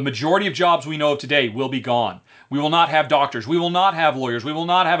able, the majority of jobs we know of today will be gone. We will not have doctors. We will not have lawyers. We will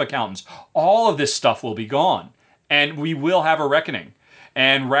not have accountants. All of this stuff will be gone. And we will have a reckoning.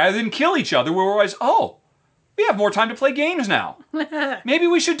 And rather than kill each other, we'll realize, oh, we have more time to play games now. Maybe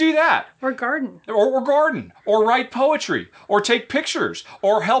we should do that. Or garden. Or garden. Or write poetry. Or take pictures.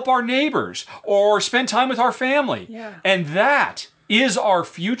 Or help our neighbors. Or spend time with our family. Yeah. And that is our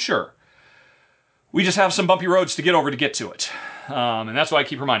future. We just have some bumpy roads to get over to get to it. And that's why I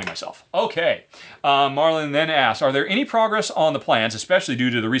keep reminding myself. Okay. Marlon then asks, are there any progress on the plans, especially due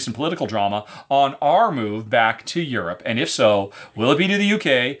to the recent political drama, on our move back to Europe? And if so, will it be to the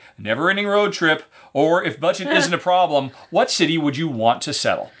UK, never-ending road trip, or if budget isn't a problem, what city would you want to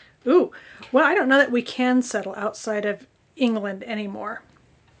settle? Ooh, well, I don't know that we can settle outside of England anymore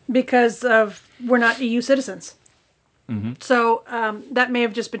because we're not EU citizens. So that may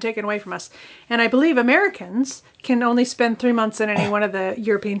have just been taken away from us. And I believe Americans can only spend 3 months in any one of the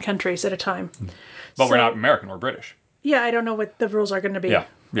European countries at a time. But we're not American, we're British. Yeah, I don't know what the rules are going to be. Yeah.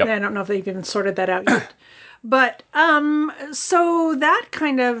 Yep. I don't know if they've even sorted that out yet. But so that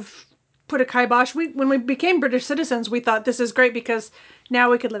kind of put a kibosh. When we became British citizens, we thought this is great because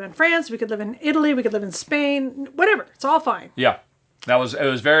now we could live in France, we could live in Italy, we could live in Spain, whatever. It's all fine. Yeah. It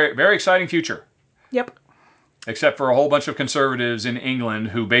was very, very exciting future. Yep. Except for a whole bunch of conservatives in England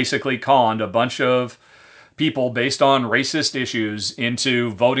who basically conned a bunch of people based on racist issues into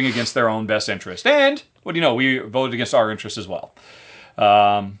voting against their own best interest. And, what do you know, we voted against our interests as well.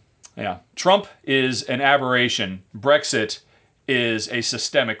 Yeah. Trump is an aberration. Brexit is a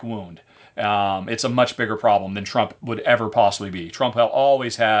systemic wound. It's a much bigger problem than Trump would ever possibly be. Trump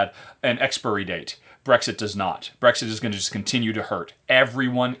always had an expiry date. Brexit does not. Brexit is going to just continue to hurt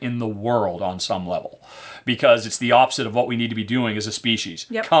everyone in the world on some level because it's the opposite of what we need to be doing as a species.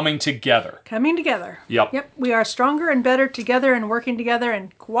 Yep. Coming together. Coming together. Yep. Yep. We are stronger and better together and working together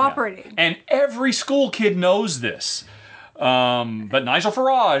and cooperating. And every school kid knows this. But Nigel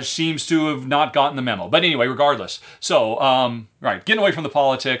Farage seems to have not gotten the memo. But anyway, regardless. So, right, getting away from the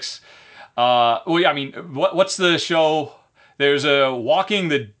politics. What's the show? There's a Walking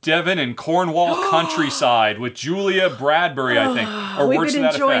the Devon and Cornwall Countryside with Julia Bradbury, I think. Or We've words been to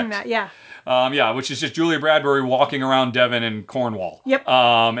that enjoying effect. that, yeah. Which is just Julia Bradbury walking around Devon and Cornwall. Yep.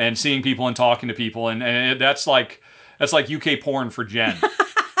 And seeing people and talking to people. And that's like UK porn for Jen.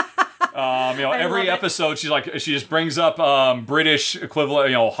 Every episode she just brings up British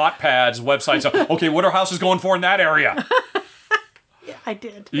equivalent, hot pads, websites. Okay, what are houses going for in that area? I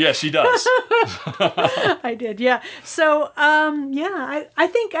did. Yes, she does. I did, yeah. So, I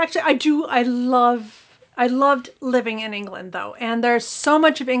think actually I loved living in England though. And there's so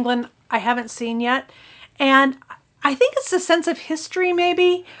much of England I haven't seen yet. And I think it's the sense of history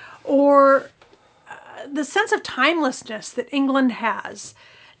maybe, or the sense of timelessness that England has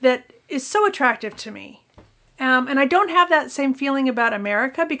that is so attractive to me. And I don't have that same feeling about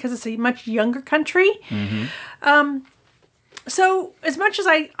America because it's a much younger country. Mm-hmm. So as much as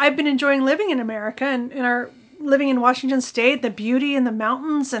I've been enjoying living in America and living in Washington State, the beauty and the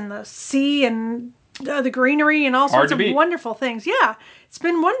mountains and the sea and the greenery and all sorts of wonderful things. Yeah, it's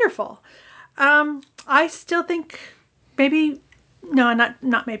been wonderful. I still think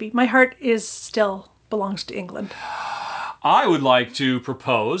not maybe. My heart still belongs to England. I would like to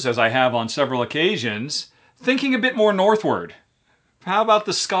propose, as I have on several occasions, thinking a bit more northward. How about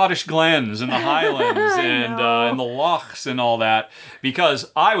the Scottish Glens and the Highlands and the Lochs and all that?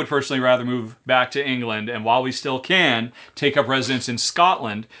 Because I would personally rather move back to England and while we still can, take up residence in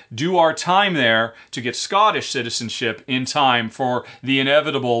Scotland, do our time there to get Scottish citizenship in time for the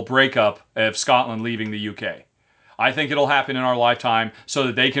inevitable breakup of Scotland leaving the UK. I think it'll happen in our lifetime so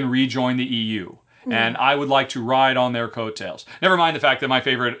that they can rejoin the EU. And I would like to ride on their coattails. Never mind the fact that my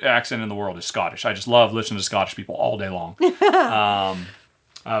favorite accent in the world is Scottish. I just love listening to Scottish people all day long. I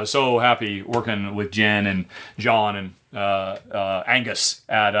was so happy working with Jen and John and Angus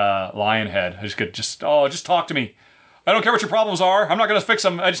at Lionhead. I just talk to me. I don't care what your problems are. I'm not going to fix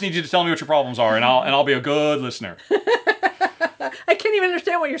them. I just need you to tell me what your problems are, and I'll be a good listener. I can't even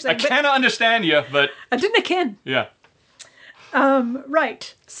understand what you're saying. I cannot understand you, but I didn't. I can. Yeah.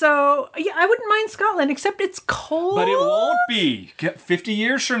 Right. So, yeah, I wouldn't mind Scotland, except it's cold. But it won't be. 50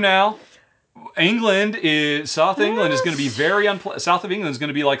 years from now, South England is going to be very unpleasant. South of England is going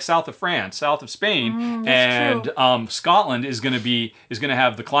to be like south of France, south of Spain, and true. Scotland is going to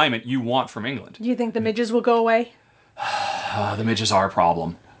have the climate you want from England. Do you think the midges will go away? The midges are a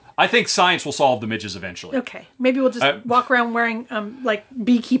problem. I think science will solve the midges eventually. Okay. Maybe we'll just walk around wearing like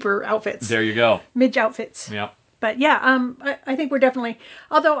beekeeper outfits. There you go. Midge outfits. Yeah. But yeah, I think we're definitely,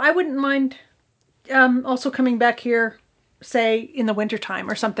 although I wouldn't mind also coming back here, say, in the wintertime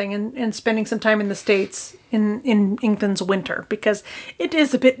or something and spending some time in the States in England's winter, because it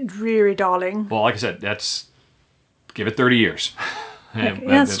is a bit dreary, darling. Well, like I said, give it 30 years. Okay,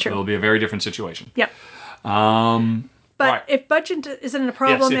 that's true. It'll be a very different situation. Yep. But right. if budget isn't a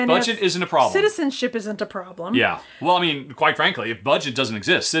problem, if budget isn't a problem, citizenship isn't a problem. Yeah. Well, I mean, quite frankly, if budget doesn't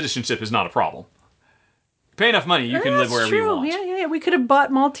exist, citizenship is not a problem. Pay enough money, you can live wherever you want. Yeah. We could have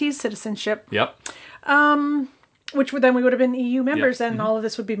bought Maltese citizenship. Yep. which then we would have been EU members, and all of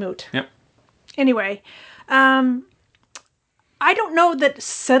this would be moot. Yep. Anyway, I don't know that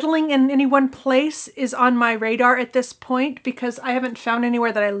settling in any one place is on my radar at this point because I haven't found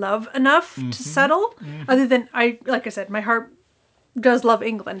anywhere that I love enough to settle. Other than like I said, my heart does love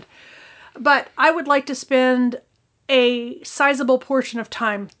England. But I would like to spend a sizable portion of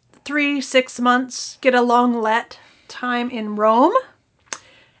time, 3-6 months, get a long let time in Rome.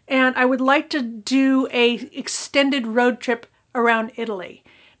 And I would like to do a extended road trip around Italy,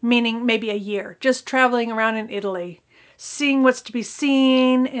 meaning maybe a year, just traveling around in Italy, seeing what's to be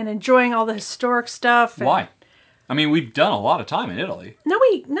seen and enjoying all the historic stuff. Why? I mean, we've done a lot of time in Italy. No,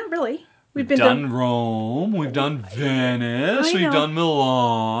 not really. We've been done Rome, we've done Venice, we've done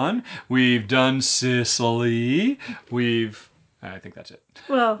Milan, we've done Sicily, I think that's it.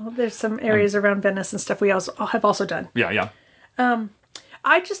 Well, there's some areas around Venice and stuff we have also done. Yeah.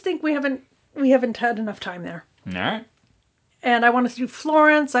 I just think we haven't had enough time there. All right. And I want to do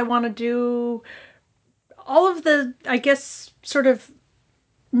Florence. I want to do all of the, I guess, sort of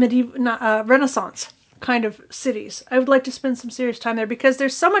Renaissance kind of cities. I would like to spend some serious time there because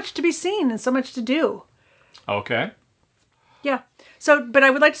there's so much to be seen and so much to do. Okay. Yeah. So, but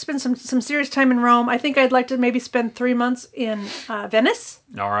I would like to spend some serious time in Rome. I think I'd like to maybe spend 3 months in Venice.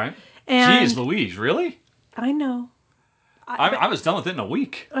 All right. And Jeez Louise, really? I know. I was done with it in a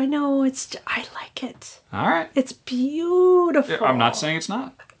week. I know. I like it. All right. It's beautiful. I'm not saying it's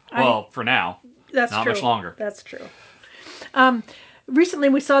not. Well, for now. That's not true. much longer. That's true. Recently,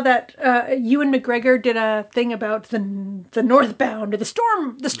 we saw that Ewan McGregor did a thing about the Northbound or the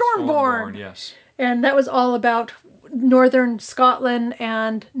Stormborn. Yes. And that was all about northern Scotland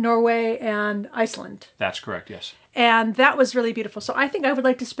and Norway and Iceland. That's correct. Yes. And that was really beautiful. So I think I would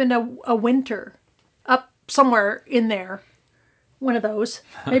like to spend a winter up somewhere in there, one of those,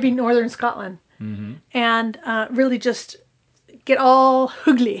 maybe northern Scotland, and really just get all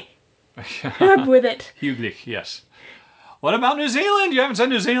hoogly with it. Huglich, yes. What about New Zealand? You haven't said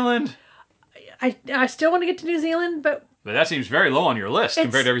New Zealand. I still want to get to New Zealand, but that seems very low on your list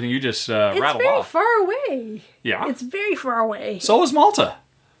compared to everything you just rattled off. It's very far away. Yeah. It's very far away. So is Malta.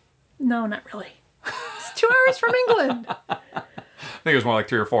 No, not really. It's 2 hours from England. I think it was more like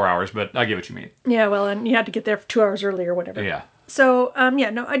 3 or 4 hours, but I get what you mean. Yeah, well, and you had to get there 2 hours early or whatever. Yeah. So,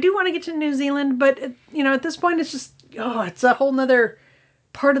 no, I do want to get to New Zealand, but, at this point, it's just, it's a whole nother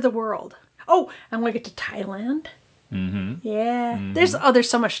part of the world. Oh, I want to get to Thailand. Mm-hmm. Yeah. Mm-hmm. There's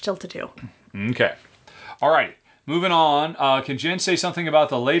so much still to do. Okay. All right. Moving on. Can Jen say something about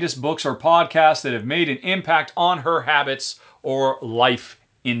the latest books or podcasts that have made an impact on her habits or life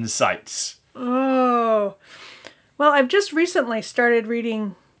insights? Oh. Well, I've just recently started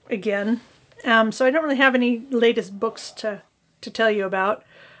reading again, so I don't really have any latest books to tell you about.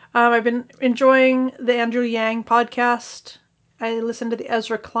 I've been enjoying the Andrew Yang podcast. I listen to the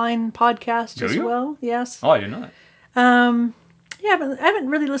Ezra Klein podcast as well. Yes. Oh, I didn't know that. I haven't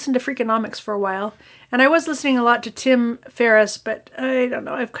really listened to Freakonomics for a while, and I was listening a lot to Tim Ferriss, but I don't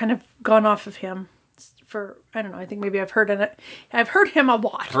know. I've kind of gone off of him I don't know. I think maybe I've heard him a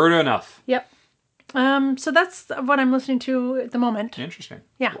lot. Heard enough. Yep. So that's what I'm listening to at the moment. Interesting.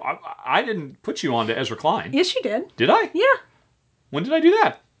 Yeah. Well, I didn't put you on to Ezra Klein. Yes, you did. Did I? Yeah. When did I do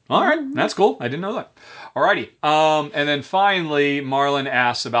that? All right. That's cool. I didn't know that. Alrighty. And then finally, Marlon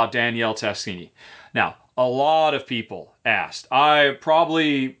asks about Danielle Tassini. Now, a lot of people asked. I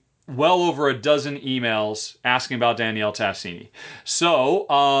probably well over a dozen emails asking about Danielle Tassini. So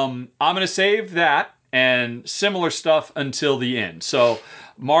I'm going to save that and similar stuff until the end. So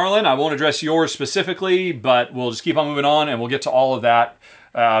Marlon, I won't address yours specifically, but we'll just keep on moving on and we'll get to all of that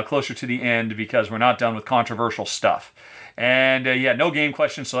closer to the end because we're not done with controversial stuff. And no game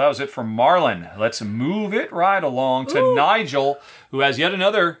questions, so that was it for Marlon. Let's move it right along to Nigel, who has yet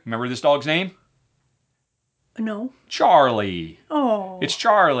another, remember this dog's name? No. Charlie. Oh. It's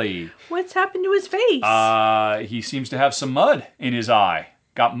Charlie. What's happened to his face? He seems to have some mud in his eye.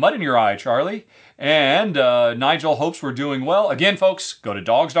 Got mud in your eye, Charlie. And Nigel hopes we're doing well. Again, folks, go to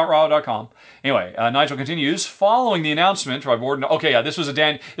dogs.raw.com. Anyway, Nigel continues. Following the announcement by board. Okay, this was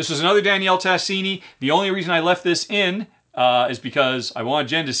another Danielle Tassini. The only reason I left this in is because I wanted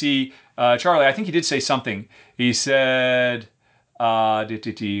Jen to see Charlie. I think he did say something. He said,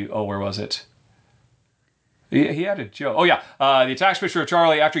 where was it? He had a joke. Oh, yeah. The attached picture of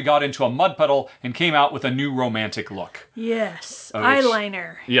Charlie after he got into a mud puddle and came out with a new romantic look. Yes.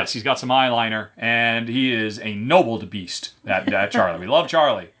 Eyeliner. Yes, he's got some eyeliner, and he is a noble beast, that Charlie. We love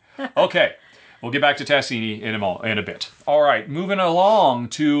Charlie. Okay. We'll get back to Tassini in a bit. All right. Moving along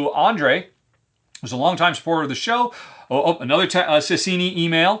to Andre, who's a longtime supporter of the show. Another Tassini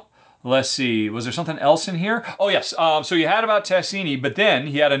email. Let's see. Was there something else in here? Oh, yes. So you had about Tasini, but then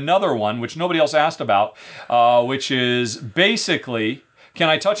he had another one, which nobody else asked about, which is basically, can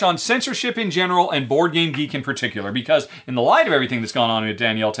I touch on censorship in general and Board Game Geek in particular? Because in the light of everything that's gone on with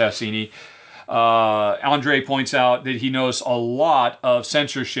Danielle Tasini, Andre points out that he knows a lot of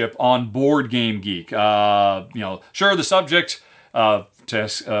censorship on Board Game Geek. Sure, the subject of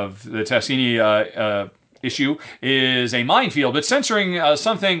the Tasini issue is a minefield, but censoring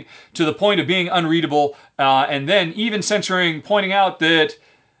something to the point of being unreadable, and then even pointing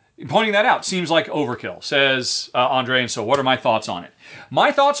that out seems like overkill, says Andre. And so, what are my thoughts on it?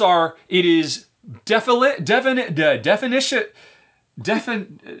 My thoughts are it is defined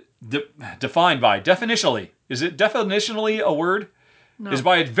by definitionally. Is it definitionally a word? No. Is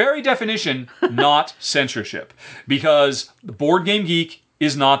by its very definition not censorship, because the Board Game Geek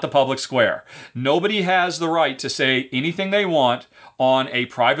is not the public square. Nobody has the right to say anything they want on a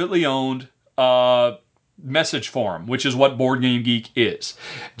privately owned message forum, which is what Board Game Geek is.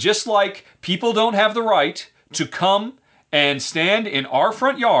 Just like people don't have the right to come and stand in our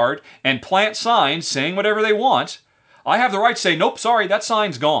front yard and plant signs saying whatever they want, I have the right to say, nope, sorry, that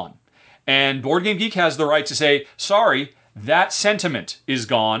sign's gone. And Board Game Geek has the right to say, sorry, that sentiment is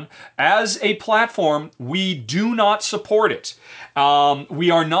gone. As a platform, we do not support it.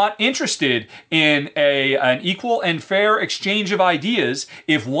 We are not interested in an equal and fair exchange of ideas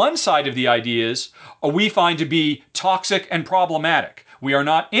if one side of the ideas we find to be toxic and problematic. We are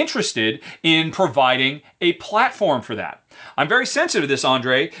not interested in providing a platform for that. I'm very sensitive to this,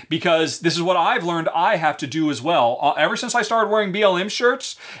 Andre, because this is what I've learned I have to do as well. Ever since I started wearing BLM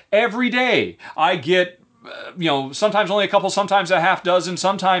shirts, every day I get sometimes only a couple, sometimes a half dozen,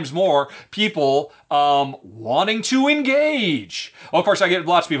 sometimes more people wanting to engage. Well, of course, I get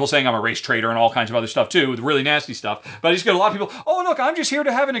lots of people saying I'm a race traitor and all kinds of other stuff too, with really nasty stuff. But I just get a lot of people, oh, look, I'm just here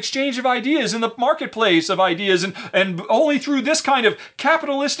to have an exchange of ideas in the marketplace of ideas. And only through this kind of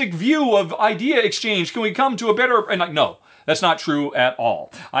capitalistic view of idea exchange can we come to a better, and like, no. That's not true at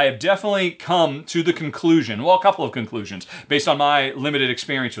all. I have definitely come to the conclusion, well, a couple of conclusions, based on my limited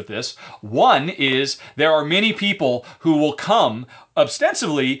experience with this. One is there are many people who will come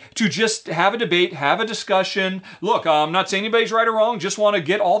ostensibly to just have a debate, have a discussion. Look, I'm not saying anybody's right or wrong, just want to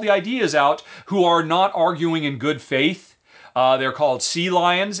get all the ideas out, who are not arguing in good faith. They're called sea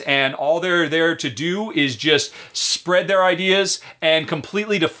lions, and all they're there to do is just spread their ideas and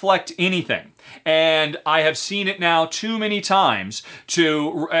completely deflect anything. And I have seen it now too many times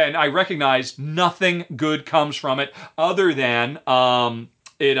and I recognize nothing good comes from it other than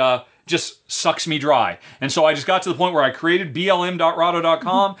it just sucks me dry. And so I just got to the point where I created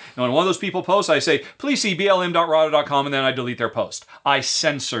blm.rahdo.com, and when one of those people posts, I say, please see blm.rahdo.com, and then I delete their post. I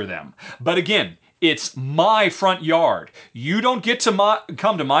censor them. But again, it's my front yard. You don't get to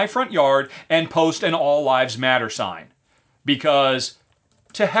come to my front yard and post an All Lives Matter sign, because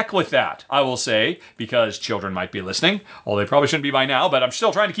to heck with that, I will say, because children might be listening, although they probably shouldn't be by now, but I'm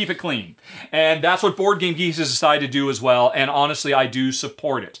still trying to keep it clean. And that's what Board Game Geeks has decided to do as well, and honestly, I do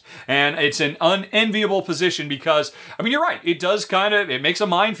support it. And it's an unenviable position because, I mean, you're right, it makes a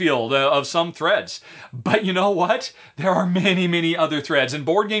minefield of some threads. But you know what? There are many, many other threads, and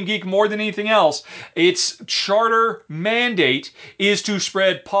Board Game Geek, more than anything else, its charter mandate is to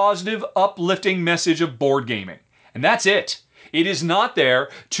spread positive, uplifting message of board gaming. And that's it. It is not there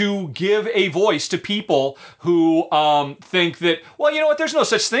to give a voice to people who think that, well, you know what, there's no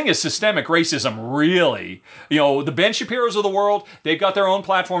such thing as systemic racism, really. The Ben Shapiros of the world, they've got their own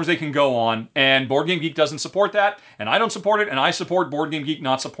platforms they can go on, and Board Game Geek doesn't support that, and I don't support it, and I support Board Game Geek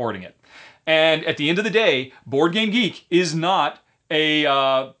not supporting it. And at the end of the day, Board Game Geek is not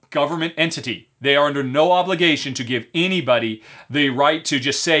a government entity. They are under no obligation to give anybody the right to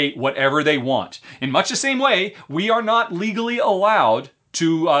just say whatever they want. In much the same way, we are not legally allowed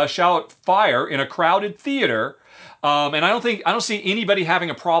to shout fire in a crowded theater, and I don't see anybody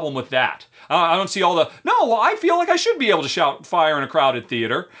having a problem with that. I don't see I feel like I should be able to shout fire in a crowded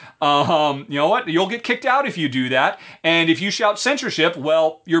theater. You know what? You'll get kicked out if you do that. And if you shout censorship,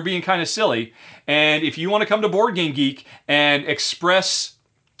 well, you're being kind of silly. And if you want to come to Board Game Geek and express,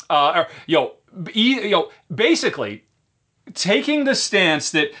 basically taking the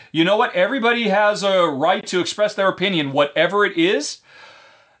stance that, you know what, everybody has a right to express their opinion, whatever it is,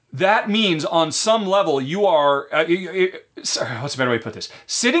 that means on some level you are, what's a better way to put this?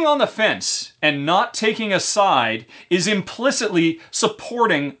 Sitting on the fence and not taking a side is implicitly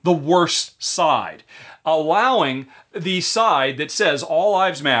supporting the worst side. Allowing the side that says all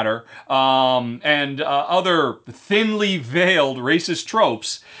lives matter and other thinly veiled racist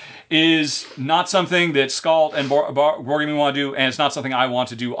tropes is not something that Scald and Borgamy want to do, and it's not something I want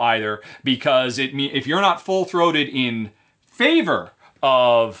to do either, because if you're not full-throated in favor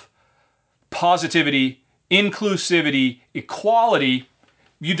of positivity, inclusivity, equality,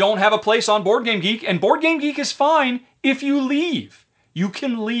 you don't have a place on Board Game Geek, and Board Game Geek is fine if you leave. You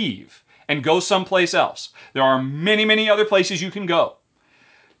can leave and go someplace else. There are many, many other places you can go.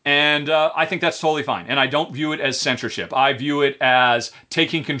 And I think that's totally fine. And I don't view it as censorship. I view it as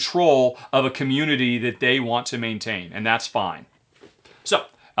taking control of a community that they want to maintain. And that's fine. So,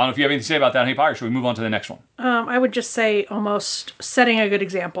 I don't know if you have anything to say about that, Hey Pyre. Should we move on to the next one? I would just say almost setting a good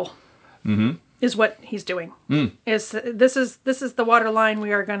example is what he's doing. This is the water line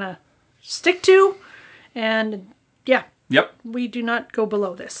we are going to stick to. And yeah. Yep. We do not go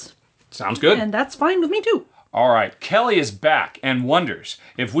below this. Sounds good. And that's fine with me too. All right, Kelly is back and wonders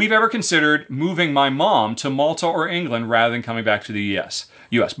if we've ever considered moving my mom to Malta or England rather than coming back to the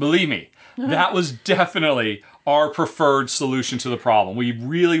US. Believe me, that was definitely our preferred solution to the problem. We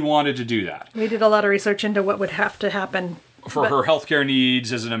really wanted to do that. We did a lot of research into what would have to happen. For her healthcare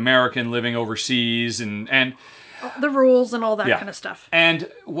needs as an American living overseas and the rules and all that kind of stuff.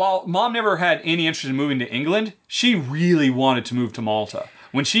 And while Mom never had any interest in moving to England, she really wanted to move to Malta.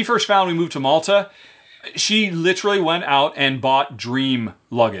 When she first found we moved to Malta, she literally went out and bought dream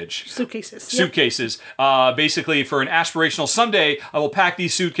luggage. Suitcases. Basically for an aspirational, someday I will pack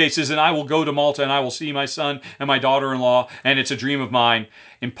these suitcases and I will go to Malta and I will see my son and my daughter-in-law, and it's a dream of mine.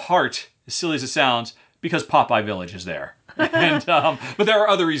 In part, as silly as it sounds, because Popeye Village is there. And but there are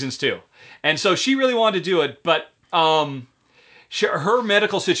other reasons too. And so she really wanted to do it, but her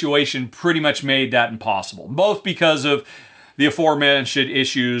medical situation pretty much made that impossible. Both because of the aforementioned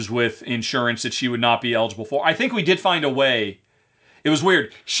issues with insurance that she would not be eligible for. I think we did find a way. It was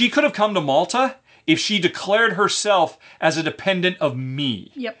weird. She could have come to Malta if she declared herself as a dependent of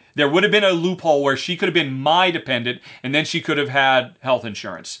me. Yep. There would have been a loophole where she could have been my dependent, and then she could have had health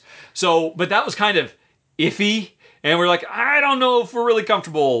insurance. So, but that was kind of iffy. And we're like, I don't know if we're really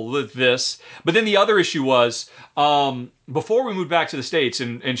comfortable with this. But then the other issue was, before we moved back to the States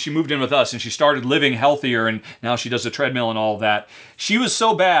and she moved in with us and she started living healthier and now she does the treadmill and all of that, she was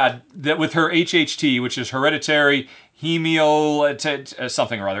so bad that with her HHT, which is hereditary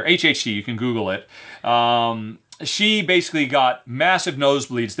something or other, HHT, you can Google it, she basically got massive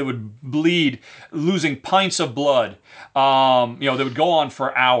nosebleeds that would bleed, losing pints of blood, that would go on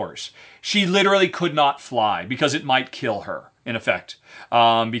for hours. She literally could not fly because it might kill her, in effect,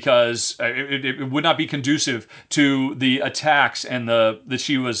 because it would not be conducive to the attacks and that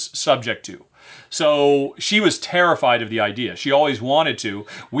she was subject to. So she was terrified of the idea. She always wanted to.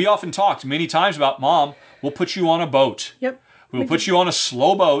 We often talked many times about, Mom, we'll put you on a boat. Yep. We'll put you on a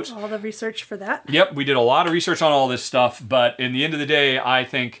slow boat. All the research for that. Yep, we did a lot of research on all this stuff, but in the end of the day, I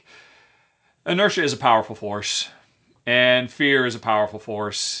think inertia is a powerful force. And fear is a powerful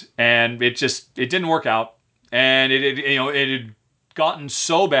force, and it didn't work out, and it had gotten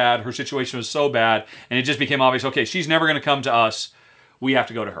so bad, her situation was so bad, and it just became obvious, okay, she's never going to come to us, we have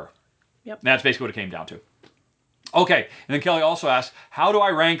to go to her. Yep. That's basically what it came down to. Okay, and then Kelly also asked, how do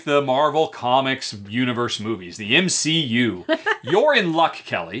I rank the Marvel Comics universe movies, the MCU? You're in luck,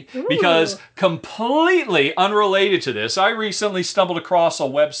 Kelly, because completely unrelated to this, I recently stumbled across a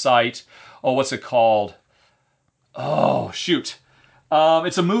website, what's it called? Oh, shoot.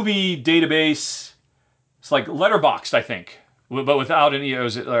 It's a movie database. It's like Letterboxd, I think. But without any...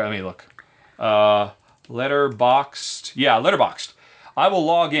 let me look. Letterboxd. Yeah, Letterboxd. I will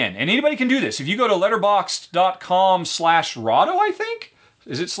log in. And anybody can do this. If you go to letterboxd.com/Rahdo, I think?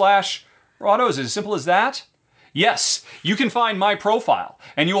 Is it /Rahdo? Is it as simple as that? Yes, you can find my profile,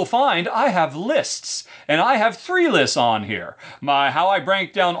 and you will find I have lists, and I have 3 lists on here. How I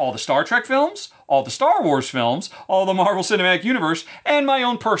break down all the Star Trek films, all the Star Wars films, all the Marvel Cinematic Universe, and my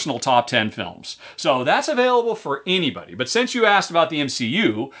own personal top 10 films. So that's available for anybody. But since you asked about the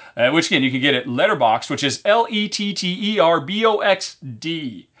MCU, which again, you can get at Letterboxd, which is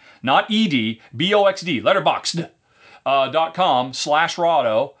Letterboxd, not ED, BOXD,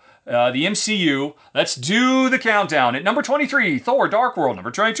 letterboxd.com/Rahdo. The MCU, let's do the countdown. At number 23, Thor, Dark World. Number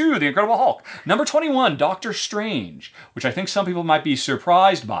 22, The Incredible Hulk. Number 21, Doctor Strange, which I think some people might be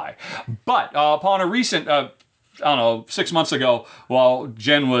surprised by. But upon a recent, 6 months ago, while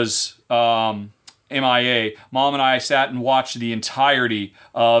Jen was MIA, Mom and I sat and watched the entirety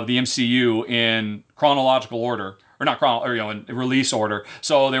of the MCU in chronological order. Or not in release order.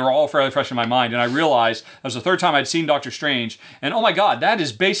 So they were all fairly fresh in my mind. And I realized that was the 3rd time I'd seen Doctor Strange. And oh my God, that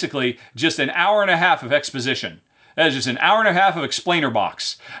is basically just an hour and a half of exposition. That is just an hour and a half of explainer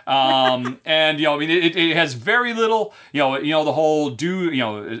box. And, I mean, it has very little, the whole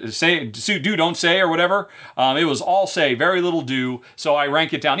do, say, do, don't say or whatever. It was all say, very little do. So I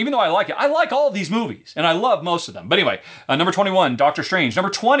rank it down, even though I like it. I like all of these movies and I love most of them. But anyway, number 21, Doctor Strange. Number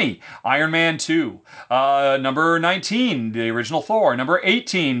 20, Iron Man 2. Number 19, the original Thor. Number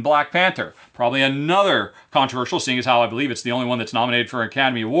 18, Black Panther. Probably another controversial, seeing as how I believe it's the only one that's nominated for an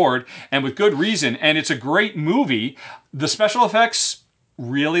Academy Award, and with good reason. And it's a great movie. The special effects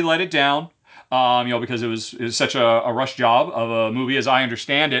really let it down, because it was such a rush job of a movie, as I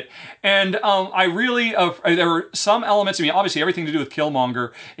understand it. And I really, there were some elements. I mean, obviously everything to do with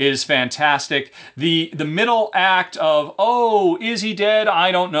Killmonger is fantastic. The middle act of, oh, is he dead?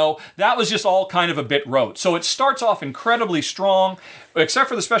 I don't know. That was just all kind of a bit rote. So it starts off incredibly strong. Except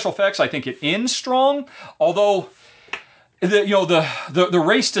for the special effects, I think it ends strong. Although the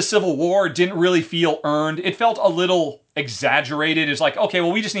race to Civil War didn't really feel earned. It felt a little exaggerated. It's like, okay,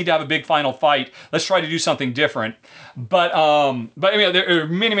 well, we just need to have a big final fight. Let's try to do something different. But I mean, there are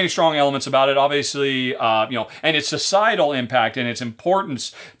many, many strong elements about it. Obviously, and its societal impact and its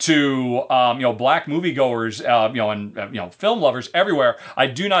importance to black moviegoers, and film lovers everywhere. I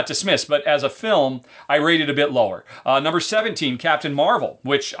do not dismiss, but as a film, I rate it a bit lower. Number 17, Captain Marvel,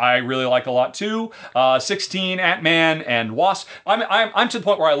 which I really like a lot too. 16, Ant-Man and Wasp. I'm to the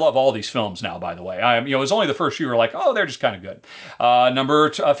point where I love all these films now. By the way, it was only the first few were like, oh, they're just kind of good.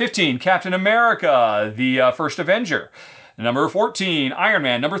 Number 15, Captain America, the first Avenger. Number 14, Iron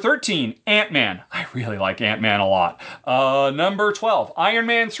Man. Number 13, Ant-Man. I really like Ant-Man a lot. Number 12, Iron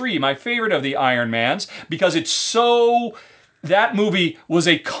Man 3, my favorite of the Iron Mans, because it's so... That movie was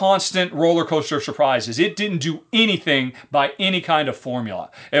a constant roller coaster of surprises. It didn't do anything by any kind of formula.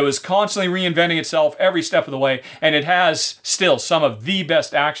 It was constantly reinventing itself every step of the way, and it has still some of the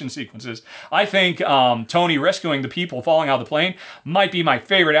best action sequences. I think Tony rescuing the people falling out of the plane might be my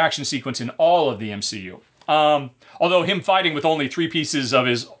favorite action sequence in all of the MCU. Although him fighting with only 3 pieces of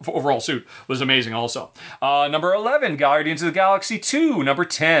his overall suit was amazing also. Number 11, Guardians of the Galaxy 2. Number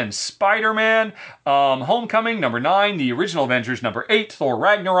 10, Spider-Man Homecoming. Number 9, The Original Avengers. Number 8, Thor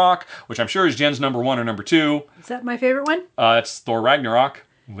Ragnarok, which I'm sure is Jen's number 1 or number 2. Is that my favorite one? It's Thor Ragnarok.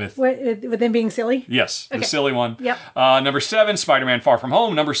 With them being silly? Yes, okay. The silly one. Yep. Number 7, Spider-Man Far From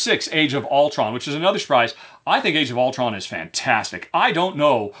Home. Number 6, Age of Ultron, which is another surprise. I think Age of Ultron is fantastic. I don't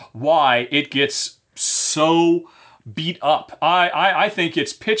know why it gets so beat up. I think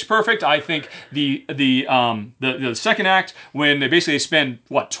it's pitch perfect. I think the second act, when they basically spend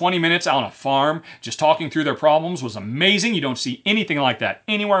 20 minutes out on a farm just talking through their problems, was amazing. You don't see anything like that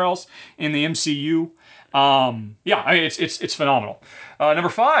anywhere else in the MCU. It's phenomenal. Number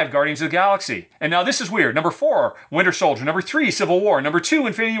 5, Guardians of the Galaxy. And now this is weird. Number 4, Winter Soldier. Number 3, Civil War. Number 2,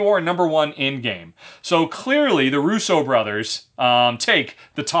 Infinity War. And number 1, Endgame. So clearly the Russo brothers take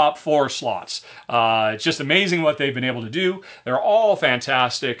the top 4 slots. It's just amazing what they've been able to do. They're all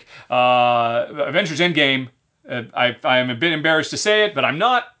fantastic. Avengers Endgame, I'm a bit embarrassed to say it, but I'm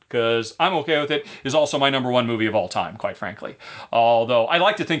not, because I'm okay with it, is also my number 1 movie of all time, quite frankly. Although I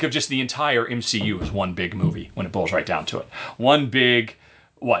like to think of just the entire MCU as one big movie when it boils right down to it. One big,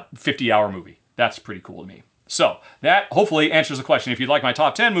 50-hour movie. That's pretty cool to me. So that hopefully answers the question. If you'd like my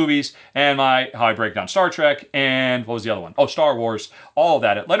top 10 movies and how I break down Star Trek and what was the other one? Oh, Star Wars. All of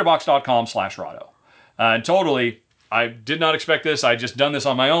that at letterboxd.com/Rahdo. And totally, I did not expect this. I just done this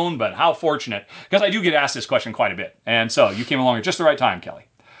on my own, but how fortunate. Because I do get asked this question quite a bit. And so you came along at just the right time, Kelly.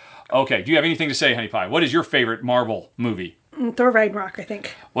 Okay, do you have anything to say, Honey Pie? What is your favorite Marvel movie? Thor Ragnarok, I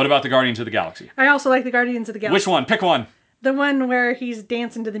think. What about the Guardians of the Galaxy? I also like the Guardians of the Galaxy. Which one? Pick one. The one where he's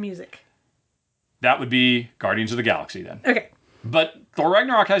dancing to the music. That would be Guardians of the Galaxy then. Okay. But Thor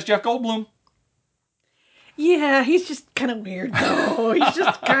Ragnarok has Jeff Goldblum. Yeah, he's just kind of weird though. He's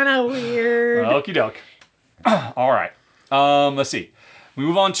just kind of weird. Okie doke. All right. Let's see. We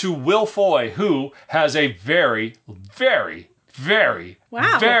move on to Will Foy, who has a very, very, very,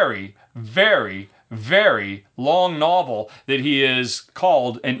 very, very, very long novel that he is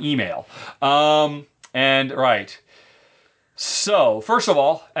called an email. So, first of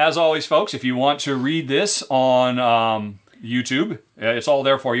all, as always, folks, if you want to read this on YouTube, it's all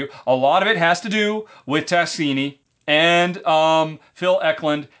there for you. A lot of it has to do with Tascini and Phil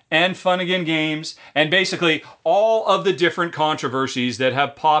Eklund and Funnigan Games, and basically all of the different controversies that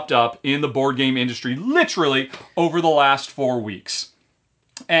have popped up in the board game industry literally over the last 4 weeks.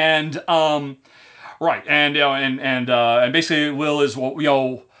 And basically Will is,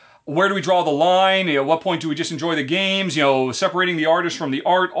 where do we draw the line? At what point do we just enjoy the games? Separating the artist from the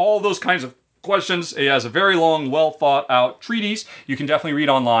art, all those kinds of questions. It has a very long, well thought out treatise you can definitely read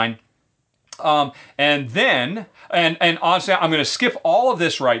online. And then, and honestly, I'm going to skip all of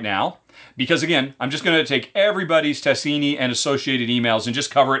this right now because, again, I'm just going to take everybody's Tessini and associated emails and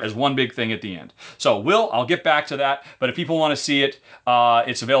just cover it as one big thing at the end. So, I'll get back to that, but if people want to see it,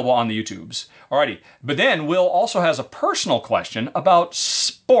 it's available on the YouTubes. Alrighty. But then Will also has a personal question about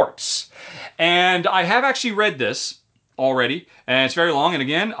sports. And I have actually read this already, and it's very long. And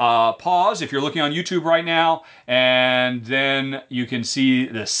again, pause if you're looking on YouTube right now, and then you can see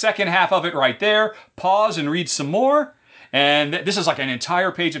the second half of it right there. Pause and read some more. And this is like an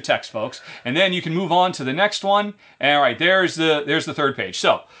entire page of text, folks. And then you can move on to the next one. And all right, there's the third page.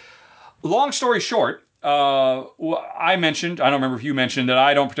 So, long story short, I mentioned, I don't remember if you mentioned, that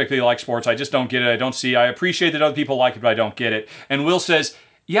I don't particularly like sports. I just don't get it. I don't see. I appreciate that other people like it, but I don't get it. And Will says,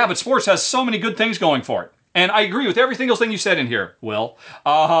 yeah, but sports has so many good things going for it. And I agree with every single thing you said in here, Will.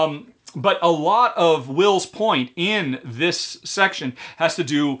 But a lot of Will's point in this section has to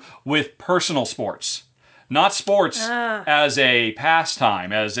do with personal sports. Not sports as a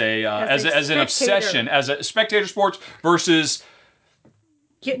pastime, as an obsession, as a spectator sports versus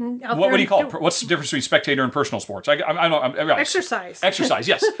getting out what there. Do you call it? What's the difference between spectator and personal sports? I know. Exercise. Exercise,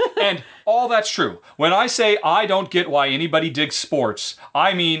 yes. And all that's true. When I say I don't get why anybody digs sports,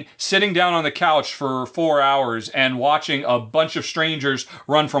 I mean sitting down on the couch for 4 hours and watching a bunch of strangers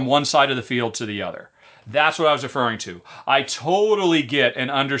run from one side of the field to the other. That's what I was referring to. I totally get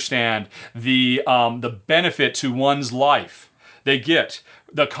and understand the benefit to one's life. They get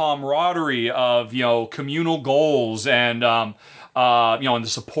the camaraderie of communal goals and and the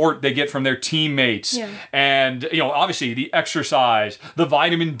support they get from their teammates, and obviously the exercise, the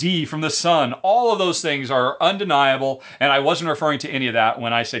vitamin D from the sun. All of those things are undeniable, and I wasn't referring to any of that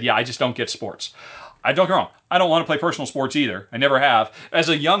when I said, I just don't get sports. Don't get me wrong. I don't want to play personal sports either. I never have. As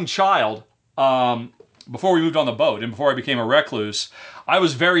a young child, before we moved on the boat and before I became a recluse, I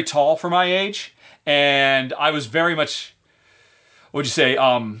was very tall for my age, and I was very much,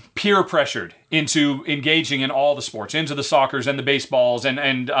 peer pressured into engaging in all the sports, into the soccers and the baseballs,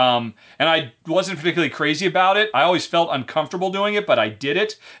 and I wasn't particularly crazy about it. I always felt uncomfortable doing it, but I did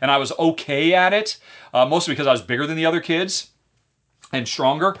it, and I was okay at it, mostly because I was bigger than the other kids and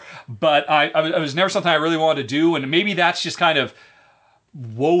stronger. But I was never something I really wanted to do, and maybe that's just kind of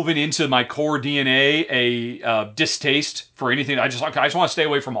woven into my core DNA, a distaste for anything. I just want to stay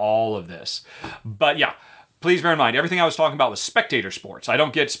away from all of this. But yeah, please bear in mind, everything I was talking about was spectator sports. I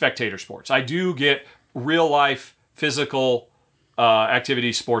don't get spectator sports. I do get real life, physical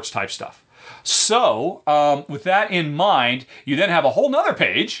activity, sports type stuff. So with that in mind, you then have a whole nother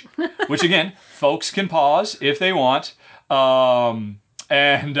page, which again, folks can pause if they want. And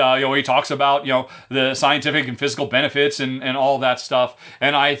he talks about the scientific and physical benefits and all that stuff.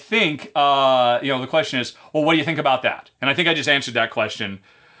 And I think the question is, well, what do you think about that? And I think I just answered that question.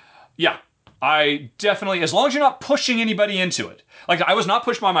 Yeah, I definitely, as long as you're not pushing anybody into it. Like, I was not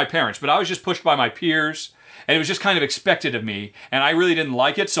pushed by my parents, but I was just pushed by my peers. And it was just kind of expected of me, and I really didn't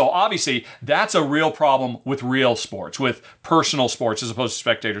like it. So obviously, that's a real problem with real sports, with personal sports as opposed to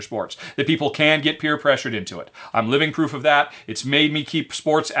spectator sports, that people can get peer pressured into it. I'm living proof of that. It's made me keep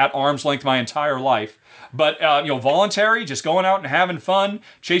sports at arm's length my entire life. But, voluntary, just going out and having fun,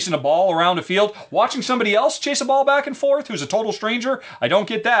 chasing a ball around a field, watching somebody else chase a ball back and forth who's a total stranger, I don't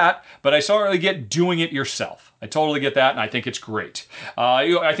get that, but I certainly get doing it yourself. I totally get that, and I think it's great.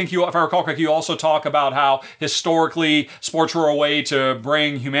 I think if I recall correctly, you also talk about how historically sports were a way to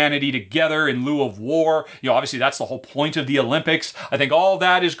bring humanity together in lieu of war. Obviously that's the whole point of the Olympics. I think all of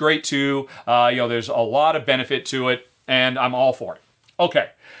that is great too. There's a lot of benefit to it, and I'm all for it. Okay.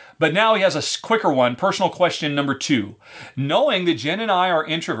 But now he has a quicker one, personal question number 2. Knowing that Jen and I are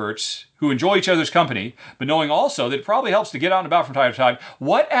introverts who enjoy each other's company, but knowing also that it probably helps to get out and about from time to time,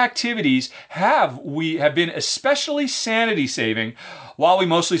 what activities have been especially sanity-saving while we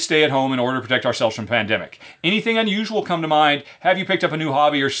mostly stay at home in order to protect ourselves from the pandemic? Anything unusual come to mind? Have you picked up a new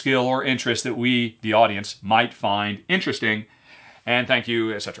hobby or skill or interest that we, the audience, might find interesting? And thank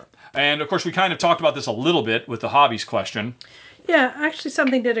you, etc. And of course, we kind of talked about this a little bit with the hobbies question. Yeah, actually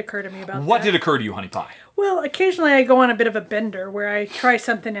something did occur to me about What that. did occur to you, Honey Pie? Well, occasionally I go on a bit of a bender where I try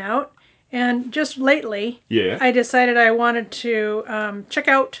something out. And just lately, I decided I wanted to check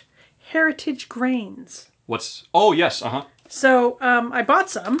out Heritage Grains. Oh, yes, So I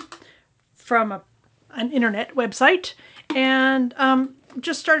bought some from an internet website and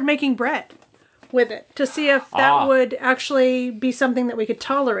just started making bread with it to see if that would actually be something that we could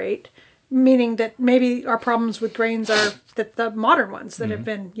tolerate. Meaning that maybe our problems with grains are the modern ones that have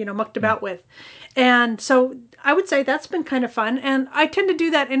been, mucked about with. And so I would say that's been kind of fun. And I tend to do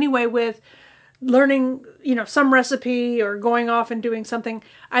that anyway with learning, some recipe or going off and doing something,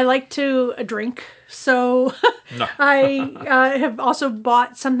 I like to drink. So No. I have also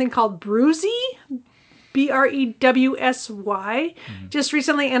bought something called Brewsy, Brewsy, just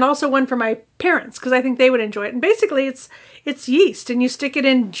recently, and also one for my parents because I think they would enjoy it. And basically, it's yeast, and you stick it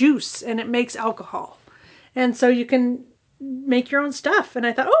in juice, and it makes alcohol, and so you can make your own stuff. And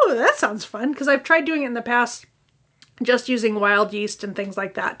I thought, oh, that sounds fun because I've tried doing it in the past, just using wild yeast and things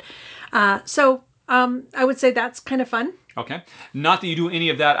like that. So I would say that's kind of fun. Okay. Not that you do any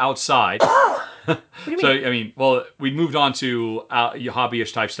of that outside. What do you So, mean? I mean, well, we moved on to your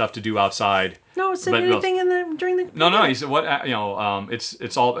hobby-ish type stuff to do outside. No, it's But, anything during the No. He said, "What?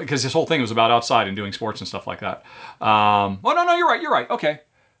 It's all because his whole thing was about outside and doing sports and stuff like that." Oh no, you're right. You're right. Okay,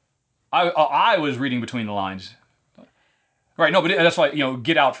 I was reading between the lines. Right. No, but that's why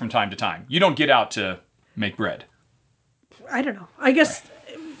get out from time to time. You don't get out to make bread. I don't know. I guess.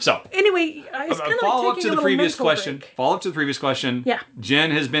 So Anyway, it's kind of follow like up taking to a the little previous mental question. break. Follow up to the previous question. Yeah.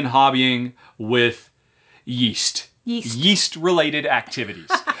 Jen has been hobbying with yeast. Yeast-related activities.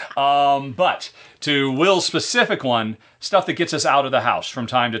 But to Will's specific one, stuff that gets us out of the house from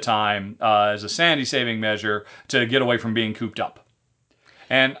time to time as a sanity-saving measure to get away from being cooped up.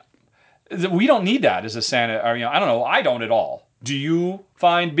 And we don't need that as a sanity. I don't know. I don't at all. Do you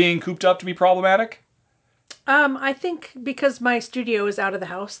find being cooped up to be problematic? I think because my studio is out of the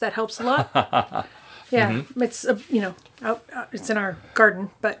house, that helps a lot. Yeah, it's it's in our garden,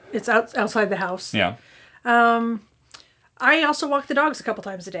 but it's outside the house. Yeah. I also walk the dogs a couple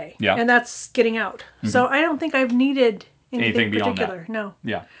times a day. Yeah. And that's getting out. So I don't think I've needed anything beyond particular. that. No.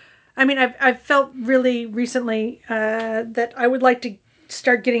 Yeah. I mean, I've felt really recently that I would like to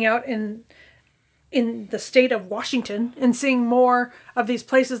start getting out in the state of Washington and seeing more of these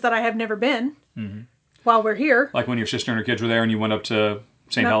places that I have never been while we're here. Like when your sister and her kids were there and you went up to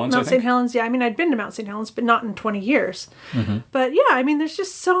St. Helens, Mount I think? St. Helens, yeah. I mean, I'd been to Mount St. Helens, but not in 20 years. But yeah, I mean, there's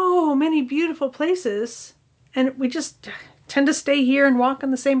just so many beautiful places, and we just tend to stay here and walk in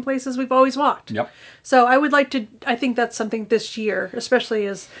the same places we've always walked. Yep. So I think that's something this year, especially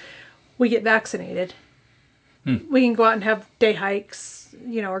as we get vaccinated. We can go out and have day hikes,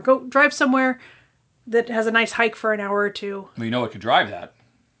 or go drive somewhere that has a nice hike for an hour or two. Well, you know what could drive that?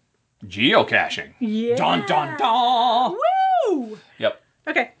 Geocaching. Yeah. Dun, dun, dun. Woo! Yep.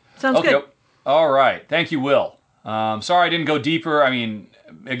 Okay, sounds Okay. good. All right. Thank you, Will. Sorry I didn't go deeper. I mean,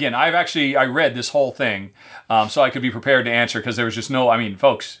 again, I read this whole thing so I could be prepared to answer because there was just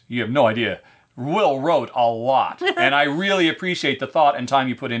folks, you have no idea. Will wrote a lot, and I really appreciate the thought and time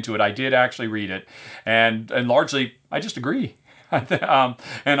you put into it. I did actually read it, and largely, I just agree.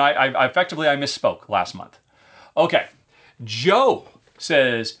 And I effectively misspoke last month. Okay. Joe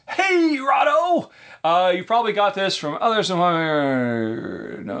says, "Hey, Rado, you probably got this from others.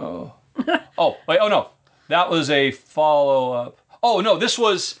 No. Oh, wait, oh no. That was a follow-up. Oh, no, this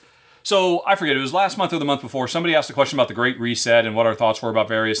was... So, I forget, it was last month or the month before, somebody asked a question about the Great Reset and what our thoughts were about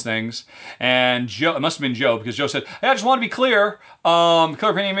various things. And Joe, it must have been Joe, because Joe said, hey, I just want to be clear,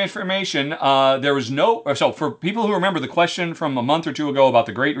 clear opinion information, there was no... So, for people who remember the question from a month or two ago about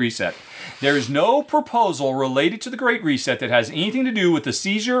the Great Reset, there is no proposal related to the Great Reset that has anything to do with the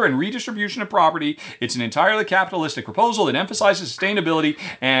seizure and redistribution of property. It's an entirely capitalistic proposal that emphasizes sustainability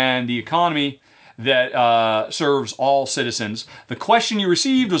and the economy that serves all citizens. The question you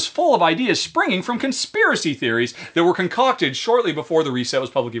received was full of ideas springing from conspiracy theories that were concocted shortly before the reset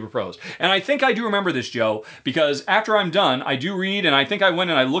was publicly proposed. And I think I do remember this, Joe, because after I'm done, I do read, and I think I went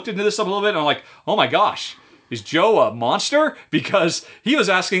and I looked into this up a little bit, and I'm like, oh my gosh, is Joe a monster? Because he was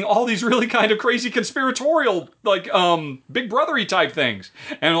asking all these really kind of crazy conspiratorial, like, Big Brother-y type things.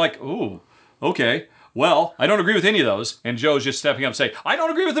 And I'm like, ooh, okay. Well, I don't agree with any of those. And Joe's just stepping up and saying, I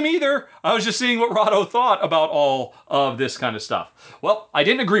don't agree with them either. I was just seeing what Rado thought about all of this kind of stuff. Well, I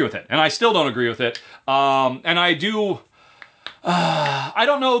didn't agree with it, and I still don't agree with it. And I do... I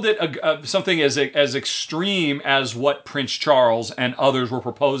don't know that something as extreme as what Prince Charles and others were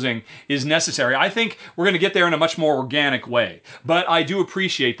proposing is necessary. I think we're going to get there in a much more organic way. But I do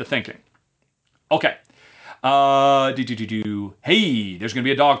appreciate the thinking. Okay. Hey, there's going to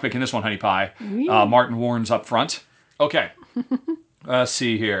be a dog pick in this one, Honey Pie. Martin warns up front. Okay. Let's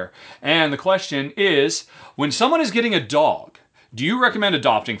see here. And the question is, when someone is getting a dog, do you recommend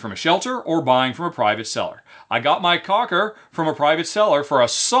adopting from a shelter or buying from a private seller? I got my cocker from a private seller for a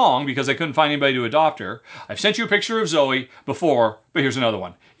song because I couldn't find anybody to adopt her. I've sent you a picture of Zoe before, but here's another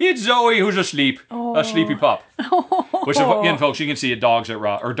one. It's Zoe who's asleep, a sleepy pup. Which, again, folks, you can see at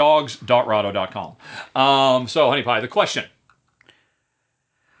dogs.rado.com. So, Honey Pie, the question.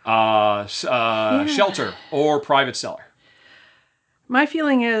 Shelter or private seller? My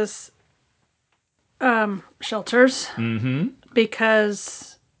feeling is Shelters.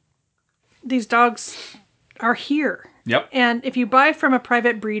 Because these dogs are here. Yep. And if you buy from a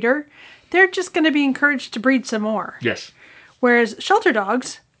private breeder, they're just going to be encouraged to breed some more. Yes. Whereas shelter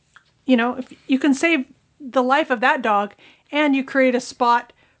dogs, if you can save the life of that dog and you create a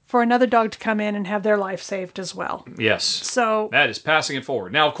spot for another dog to come in and have their life saved as well. Yes. So that is passing it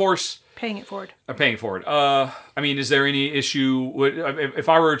forward. Now, of course, paying it forward. Paying it forward. Is there any issue if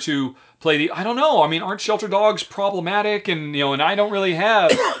I were to play I don't know. Aren't shelter dogs problematic? And and I don't really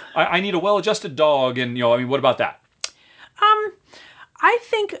have. I need a well-adjusted dog. And what about that? I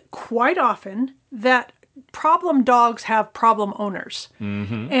think quite often that problem dogs have problem owners.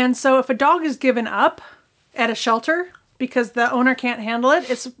 And so if a dog is given up at a shelter because the owner can't handle it,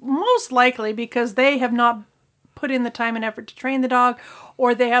 it's most likely because they have not put in the time and effort to train the dog,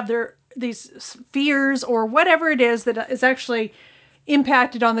 or they have these fears or whatever it is that is actually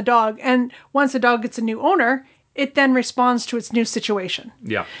impacted on the dog. And once the dog gets a new owner, it then responds to its new situation.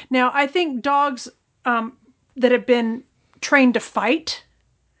 Yeah. Now, I think dogs that have been trained to fight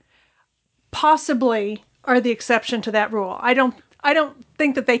possibly are the exception to that rule. I don't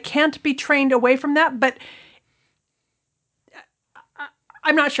think that they can't be trained away from that, but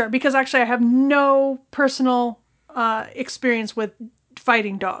I'm not sure because actually I have no personal experience with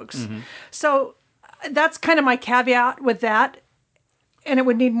fighting dogs. So that's kind of my caveat with that, and it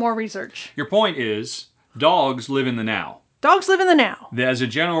would need more research. Your point is dogs live in the now. Dogs live in the now. As a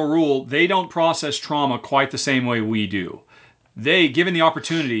general rule, they don't process trauma quite the same way we do. They, given the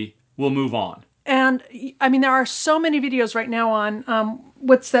opportunity, will move on. And there are so many videos right now on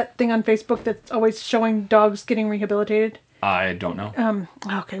what's that thing on Facebook that's always showing dogs getting rehabilitated? I don't know.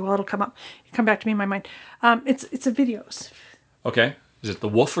 Okay, well, it'll come back to me in my mind. It's a videos. Okay. Is it the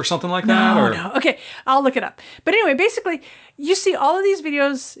wolf or something like that? No. Okay, I'll look it up. But anyway, basically, you see all of these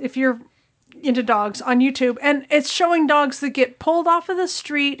videos if you're into dogs on YouTube, and it's showing dogs that get pulled off of the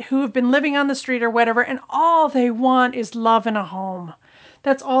street who have been living on the street or whatever, and all they want is love in a home.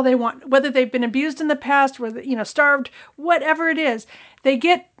 That's all they want. Whether they've been abused in the past, whether starved, whatever it is, they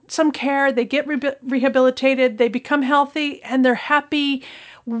get some care, they get rehabilitated, they become healthy, and they're happy,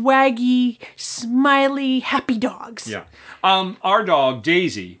 waggy, smiley, happy dogs. Yeah. Our dog,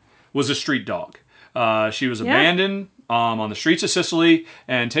 Daisy, was a street dog. She was abandoned on the streets of Sicily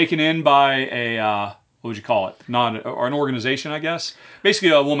and taken in by a, what would you call it? Or an organization, I guess. Basically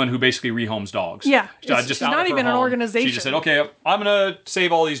a woman who basically rehomes dogs. Yeah. She's not even an organization. She just said, okay, I'm going to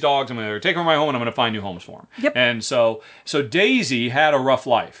save all these dogs. I'm going to take them from my home and I'm going to find new homes for them. Yep. And so Daisy had a rough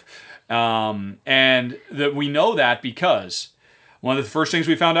life. And we know that because one of the first things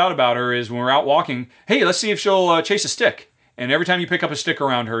we found out about her is when we're out walking, hey, let's see if she'll chase a stick. And every time you pick up a stick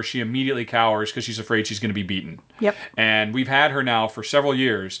around her, she immediately cowers because she's afraid she's going to be beaten. Yep. And we've had her now for several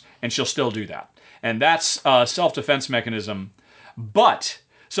years, and she'll still do that. And that's a self-defense mechanism. But,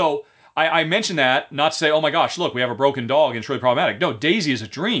 so I mentioned that not to say, oh my gosh, look, we have a broken dog and it's really problematic. No, Daisy is a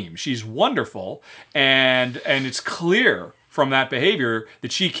dream. She's wonderful. And it's clear from that behavior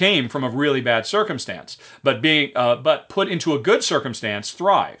that she came from a really bad circumstance. But but put into a good circumstance,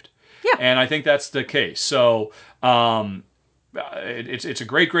 thrived. Yeah. And I think that's the case. So it's a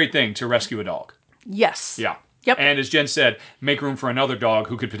great thing to rescue a dog. Yes. Yeah. Yep. And as Jen said, make room for another dog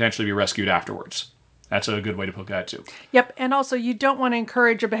who could potentially be rescued afterwards. That's a good way to put that too. Yep. And also, you don't want to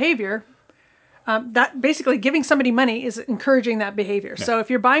encourage a behavior. That basically giving somebody money is encouraging that behavior. Yeah. So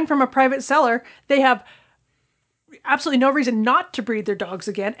if you're buying from a private seller, they have absolutely no reason not to breed their dogs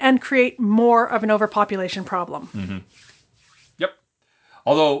again and create more of an overpopulation problem. Mm-hmm. Yep.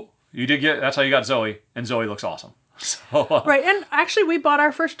 Although that's how you got Zoe, and Zoe looks awesome. So, right, and actually we bought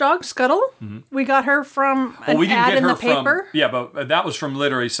our first dog, Scuttle. Mm-hmm. We got her from an ad in the paper. But that was from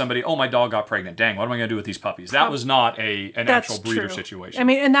literally somebody, oh, my dog got pregnant. Dang, what am I going to do with these puppies? That was not an actual breeder situation.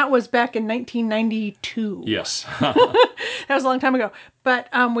 And that was back in 1992. Yes. That was a long time ago. But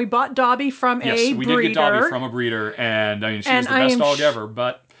we bought Dobby from a breeder. Yes, we did get Dobby from a breeder, and she was the best dog ever.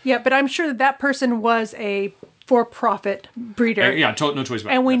 But yeah, but I'm sure that person was a for-profit breeder. And, no choice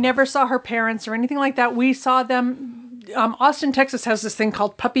about it. And we never saw her parents or anything like that. We saw them. Austin, Texas has this thing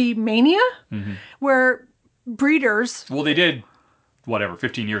called Puppy Mania, where breeders. Well, they did,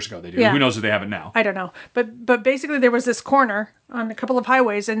 15 years ago they did. Yeah. Who knows if they have it now? I don't know. But basically there was this corner on a couple of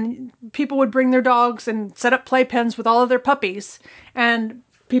highways, and people would bring their dogs and set up playpens with all of their puppies. And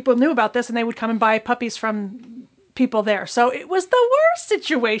people knew about this, and they would come and buy puppies from people there. So it was the worst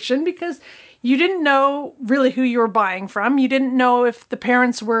situation because you didn't know really who you were buying from. You didn't know if the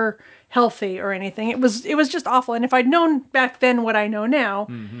parents were healthy or anything. It was just awful. And if I'd known back then what I know now,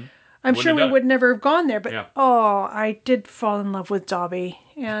 I'm sure we would never have gone there. But I did fall in love with Dobby,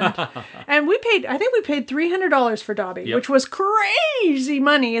 and I think we paid $300 for Dobby, Yep. which was crazy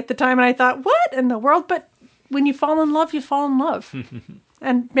money at the time. And I thought, what in the world? But when you fall in love, you fall in love.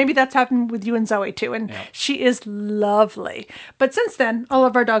 And maybe that's happened with you and Zoe too. And she is lovely. But since then, all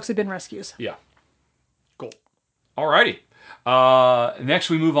of our dogs have been rescues. Yeah. Cool. Alrighty. Next,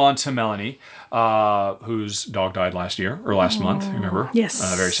 we move on to Melanie, whose dog died last month, remember?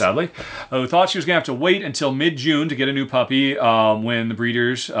 Yes. Very sadly. Who thought she was going to have to wait until mid-June to get a new puppy when the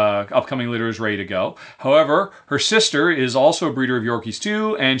breeder's upcoming litter is ready to go. However, her sister is also a breeder of Yorkies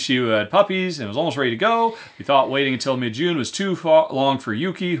too, and she had puppies and was almost ready to go. We thought waiting until mid-June was too long for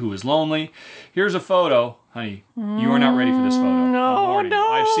Yuki, who was lonely. Here's a photo. Honey, you are not ready for this photo. Oh, no.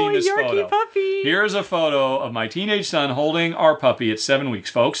 I've seen this Yorkie photo. puppy. Here's a photo of my teenage son holding our puppy at 7 weeks.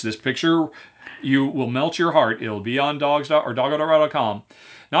 Folks, this picture, you will melt your heart. It'll be on doggo.com.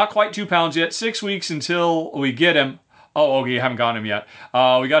 Not quite 2 pounds yet. 6 weeks until we get him. Oh, okay, you haven't gotten him yet.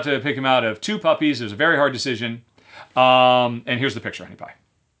 We got to pick him out of 2 puppies. It was a very hard decision. And here's the picture, honey pie.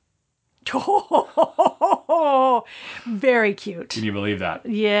 Oh, very cute. Can you believe that?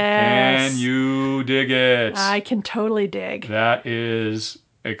 Yes. Can you dig it? I can totally dig. That is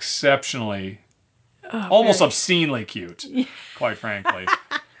exceptionally, almost obscenely cute, quite frankly.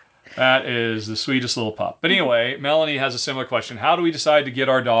 That is the sweetest little pup. But anyway, Melanie has a similar question. How do we decide to get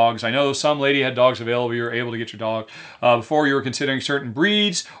our dogs? I know some lady had dogs available. You were able to get your dog before you were considering certain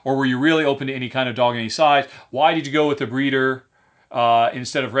breeds, or were you really open to any kind of dog any size? Why did you go with the breeder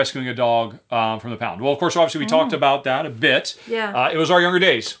instead of rescuing a dog from the pound? Well, of course, obviously, we talked about that a bit. Yeah. It was our younger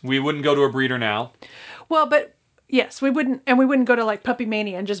days. We wouldn't go to a breeder now. Well, but yes, we wouldn't go to like Puppy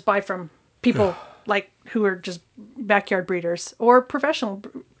Mania and just buy from people like who are just backyard breeders or professional.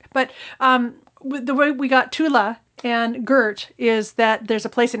 But the way we got Tula and Gert is that there's a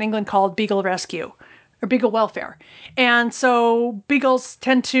place in England called Beagle Rescue or Beagle Welfare. And so beagles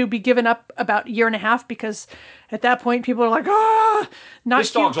tend to be given up about a year and a half because at that point people are like, not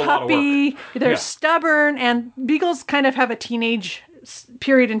This cute dog's a lot of puppy. work. They're Yeah. stubborn, and beagles kind of have a teenage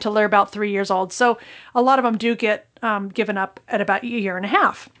period until they're about 3 years old. So a lot of them do get given up at about a year and a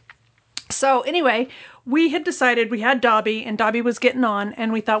half. So anyway, we had decided we had Dobby, and Dobby was getting on,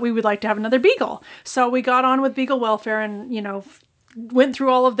 and we thought we would like to have another beagle. So we got on with Beagle Welfare and, went through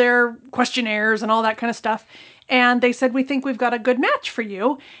all of their questionnaires and all that kind of stuff. And they said, we think we've got a good match for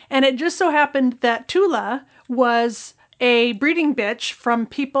you. And it just so happened that Tula was a breeding bitch from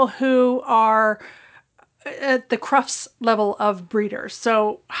people who are at the Crufts level of breeders.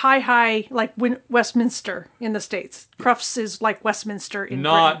 So high, like Westminster in the States. Crufts is like Westminster in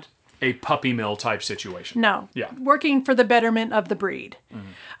Not Britain. a puppy mill type situation. No. Yeah. Working for the betterment of the breed.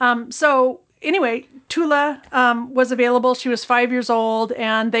 So anyway, Tula was available. She was 5 years old,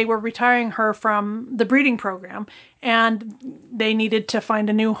 and they were retiring her from the breeding program. And they needed to find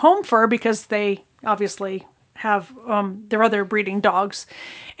a new home for her because they obviously have their other breeding dogs.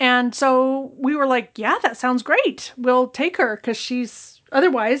 And so we were like, yeah, that sounds great. We'll take her because she's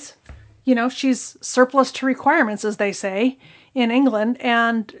otherwise, she's surplus to requirements, as they say in England.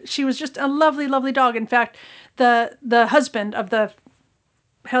 And she was just a lovely, lovely dog. In fact, the husband of the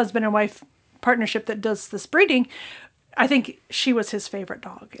husband and wife partnership that does this breeding, I think she was his favorite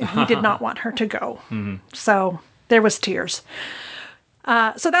dog, and he did not want her to go. So there was tears.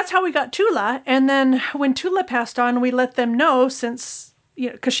 So that's how we got Tula. And then when Tula passed on, we let them know, since,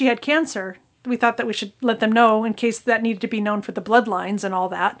 because she had cancer, we thought that we should let them know in case that needed to be known for the bloodlines and all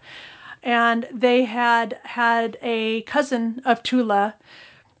that. And they had a cousin of Tula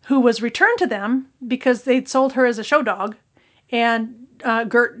who was returned to them because they'd sold her as a show dog. And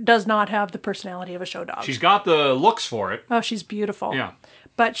Gert does not have the personality of a show dog. She's got the looks for it. Oh, she's beautiful. Yeah.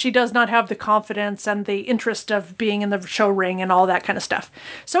 But she does not have the confidence and the interest of being in the show ring and all that kind of stuff.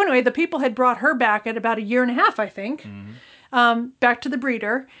 So anyway, the people had brought her back at about a year and a half, I think, back to the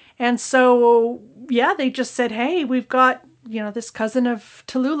breeder. And so, yeah, they just said, hey, we've got, this cousin of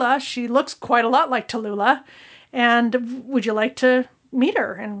Tallulah. She looks quite a lot like Tallulah. And would you like to meet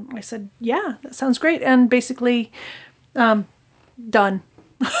her? And I said, yeah, that sounds great. And basically, done. Done.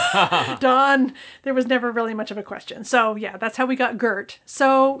 There was never really much of a question. So yeah, that's how we got Gert.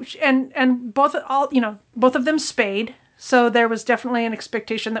 So and both of them spayed. So there was definitely an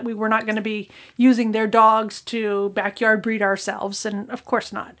expectation that we were not going to be using their dogs to backyard breed ourselves, and of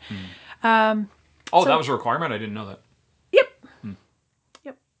course not. That was a requirement? I didn't know that.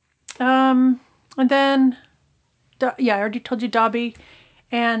 Yep. And then I already told you Dobby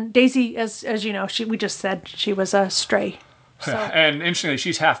and Daisy, as you know, we just said she was a stray. So. And interestingly,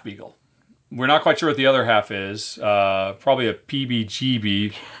 she's half beagle. We're not quite sure what the other half is. Probably a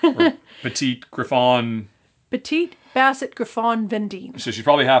PBGB or Petite Griffon Petite Basset Griffon Vendine. So she's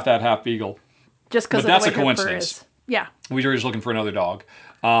probably half that, half beagle. Just because But of that's the a way her fur coincidence. is. Yeah. We were just looking for another dog.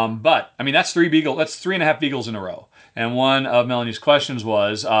 But, I mean, that's 3.5 beagles in a row. And one of Melanie's questions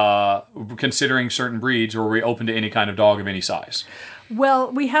was, considering certain breeds, were we open to any kind of dog of any size?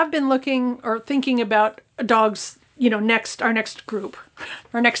 Well, we have been looking or thinking about dogs, our next group,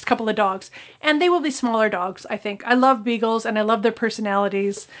 our next couple of dogs. And they will be smaller dogs, I think. I love beagles and I love their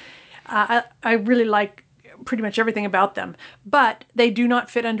personalities. I really like pretty much everything about them. But they do not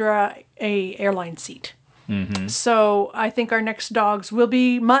fit under a airline seat. Mm-hmm. So I think our next dogs will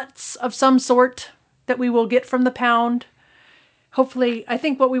be mutts of some sort that we will get from the pound. Hopefully, I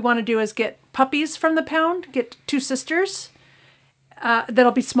think what we want to do is get puppies from the pound, get 2 sisters.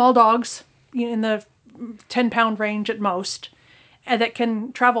 That'll be small dogs in the 10-pound range at most, and that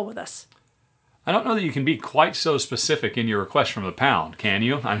can travel with us. I don't know that you can be quite so specific in your request from the pound, can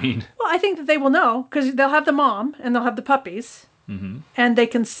you? I mean... Well, I think that they will know, because they'll have the mom, and they'll have the puppies, and they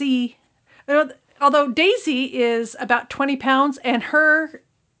can see... Although Daisy is about 20 pounds, and her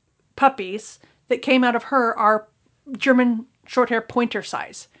puppies that came out of her are German Shorthair Pointer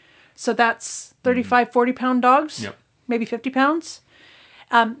size. So that's 35, 40-pound dogs, maybe 50 pounds.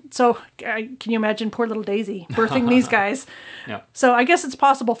 So can you imagine poor little Daisy birthing these guys? Yeah. So I guess it's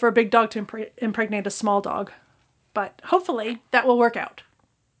possible for a big dog to impregnate a small dog. But hopefully that will work out.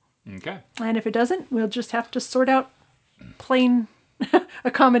 Okay. And if it doesn't, we'll just have to sort out plain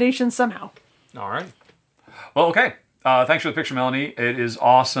accommodations somehow. All right. Well, okay. Thanks for the picture, Melanie. It is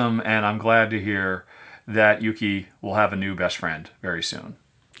awesome, and I'm glad to hear that Yuki will have a new best friend very soon.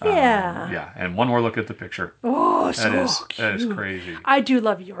 Yeah. Yeah, and one more look at the picture. Oh, so cute. That is crazy. I do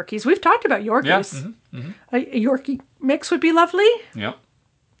love Yorkies. We've talked about Yorkies. Yeah. A Yorkie mix would be lovely. Yep.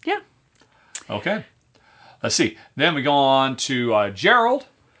 Yeah. Okay. Let's see. Then we go on to Gerald,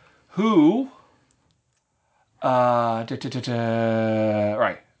 who...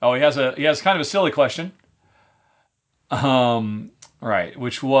 right. Oh, he has kind of a silly question. Right,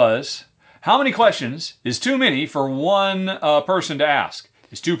 which was, how many questions is too many for one person to ask?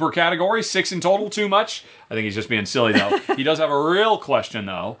 Is 2 per category, 6 in total too much? I think he's just being silly, though. He does have a real question,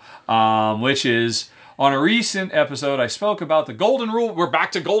 though, which is, on a recent episode, I spoke about the golden rule. We're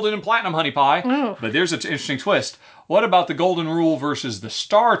back to golden and platinum honey pie, but there's an interesting twist. What about the golden rule versus the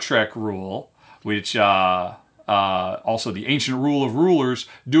Star Trek rule, which also the ancient rule of rulers,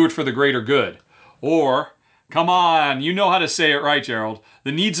 do it for the greater good? Or, come on, you know how to say it right, Gerald.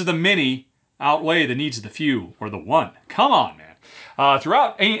 The needs of the many outweigh the needs of the few, or the one. Come on, man.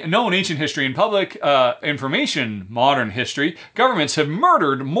 Throughout known ancient history and public information modern history, governments have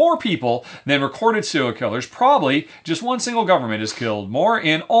murdered more people than recorded serial killers. Probably just one single government has killed more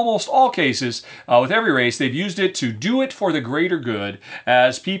in almost all cases. With every race, they've used it to do it for the greater good,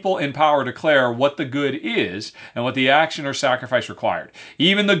 as people in power declare what the good is and what the action or sacrifice required.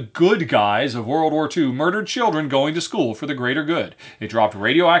 Even the good guys of World War II murdered children going to school for the greater good. They dropped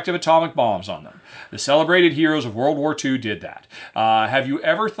radioactive atomic bombs on them. The celebrated heroes of World War II did that. Have you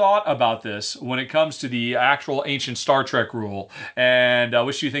ever thought about this when it comes to the actual ancient Star Trek rule, and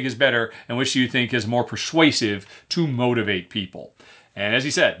which do you think is better and which do you think is more persuasive to motivate people? And as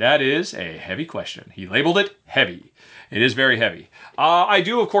he said, that is a heavy question. He labeled it heavy. It is very heavy. I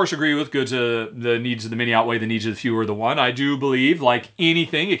do, of course, agree with the needs of the many outweigh the needs of the few or the one. I do believe, like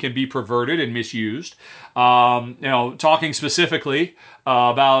anything, it can be perverted and misused. Talking specifically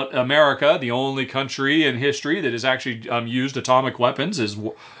about America, the only country in history that has actually used atomic weapons is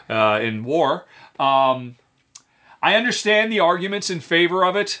in war. I understand the arguments in favor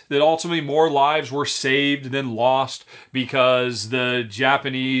of it, that ultimately more lives were saved than lost because the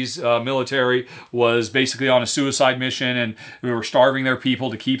Japanese military was basically on a suicide mission and we were starving their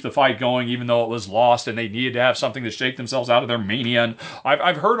people to keep the fight going even though it was lost, and they needed to have something to shake themselves out of their mania. And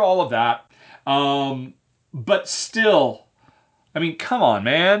I've heard all of that. But still, I mean, come on,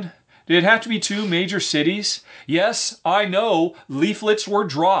 man. Did it have to be 2 major cities? Yes, I know leaflets were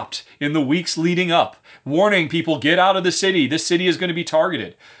dropped in the weeks leading up, warning people, get out of the city. This city is going to be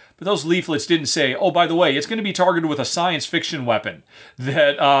targeted. But those leaflets didn't say, oh, by the way, it's going to be targeted with a science fiction weapon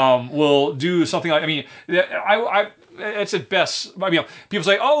that will do something like, I mean, it's at best, I mean, people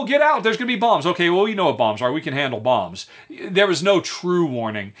say, oh, get out, there's going to be bombs. Okay, well, you know what bombs are. We can handle bombs. There was no true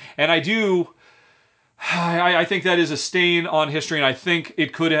warning. And I think that is a stain on history, and I think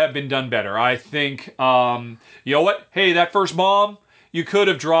it could have been done better. I think, you know what? Hey, that first bomb, you could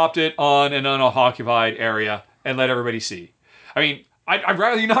have dropped it on an unoccupied area and let everybody see. I mean, I'd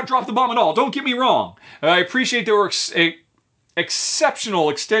rather you not drop the bomb at all. Don't get me wrong. I appreciate there were exceptional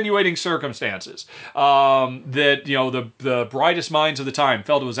extenuating circumstances that the brightest minds of the time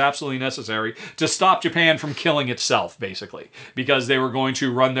felt it was absolutely necessary to stop Japan from killing itself, basically, because they were going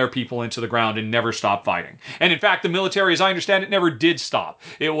to run their people into the ground and never stop fighting. And in fact, the military, as I understand it, never did stop.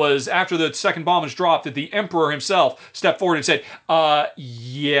 It was after the second bomb was dropped that the emperor himself stepped forward and said,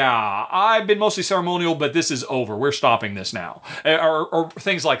 yeah, I've been mostly ceremonial, but this is over. We're stopping this now. Or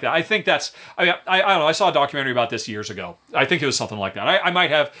things like that. I think that's, I don't know, I saw a documentary about this years ago. I think it was something like that. I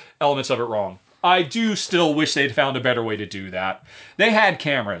might have elements of it wrong. I do still wish they'd found a better way to do that. They had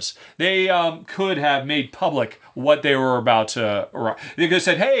cameras. They could have made public what they were about to... They could have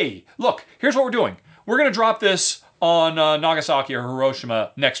said, hey, look, here's what we're doing. We're going to drop this on Nagasaki or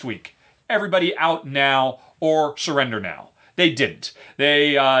Hiroshima next week. Everybody out now or surrender now. They didn't.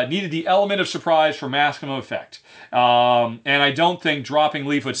 They needed the element of surprise for maximum effect. And I don't think dropping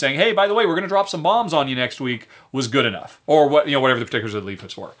leaflets saying, hey, by the way, we're going to drop some bombs on you next week was good enough. Or whatever the particulars of the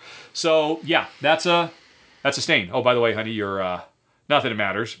leaflets were. So, yeah, that's a stain. Oh, by the way, honey, your not that it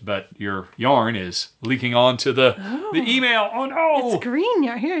matters, but your yarn is leaking onto the email. Oh, no! It's green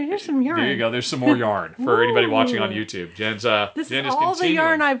yarn. Here's some yarn. There you go. There's some more yarn for anybody watching on YouTube. Jen is all continuing. the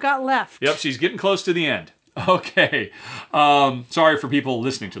yarn I've got left. Yep, she's getting close to the end. Okay. Sorry for people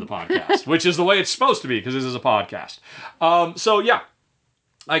listening to the podcast, which is the way it's supposed to be because this is a podcast. So, yeah,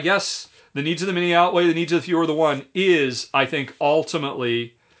 I guess the needs of the many outweigh the needs of the few or the one is, I think,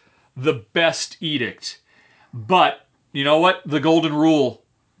 ultimately the best edict. But you know what? The golden rule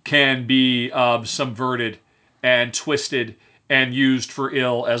can be subverted and twisted and used for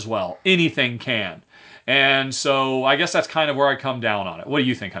ill as well. Anything can. And so I guess that's kind of where I come down on it. What do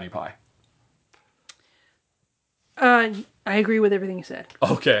you think, Honey Pie? I agree with everything you said.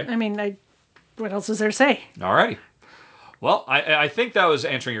 Okay. I mean, what else is there to say? All righty. Well, I think that was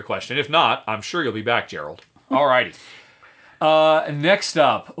answering your question. If not, I'm sure you'll be back, Gerald. All righty. Next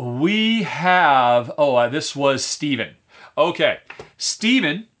up, we have... this was Steven. Okay.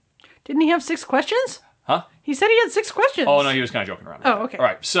 Steven... Didn't he have 6 questions? Huh? He said he had 6 questions. Oh, no, he was kind of joking around. Oh, okay. All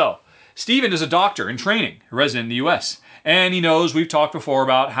right, so Steven is a doctor in training, a resident in the U.S., and he knows we've talked before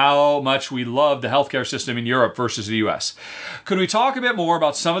about how much we love the healthcare system in Europe versus the U.S. Could we talk a bit more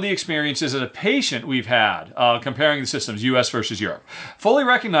about some of the experiences as a patient we've had comparing the systems, U.S. versus Europe? Fully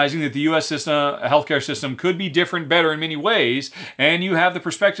recognizing that the U.S. healthcare system could be different, better in many ways, and you have the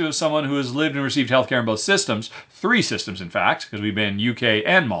perspective of someone who has lived and received healthcare in both systems, 3 systems in fact, because we've been UK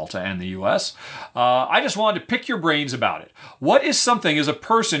and Malta and the U.S. I just wanted to pick your brains about it. What is something as a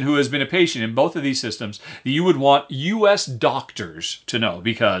person who has been a patient in both of these systems that you would want U.S. doctors to know,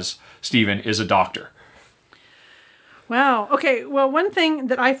 because Steven is a doctor? Wow. Okay. Well, one thing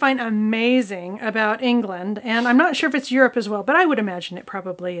that I find amazing about England, and I'm not sure if it's Europe as well, but I would imagine it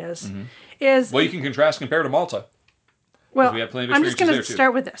probably is, is... Well, you can contrast and compare to Malta. Well, we have plenty of I'm just going to experiences there, too.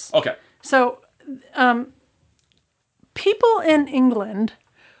 start with this. Okay. So, people in England,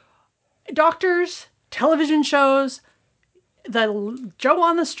 doctors, television shows, the Joe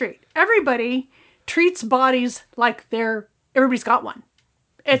on the street, everybody treats bodies like everybody's got one.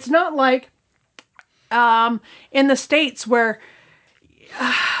 It's not like in the States where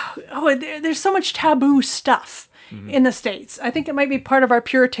there's so much taboo stuff in the States. I think it might be part of our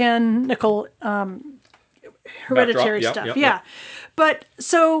puritanical hereditary stuff. Yeah. But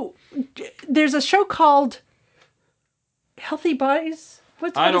so there's a show called Healthy Bodies.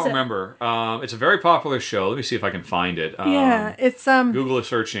 I don't remember. It's a very popular show. Let me see if I can find it. It's Google is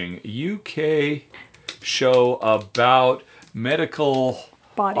searching UK show about medical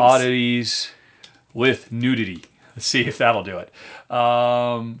oddities with nudity. Let's see if that'll do it.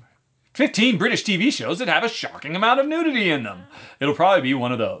 15 British TV shows that have a shocking amount of nudity in them. It'll probably be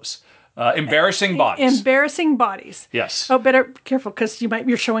one of those. Embarrassing bodies. Embarrassing bodies. Yes. Oh, better careful because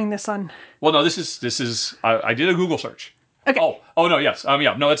you're showing this on. Well, no, this is. I did a Google search. Okay. Oh no, yes.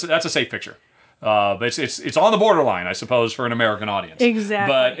 No, that's a safe picture. But it's on the borderline, I suppose, for an American audience.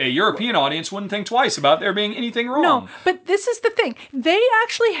 Exactly. But a European audience wouldn't think twice about there being anything wrong. No, but this is the thing. They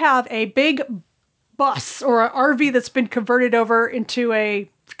actually have a big bus or an RV that's been converted over into a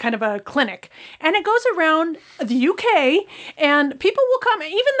kind of a clinic. And it goes around the UK, and people will come,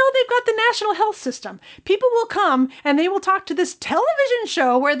 even though they've got the national health system, people will come and they will talk to this television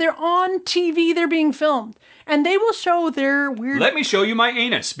show where they're on TV, they're being filmed. And they will show their weird... Let me show you my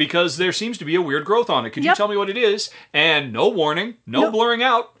anus, because there seems to be a weird growth on it. Could you tell me what it is? And no warning, no blurring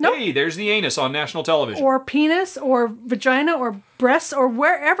out. Nope. Hey, there's the anus on national television. Or penis, or vagina, or breasts, or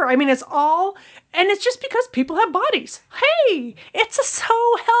wherever. I mean, it's all... And it's just because people have bodies. Hey, it's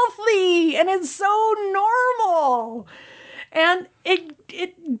so healthy, and it's so normal. And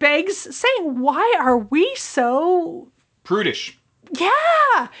it begs saying, why are we so Prudish.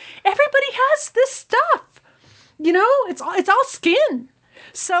 Yeah, everybody has this stuff. You know, it's all skin.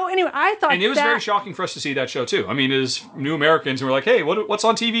 So anyway, I thought And it was very shocking for us to see that show too. I mean, as new Americans, and we're like, "Hey, what's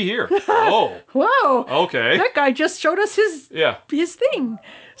on TV here?" Oh, whoa, okay. that guy just showed us his thing.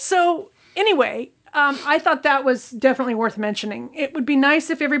 So anyway, I thought that was definitely worth mentioning. It would be nice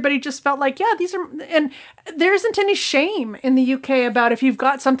if everybody just felt like, yeah, these are, and there isn't any shame in the UK about if you've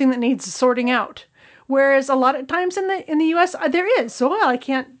got something that needs sorting out. Whereas a lot of times in the US, there is. So, well, I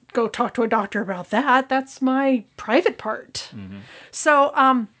can't go talk to a doctor about that. That's my private part. Mm-hmm.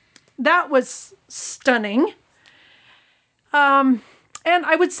 So that was stunning. And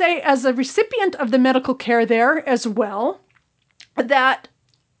I would say as a recipient of the medical care there as well, that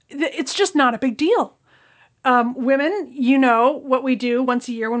it's just not a big deal. Women, you know what we do once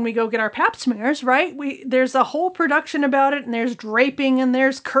a year when we go get our pap smears, right? There's a whole production about it, and there's draping, and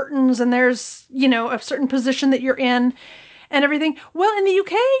there's curtains, and there's, you know, a certain position that you're in and everything. Well, in the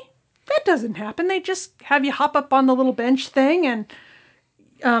UK, that doesn't happen. They just have you hop up on the little bench thing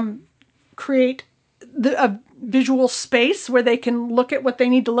and create a visual space where they can look at what they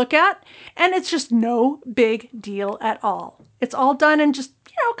need to look at. And it's just no big deal at all. It's all done in just,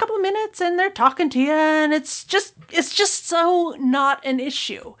 you know, a couple of minutes, and they're talking to you, and it's just so not an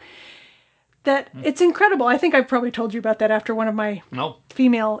issue that it's incredible. I think I've probably told you about that after one of my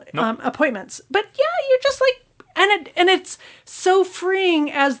female appointments. But yeah, you're just like, and it's so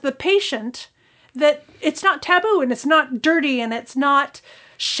freeing as the patient that it's not taboo, and it's not dirty, and it's not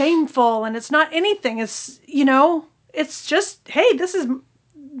shameful, and it's not anything. It's, you know, it's just, hey, this is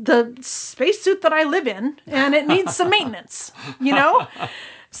the spacesuit that I live in, and it needs some maintenance, you know?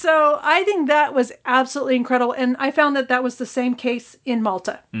 So I think that was absolutely incredible. And I found that was the same case in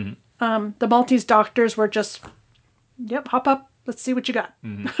Malta. Mm-hmm. The Maltese doctors were just, yep, hop up. Let's see what you got.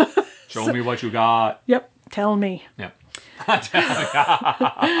 Mm-hmm. Show me what you got. Yep. Tell me. Yep.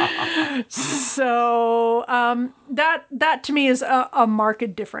 So that to me is a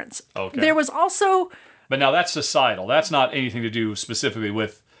marked difference. Okay. There was also... But now that's societal. That's not anything to do specifically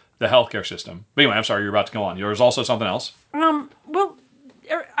with the healthcare system. But anyway, I'm sorry, you're about to go on. There's also something else. Well,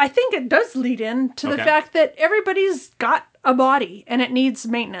 I think it does lead into the fact that everybody's got a body and it needs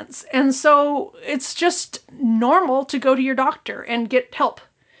maintenance. And so it's just normal to go to your doctor and get help.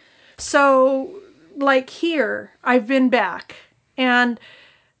 So, like here, I've been back and,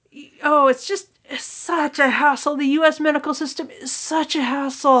 it's such a hassle. The U.S. medical system is such a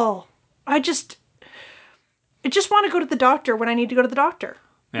hassle. I just want to go to the doctor when I need to go to the doctor.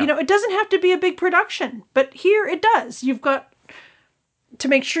 Yeah. You know, it doesn't have to be a big production, but here it does. You've got to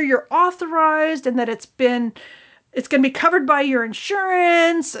make sure you're authorized and that it's going to be covered by your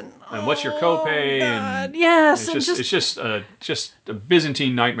insurance. And what's your copay? God, and yes. It's just a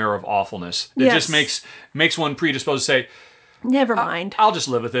Byzantine nightmare of awfulness. It just makes one predisposed to say, never mind. I'll just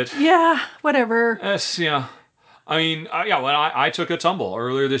live with it. Yeah, whatever. Yeah. I mean, when I took a tumble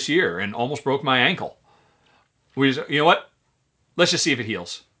earlier this year and almost broke my ankle. You know what? Let's just see if it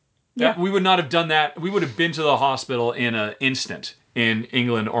heals. Yeah. We would not have done that. We would have been to the hospital in an instant in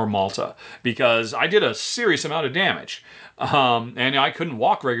England or Malta because I did a serious amount of damage. And I couldn't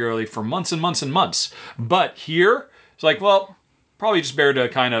walk regularly for months and months and months. But here, it's like, well, probably just better to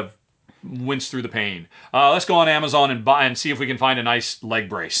kind of wince through the pain. Let's go on Amazon and buy and see if we can find a nice leg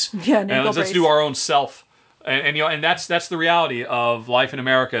brace. Yeah, and let's do our own self. And you know, and that's the reality of life in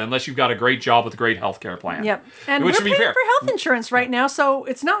America, unless you've got a great job with a great healthcare plan. Yep. And we're paying for health insurance right now, so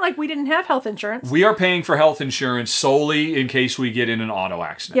it's not like we didn't have health insurance. We are paying for health insurance solely in case we get in an auto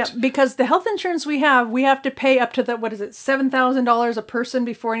accident. Yep, because the health insurance we have to pay up to $7,000 a person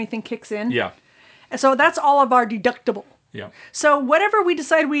before anything kicks in. Yeah. So that's all of our deductible. Yeah. So whatever we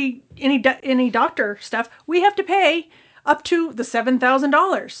decide any doctor stuff, we have to pay up to the $7,000.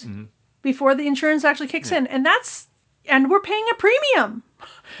 Mm-hmm. Before the insurance actually kicks in. And we're paying a premium.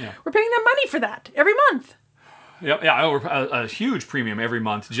 Yeah. We're paying them money for that every month. Yeah, a huge premium every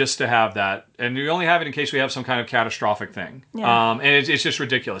month just to have that. And we only have it in case we have some kind of catastrophic thing. Yeah. And it's just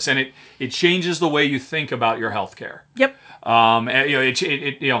ridiculous. And it changes the way you think about your health care. Yep.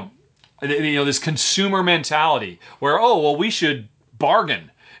 And, this consumer mentality where, we should bargain.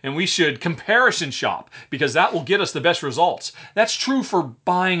 And we should comparison shop because that will get us the best results. That's true for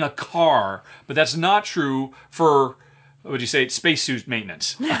buying a car, but that's not true for, spacesuit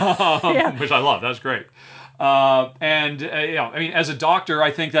maintenance, which I love. That's great. As a doctor,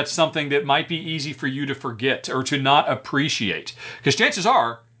 I think that's something that might be easy for you to forget or to not appreciate. Because chances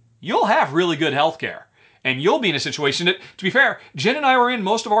are, you'll have really good health care. And you'll be in a situation that, to be fair, Jen and I were in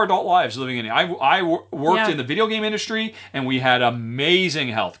most of our adult lives living in it. I worked in the video game industry, and we had amazing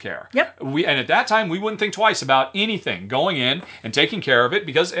health care. Yep. And at that time, we wouldn't think twice about anything, going in and taking care of it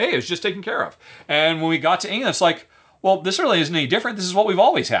because, hey, it was just taken care of. And when we got to England, it's like, well, this really isn't any different. This is what we've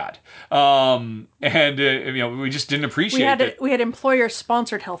always had. We just didn't appreciate it. We had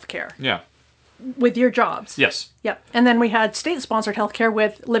employer-sponsored health care. Yeah. With your jobs. Yes. Yep. And then we had state-sponsored healthcare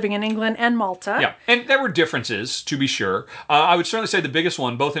with living in England and Malta. Yeah. And there were differences, to be sure. I would certainly say the biggest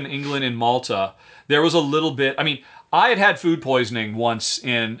one, both in England and Malta, there was a little bit. I mean, I had food poisoning once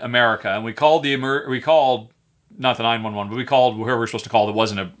in America, and we called not the 911, but we called whoever we were supposed to call that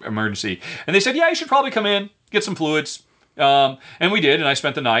wasn't an emergency. And they said, yeah, you should probably come in, get some fluids. And we did, and I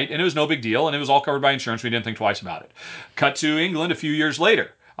spent the night, and it was no big deal, and it was all covered by insurance. We didn't think twice about it. Cut to England a few years later.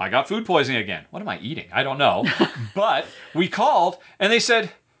 I got food poisoning again. What am I eating? I don't know. But we called, and they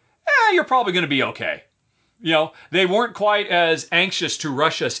said, you're probably going to be okay. They weren't quite as anxious to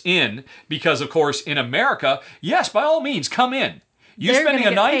rush us in because, of course, in America, yes, by all means, come in. They're spending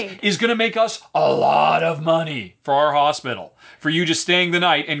a night is going to make us a lot of money for our hospital. For you just staying the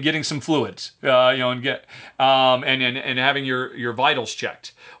night and getting some fluids, and having your vitals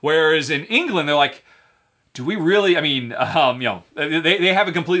checked. Whereas in England, they're like, do we really? I mean, they have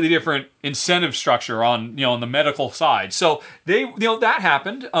a completely different incentive structure on the medical side. So that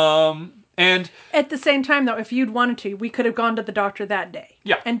happened. And at the same time, though, if you'd wanted to, we could have gone to the doctor that day.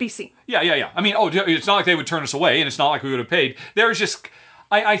 Yeah. And be seen. Yeah. I mean, it's not like they would turn us away, and it's not like we would have paid. There's just,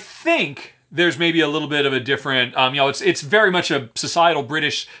 I think there's maybe a little bit of a different, it's very much a societal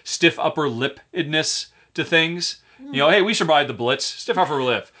British stiff upper lip-edness to things. Hey, we survived the Blitz. Stiff upper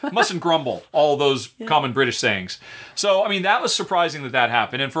lip. Mustn't grumble. All those common British sayings. So, I mean, that was surprising that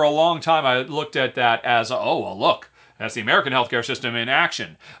happened. And for a long time, I looked at that as, look, that's the American healthcare system in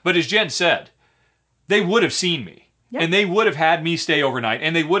action. But as Jen said, they would have seen me. Yep. And they would have had me stay overnight.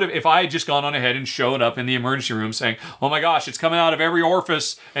 And they would have, if I had just gone on ahead and showed up in the emergency room saying, oh my gosh, it's coming out of every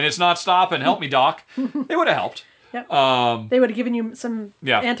orifice and it's not stopping. Help me, doc. They would have helped. Yep. They would have given you some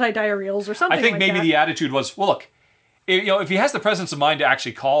antidiarrheals or something. I think maybe the attitude was, well, look, if he has the presence of mind to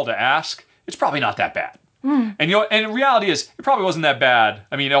actually call to ask, it's probably not that bad. And and the reality is, it probably wasn't that bad.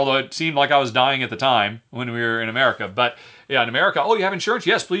 I mean, although it seemed like I was dying at the time when we were in America. But yeah, in America, you have insurance?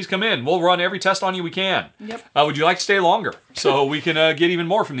 Yes, please come in. We'll run every test on you we can. Yep. Would you like to stay longer so we can get even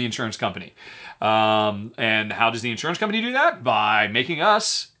more from the insurance company? And how does the insurance company do that? By making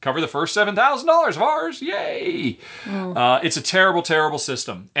us cover the first $7,000 of ours. Yay! It's a terrible, terrible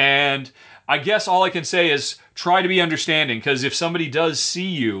system. And I guess all I can say is try to be understanding, because if somebody does see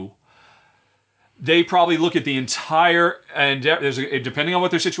you, they probably look at the entire endeavor. Depending on what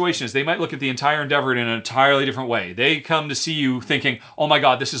their situation is, they might look at the entire endeavor in an entirely different way. They come to see you thinking, oh my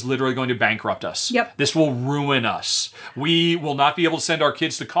God, this is literally going to bankrupt us. Yep. This will ruin us. We will not be able to send our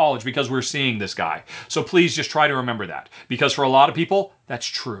kids to college because we're seeing this guy. So please just try to remember that. Because for a lot of people, that's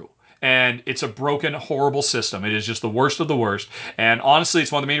true. And it's a broken, horrible system. It is just the worst of the worst. And honestly,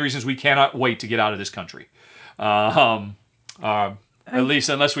 it's one of the main reasons we cannot wait to get out of this country. At least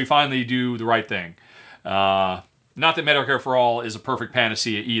unless we finally do the right thing. Not that Medicare for All is a perfect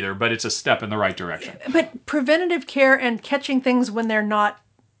panacea either, but it's a step in the right direction. But preventative care and catching things when they're not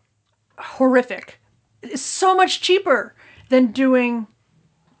horrific is so much cheaper than doing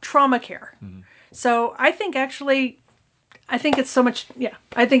trauma care. Mm-hmm. So I think it's so much,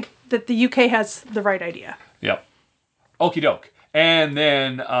 I think that the UK has the right idea. Yep. Okie doke. And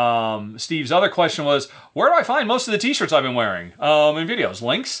then Steve's other question was, where do I find most of the t-shirts I've been wearing in videos?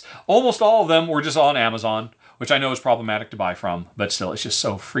 Links? Almost all of them were just on Amazon, which I know is problematic to buy from, but still, it's just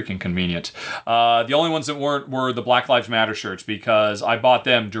so freaking convenient. The only ones that weren't were the Black Lives Matter shirts, because I bought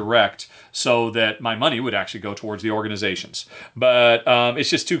them direct so that my money would actually go towards the organizations. But it's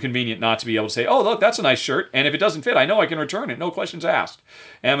just too convenient not to be able to say, oh, look, that's a nice shirt, and if it doesn't fit, I know I can return it, no questions asked.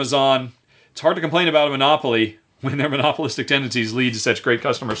 Amazon, it's hard to complain about a monopoly when their monopolistic tendencies lead to such great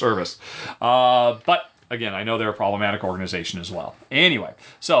customer service. But again, I know they're a problematic organization as well. Anyway,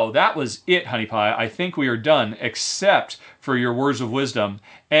 so that was it, Honey Pie. I think we are done, except for your words of wisdom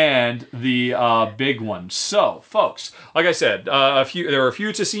and the big one. So, folks, like I said, there are a few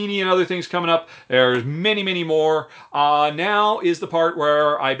Tassini and other things coming up. There's many, many more. Now is the part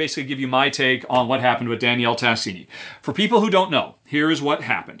where I basically give you my take on what happened with Danielle Tassini. For people who don't know, here is what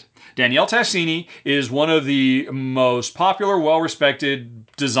happened. Danielle Tassini is one of the most popular, well-respected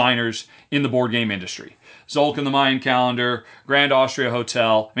designers in the board game industry. Zolk and the Mayan Calendar, Grand Austria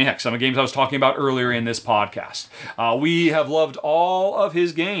Hotel. I mean, heck, some of the games I was talking about earlier in this podcast. We have loved all of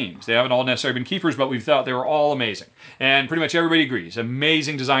his games. They haven't all necessarily been keepers, but we've thought they were all amazing. And pretty much everybody agrees.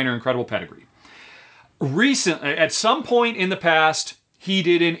 Amazing designer, incredible pedigree. recently, at some point in the past, he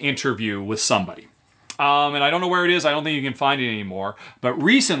did an interview with somebody. And I don't know where it is. I don't think you can find it anymore. But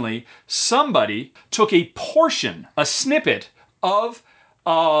recently, somebody took a portion, a snippet of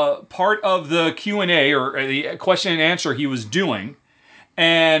part of the Q&A or the question and answer he was doing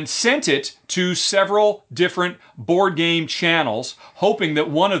and sent it to several different board game channels, hoping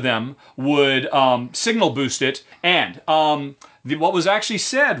that one of them would signal boost it. And what was actually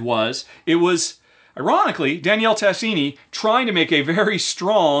said was, it was, ironically, Danielle Tascini trying to make a very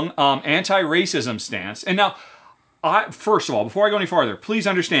strong anti-racism stance. And now, first of all, before I go any farther, please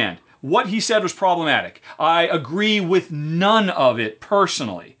understand, what he said was problematic. I agree with none of it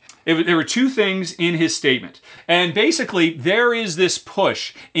personally. There were two things in his statement. And basically, there is this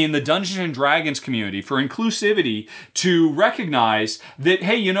push in the Dungeons and Dragons community for inclusivity to recognize that,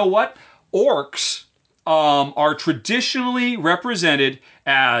 hey, you know what? Orcs are traditionally represented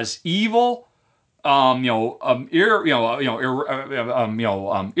as evil,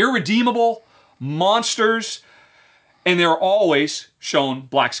 irredeemable monsters, and they're always shown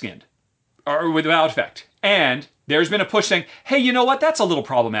black-skinned or without effect. And there's been a push saying, hey, you know what? That's a little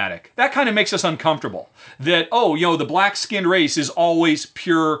problematic. That kind of makes us uncomfortable. That, the black-skinned race is always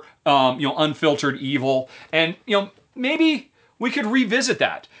pure, unfiltered evil. And, maybe we could revisit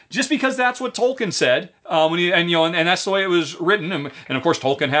that. Just because that's what Tolkien said, and that's the way it was written, and of course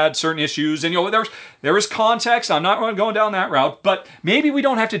Tolkien had certain issues, and there was context. I'm not going down that route, but maybe we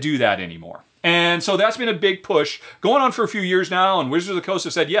don't have to do that anymore. And so that's been a big push going on for a few years now, and Wizards of the Coast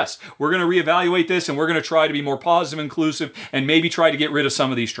have said, yes, we're going to reevaluate this, and we're going to try to be more positive, inclusive, and maybe try to get rid of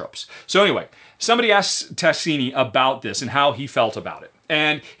some of these tropes. So anyway, somebody asked Tascini about this and how he felt about it.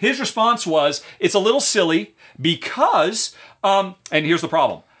 And his response was, it's a little silly because, and here's the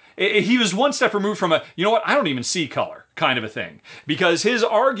problem. He was one step removed from I don't even see color kind of a thing. Because his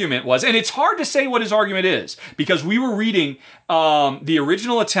argument was, and it's hard to say what his argument is, because we were reading the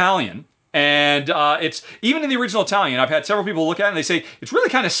original Italian, and it's, even in the original Italian, I've had several people look at it and they say, it's really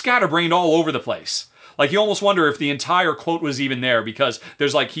kind of scatterbrained all over the place. Like, you almost wonder if the entire quote was even there, because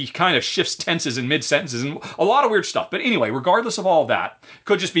there's he kind of shifts tenses in mid-sentences and a lot of weird stuff. But anyway, regardless of all of that,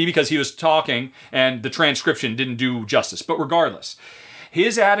 could just be because he was talking and the transcription didn't do justice. But regardless,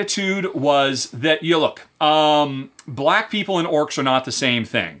 his attitude was that, black people and orcs are not the same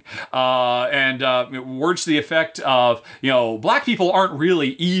thing. Words to the effect of, black people aren't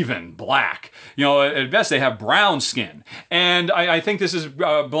really even black. At best they have brown skin. And I think this is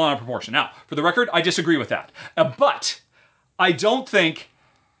blown out of proportion. Now, for the record, I disagree with that. But I don't think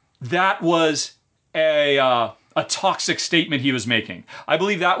that was a toxic statement he was making. I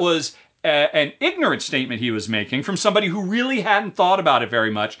believe that was an ignorant statement he was making from somebody who really hadn't thought about it very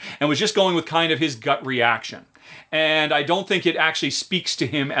much and was just going with kind of his gut reaction. And I don't think it actually speaks to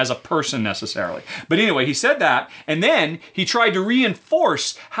him as a person necessarily. But anyway, he said that, and then he tried to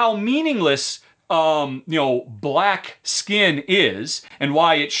reinforce how meaningless black skin is, and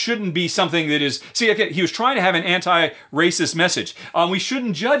why it shouldn't be something that is... See, he was trying to have an anti-racist message. We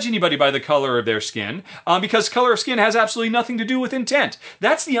shouldn't judge anybody by the color of their skin, because color of skin has absolutely nothing to do with intent.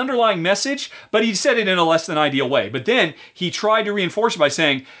 That's the underlying message, but he said it in a less than ideal way. But then he tried to reinforce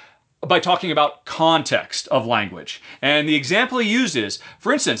it by talking about context of language. And the example he used is,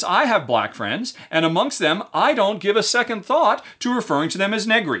 for instance, I have black friends, and amongst them, I don't give a second thought to referring to them as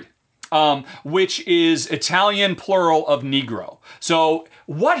negri. Which is Italian plural of Negro. So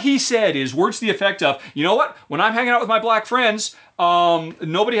what he said is words to the effect of, you know what? When I'm hanging out with my black friends,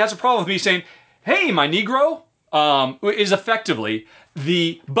 nobody has a problem with me saying, hey, my Negro, is effectively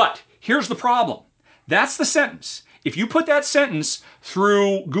but here's the problem. That's the sentence. If you put that sentence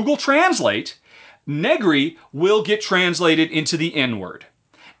through Google Translate, negri will get translated into the N-word.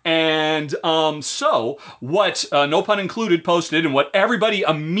 And so what No Pun Included posted, and what everybody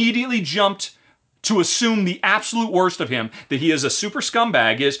immediately jumped to assume the absolute worst of him, that he is a super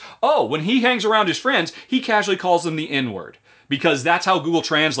scumbag, is, when he hangs around his friends, he casually calls them the N-word. Because that's how Google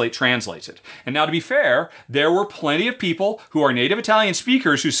Translate translates it. And now, to be fair, there were plenty of people who are native Italian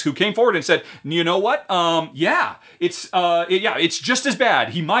speakers who came forward and said, you know what? It's just as bad.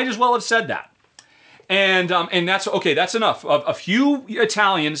 He might as well have said that. And that's okay. That's enough. A few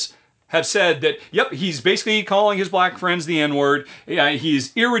Italians have said that, yep, he's basically calling his black friends the N-word.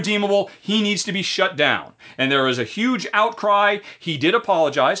 He's irredeemable. He needs to be shut down. And there was a huge outcry. He did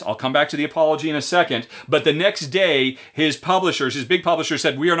apologize. I'll come back to the apology in a second. But the next day, his big publishers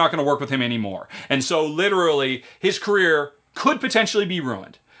said, we are not going to work with him anymore. And so literally, his career could potentially be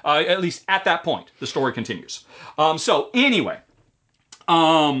ruined. At least at that point. The story continues. So anyway,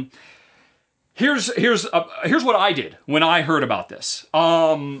 here's what I did when I heard about this.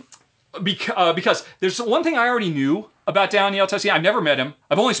 because there's one thing I already knew about Daniel Tessier. I've never met him.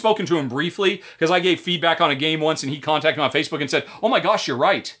 I've only spoken to him briefly because I gave feedback on a game once and he contacted me on Facebook and said, oh my gosh, you're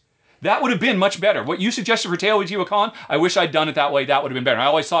right. That would have been much better. What you suggested for Teotihuacan, Khan, I wish I'd done it that way. That would have been better. I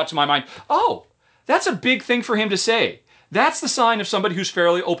always thought to my mind, oh, that's a big thing for him to say. That's the sign of somebody who's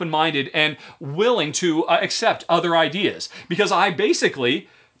fairly open-minded and willing to accept other ideas. Because I basically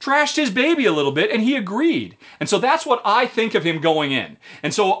trashed his baby a little bit and he agreed. And so that's what I think of him going in.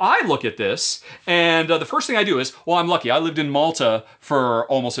 And so I look at this and the first thing I do is, well, I'm lucky. I lived in Malta for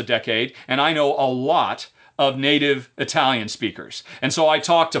almost a decade and I know a lot of native Italian speakers. And so I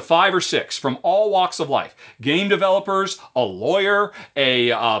talked to 5 or 6 from all walks of life. Game developers, a lawyer,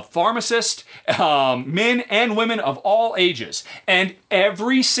 a pharmacist, men and women of all ages. And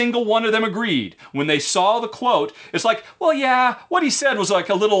every single one of them agreed when they saw the quote. It's like, well, yeah, what he said was like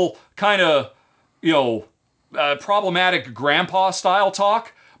a little kind of, problematic grandpa style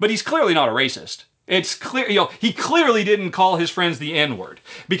talk, but he's clearly not a racist. It's clear, he clearly didn't call his friends the N-word.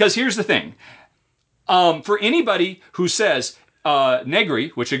 Because here's the thing. For anybody who says negri,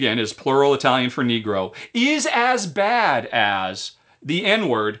 which again is plural Italian for Negro, is as bad as the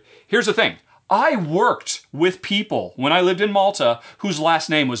N-word, here's the thing. I worked with people when I lived in Malta whose last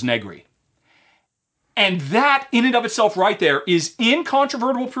name was Negri. And that in and of itself right there is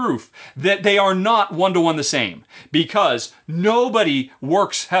incontrovertible proof that they are not one-to-one the same. Because nobody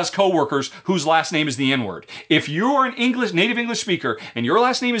has coworkers whose last name is the N-word. If you're an native English speaker and your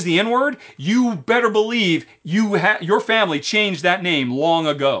last name is the N-word, you better believe your family changed that name long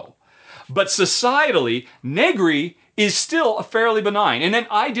ago. But societally, Negri is still a fairly benign. And then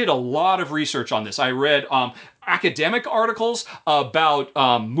I did a lot of research on this. I read academic articles about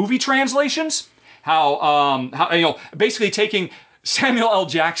movie translations. How basically taking Samuel L.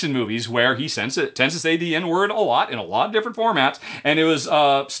 Jackson movies where he tends to say the N-word a lot in a lot of different formats, and it was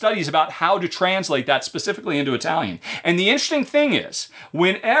studies about how to translate that specifically into Italian. And the interesting thing is,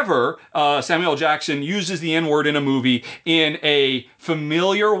 whenever Samuel L. Jackson uses the N-word in a movie in a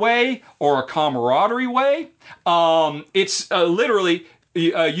familiar way or a camaraderie way, it's literally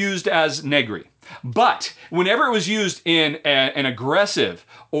used as negri. But whenever it was used in an aggressive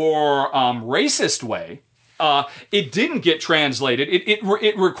or racist way, it didn't get translated.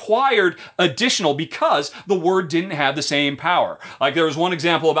 It required additional because the word didn't have the same power. Like there was one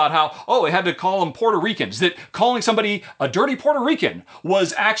example about how, it had to call them Puerto Ricans, that calling somebody a dirty Puerto Rican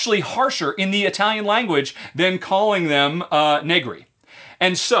was actually harsher in the Italian language than calling them negri.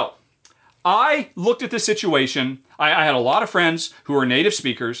 And so I looked at this situation. I had a lot of friends who are native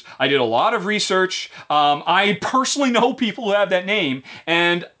speakers. I did a lot of research. I personally know people who have that name.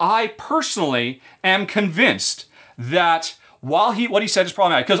 And I personally am convinced that what he said is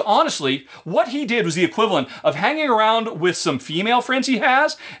problematic. Because honestly, what he did was the equivalent of hanging around with some female friends he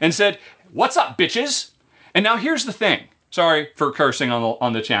has and said, "What's up, bitches?" And now here's the thing. Sorry for cursing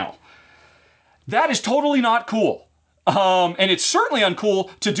on the channel. That is totally not cool. And it's certainly uncool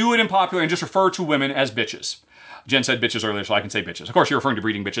to do it in popular and just refer to women as bitches. Jen said bitches earlier, so I can say bitches. Of course, you're referring to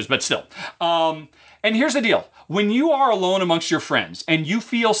breeding bitches, but still. And here's the deal. When you are alone amongst your friends and you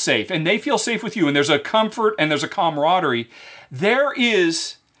feel safe and they feel safe with you and there's a comfort and there's a camaraderie, there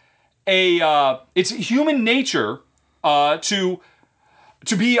is it's human nature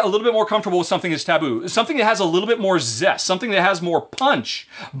to be a little bit more comfortable with something that's taboo, something that has a little bit more zest, something that has more punch,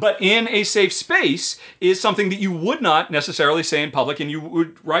 but in a safe space is something that you would not necessarily say in public and you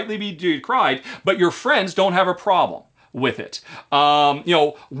would rightly be decried, but your friends don't have a problem with it.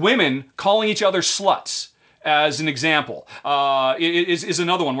 Women calling each other sluts, as an example, is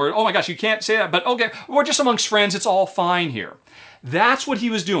another one where, oh my gosh, you can't say that, but okay, we're just amongst friends, it's all fine here. That's what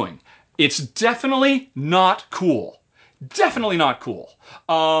he was doing. It's definitely not cool. Definitely not cool.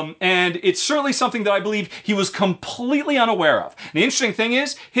 And it's certainly something that I believe he was completely unaware of. And the interesting thing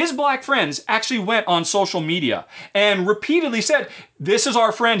is, his black friends actually went on social media and repeatedly said, "This is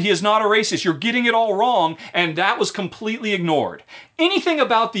our friend, he is not a racist, you're getting it all wrong," and that was completely ignored. Anything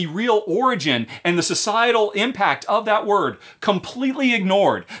about the real origin and the societal impact of that word, completely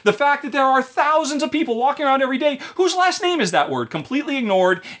ignored. The fact that there are thousands of people walking around every day whose last name is that word, completely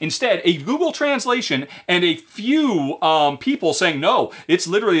ignored. Instead, a Google translation and a few people saying, no, it's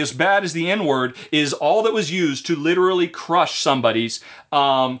literally as bad as the N-word, is all that was used to literally crush somebody's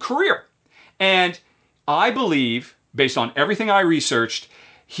career. And I believe, based on everything I researched,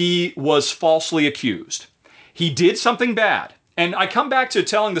 he was falsely accused. He did something bad. And I come back to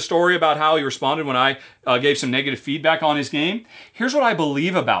telling the story about how he responded when I gave some negative feedback on his game. Here's what I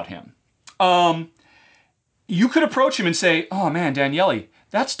believe about him. You could approach him and say, "Oh man, Daniele,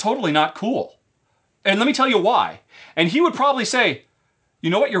 that's totally not cool. And let me tell you why." And he would probably say, you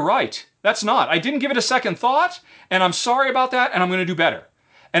know what? You're right. That's not. I didn't give it a second thought, and I'm sorry about that, and I'm going to do better.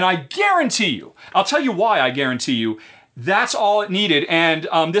 And I guarantee you, I'll tell you why I guarantee you, that's all it needed, and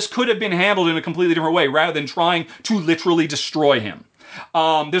this could have been handled in a completely different way rather than trying to literally destroy him.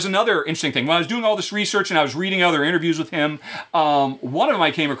 There's another interesting thing. When I was doing all this research and I was reading other interviews with him, one of them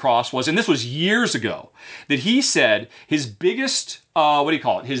I came across was, and this was years ago, that he said his biggest,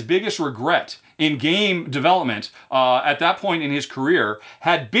 his biggest regret in game development at that point in his career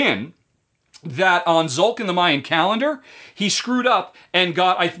had been that on Xulk in the Mayan calendar, he screwed up and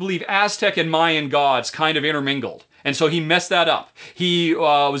got, I believe, Aztec and Mayan gods kind of intermingled. And so he messed that up. He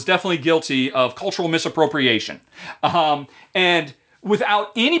was definitely guilty of cultural misappropriation. And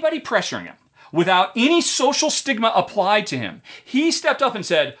without anybody pressuring him, without any social stigma applied to him, he stepped up and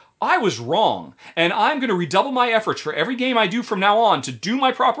said, I was wrong, and I'm going to redouble my efforts for every game I do from now on to do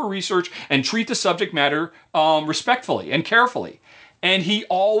my proper research and treat the subject matter respectfully and carefully. And he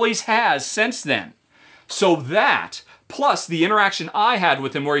always has since then. So that, plus the interaction I had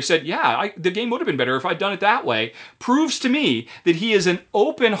with him where he said, the game would have been better if I'd done it that way, proves to me that he is an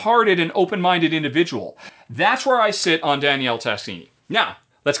open-hearted and open-minded individual. That's where I sit on Daniele Tascini. Now,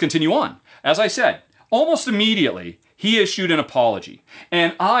 let's continue on. As I said, almost immediately, he issued an apology.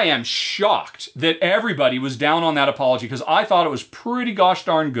 And I am shocked that everybody was down on that apology because I thought it was pretty gosh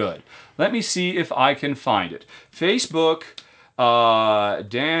darn good. Let me see if I can find it. Facebook,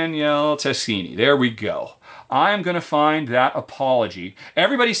 Daniele Tascini. There we go. I am going to find that apology.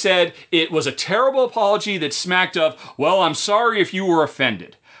 Everybody said it was a terrible apology that smacked of, well, I'm sorry if you were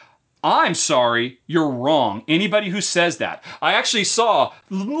offended. I'm sorry, you're wrong. Anybody who says that. I actually saw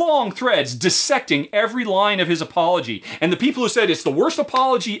long threads dissecting every line of his apology. And the people who said it's the worst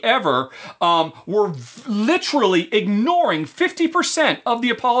apology ever were literally ignoring 50% of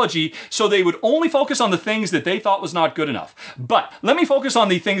the apology so they would only focus on the things that they thought was not good enough. But let me focus on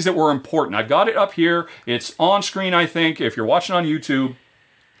the things that were important. I've got it up here. It's on screen, I think, if you're watching on YouTube.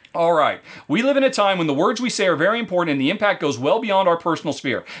 All right. We live in a time when the words we say are very important and the impact goes well beyond our personal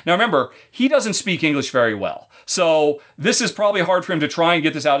sphere. Now remember, he doesn't speak English very well. So this is probably hard for him to try and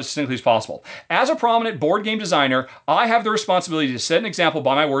get this out as succinctly as possible. As a prominent board game designer, I have the responsibility to set an example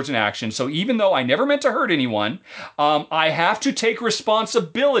by my words and actions. So even though I never meant to hurt anyone, I have to take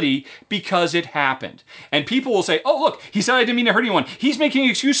responsibility because it happened. And people will say, oh, look, he said I didn't mean to hurt anyone. He's making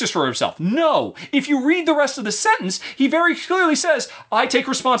excuses for himself. No. If you read the rest of the sentence, he very clearly says, I take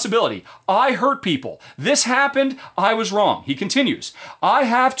responsibility. I hurt people. This happened. I was wrong. He continues, I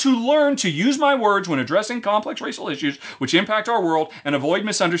have to learn to use my words when addressing complex racial issues which impact our world and avoid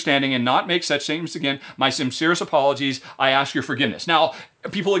misunderstanding and not make such statements again. My sincerest apologies. I ask your forgiveness. Now,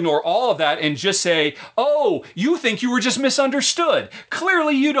 people ignore all of that and just say, oh, you think you were just misunderstood.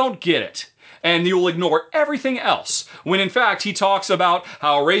 Clearly you don't get it. And you'll ignore everything else. When in fact, he talks about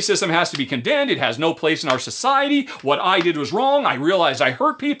how racism has to be condemned. It has no place in our society. What I did was wrong. I realized I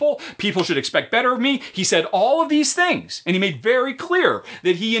hurt people. People should expect better of me. He said all of these things. And he made very clear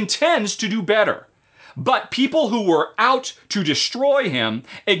that he intends to do better. But people who were out to destroy him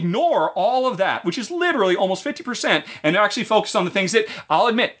ignore all of that, which is literally almost 50%, and actually focus on the things that, I'll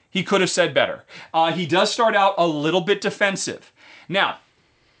admit, he could have said better. He does start out a little bit defensive. Now,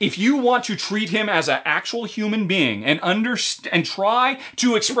 if you want to treat him as an actual human being and try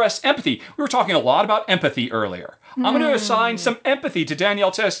to express empathy, we were talking a lot about empathy earlier. I'm going to assign some empathy to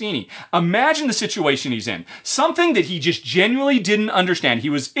Daniele Tascini. Imagine the situation he's in. Something that he just genuinely didn't understand. He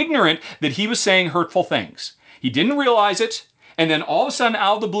was ignorant that he was saying hurtful things. He didn't realize it. And then all of a sudden,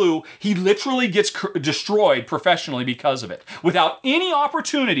 out of the blue, he literally gets destroyed professionally because of it. Without any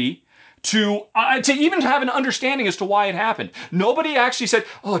opportunity to even have an understanding as to why it happened. Nobody actually said,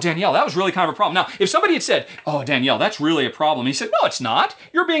 oh, Daniele, that was really kind of a problem. Now, if somebody had said, oh, Daniele, that's really a problem. He said, no, it's not.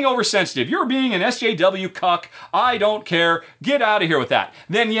 You're being oversensitive. You're being an SJW cuck. I don't care. Get out of here with that.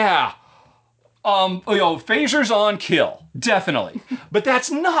 Then, yeah, phasers on kill. Definitely. But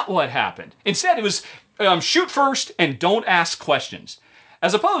that's not what happened. Instead, it was shoot first and don't ask questions.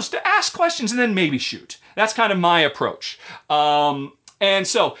 As opposed to ask questions and then maybe shoot. That's kind of my approach. And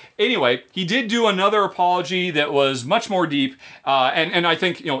so, anyway, he did do another apology that was much more deep, and I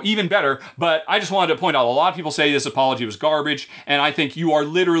think, even better, but I just wanted to point out, a lot of people say this apology was garbage, and I think you are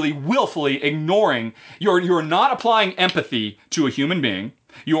literally willfully ignoring, you're not applying empathy to a human being,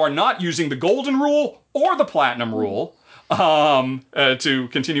 you are not using the golden rule or the platinum rule, to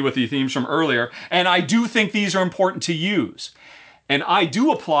continue with the themes from earlier, and I do think these are important to use. And I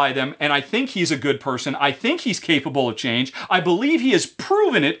do apply them, and I think he's a good person. I think he's capable of change. I believe he has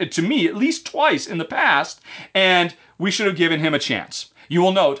proven it to me at least twice in the past, and we should have given him a chance. You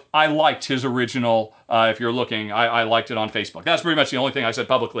will note I liked his original, if you're looking, I liked it on Facebook. That's pretty much the only thing I said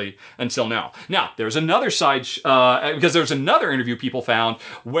publicly until now. Now, there's another side, because there's another interview people found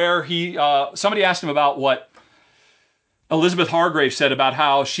where somebody asked him about what Elizabeth Hargrave said about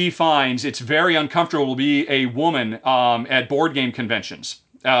how she finds it's very uncomfortable to be a woman at board game conventions.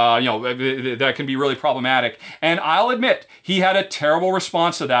 That can be really problematic. And I'll admit, he had a terrible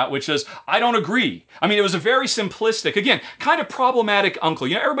response to that, which is, I don't agree. I mean, it was a very simplistic, again, kind of problematic uncle.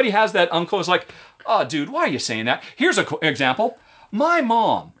 You know, everybody has that uncle who's like, oh, dude, why are you saying that? Here's an example. My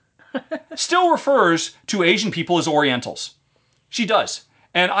mom still refers to Asian people as Orientals. She does.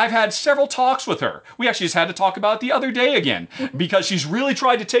 And I've had several talks with her. We actually just had to talk about it the other day again because she's really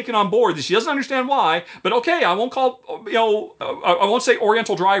tried to take it on board. She doesn't understand why, but okay, I won't I won't say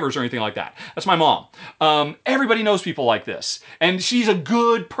Oriental drivers or anything like that. That's my mom. Everybody knows people like this. And she's a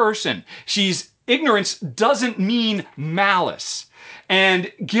good person. Ignorance doesn't mean malice.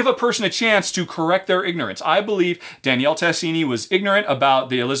 And give a person a chance to correct their ignorance. I believe Danielle Tassini was ignorant about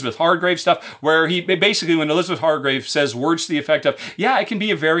the Elizabeth Hargrave stuff, where he basically, when Elizabeth Hargrave says words to the effect of, yeah, it can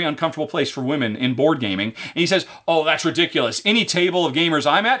be a very uncomfortable place for women in board gaming. And he says, oh, that's ridiculous. Any table of gamers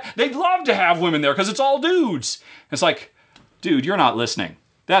I'm at, they'd love to have women there because it's all dudes. It's like, dude, you're not listening.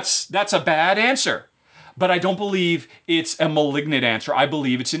 That's a bad answer. But I don't believe it's a malignant answer. I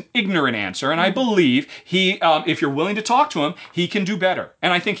believe it's an ignorant answer. And I believe if you're willing to talk to him, he can do better.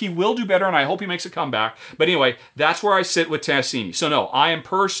 And I think he will do better, and I hope he makes a comeback. But anyway, that's where I sit with Tassini. So no, I am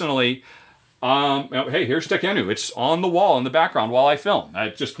personally, hey, here's Tekenu. It's on the wall in the background while I film.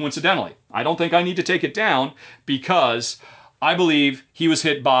 Just coincidentally. I don't think I need to take it down because I believe he was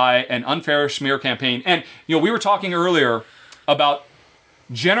hit by an unfair smear campaign. And, we were talking earlier about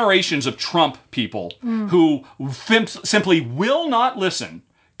generations of Trump people who simply will not listen,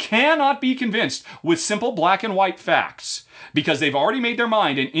 cannot be convinced with simple black and white facts because they've already made their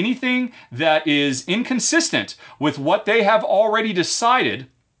mind, and anything that is inconsistent with what they have already decided,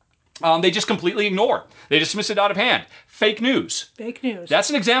 they just completely ignore. They dismiss it out of hand. Fake news. Fake news. That's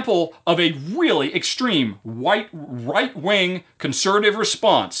an example of a really extreme right-wing conservative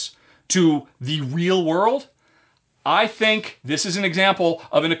response to the real world. I think this is an example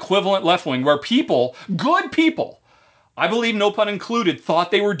of an equivalent left wing where people, good people, I believe no pun included, thought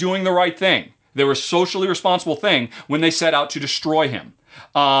they were doing the right thing. They were a socially responsible thing when they set out to destroy him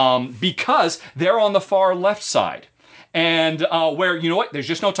because they're on the far left side. And where, you know what, there's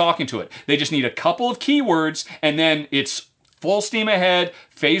just no talking to it. They just need a couple of keywords and then it's full steam ahead.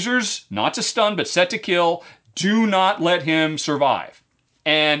 Phasers, not to stun, but set to kill. Do not let him survive.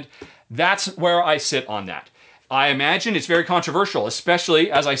 And that's where I sit on that. I imagine it's very controversial,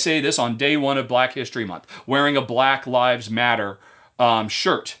 especially as I say this on day one of Black History Month, wearing a Black Lives Matter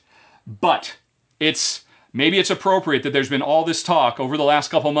shirt. But maybe it's appropriate that there's been all this talk over the last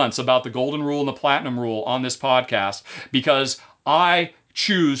couple months about the Golden Rule and the Platinum Rule on this podcast because I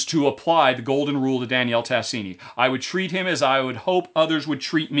choose to apply the Golden Rule to Danielle Tassini. I would treat him as I would hope others would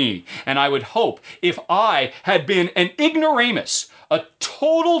treat me. And I would hope if I had been an ignoramus, a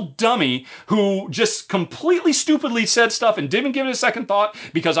total dummy who just completely stupidly said stuff and didn't give it a second thought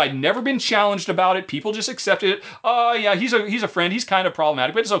because I'd never been challenged about it. People just accepted it. Oh, yeah, he's a friend. He's kind of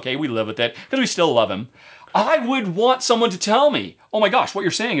problematic, but it's okay. We live with it because we still love him. I would want someone to tell me, oh my gosh, what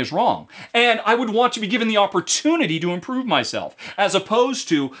you're saying is wrong. And I would want to be given the opportunity to improve myself as opposed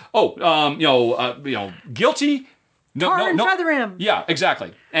to, guilty. Tar and feather him. Yeah,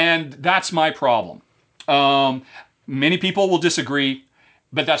 exactly. And that's my problem. Many people will disagree,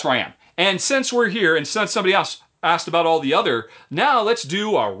 but that's where I am. And since we're here, and since somebody else asked about all the other, now let's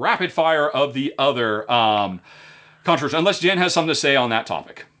do a rapid fire of the other controversy, unless Jen has something to say on that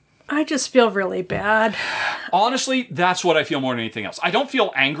topic. I just feel really bad. Honestly, that's what I feel more than anything else. I don't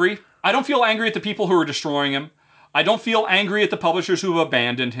feel angry. I don't feel angry at the people who are destroying him. I don't feel angry at the publishers who have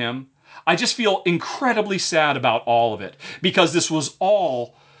abandoned him. I just feel incredibly sad about all of it because this was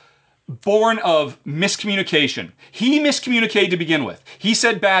all born of miscommunication. He miscommunicated to begin with. He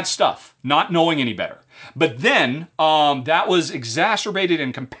said bad stuff, not knowing any better. But then that was exacerbated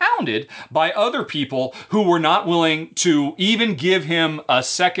and compounded by other people who were not willing to even give him a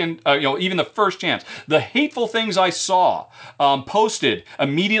second, even the first chance. The hateful things I saw posted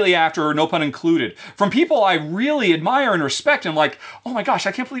immediately after, no pun included, from people I really admire and respect. And like, oh my gosh,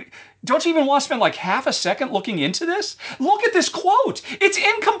 I can't believe. Don't you even want to spend like half a second looking into this? Look at this quote. It's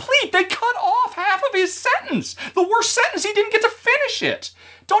incomplete. They cut off half of his sentence. The worst sentence, he didn't get to finish it.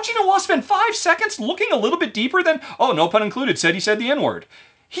 Don't you even want to spend 5 seconds looking a little bit deeper than, oh, no pun included, he said the N-word.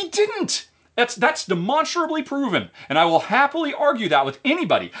 He didn't. That's demonstrably proven. And I will happily argue that with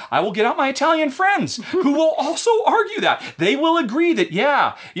anybody. I will get out my Italian friends who will also argue that. They will agree that,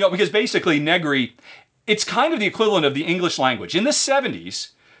 yeah, because basically negri, it's kind of the equivalent of the English language. In the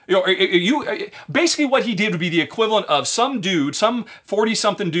 70s, basically what he did would be the equivalent of some dude, some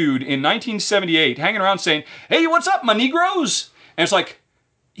 40-something dude in 1978 hanging around saying, hey, what's up, my Negroes? And it's like,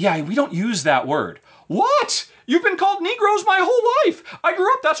 yeah, we don't use that word. What? You've been called Negroes my whole life. I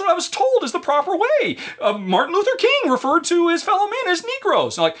grew up, that's what I was told is the proper way. Martin Luther King referred to his fellow men as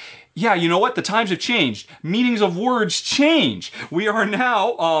Negroes. And like, yeah, you know what? The times have changed. Meanings of words change. We are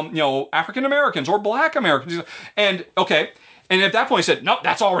now, African Americans or Black Americans. And, okay, and at that point he said, nope,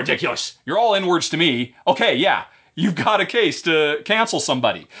 that's all ridiculous. You're all N-words to me. Okay, yeah, you've got a case to cancel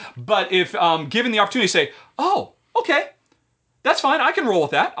somebody. But if given the opportunity to say, oh, okay, that's fine. I can roll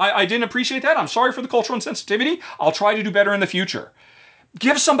with that. I didn't appreciate that. I'm sorry for the cultural insensitivity. I'll try to do better in the future.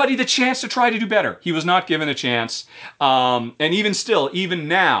 Give somebody the chance to try to do better. He was not given a chance. And even still, even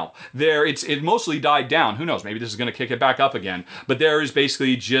now, it mostly died down. Who knows? Maybe this is going to kick it back up again. But there is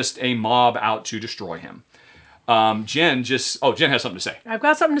basically just a mob out to destroy him. Jen has something to say. I've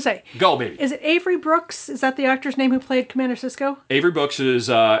got something to say. Go, baby. Is it Avery Brooks? Is that the actor's name who played Commander Sisko? Avery Brooks is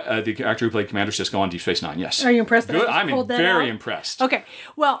the actor who played Commander Sisko on Deep Space Nine, yes. Are you impressed? Good. I'm very impressed. Okay.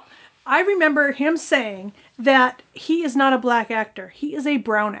 Well, I remember him saying that he is not a black actor. He is a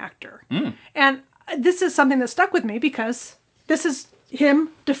brown actor. And this is something that stuck with me because this is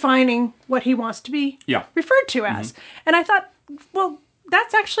him defining what he wants to be referred to as. And I thought, well,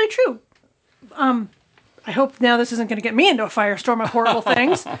 that's actually true. I hope now this isn't going to get me into a firestorm of horrible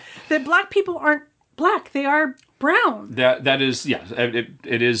things. That black people aren't black; they are brown. That is, yes,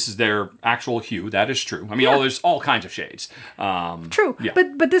 it is their actual hue. That is true. I mean, there's all kinds of shades. True, yeah.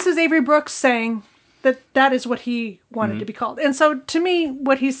 but this is Avery Brooks saying that is what he wanted to be called. And so, to me,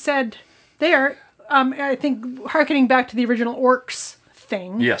 what he said there, I think, harkening back to the original Orcs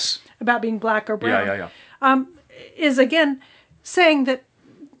thing, yes, about being black or brown, yeah. Is again saying that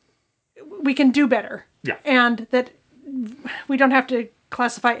we can do better. Yeah. And that we don't have to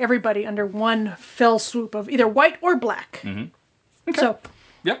classify everybody under one fell swoop of either white or black. Okay. So.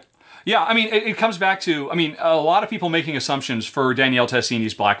 Yep. Yeah, I mean, it comes back to, a lot of people making assumptions for Danielle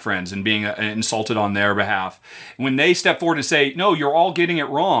Tessini's black friends and being insulted on their behalf. When they step forward and say, no, you're all getting it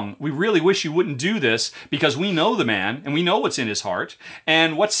wrong. We really wish you wouldn't do this because we know the man and we know what's in his heart.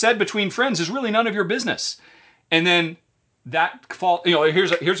 And what's said between friends is really none of your business. And then that fault,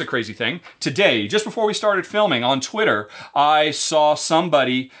 here's a crazy thing. Today, just before we started filming on Twitter, I saw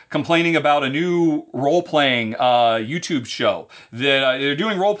somebody complaining about a new role-playing YouTube show. That they're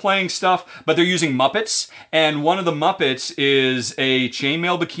doing role-playing stuff, but they're using Muppets. And one of the Muppets is a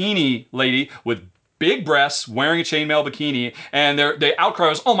chainmail bikini lady with big breasts wearing a chainmail bikini, and the outcry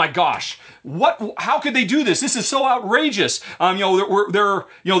was, "Oh my gosh, how could they do this? This is so outrageous.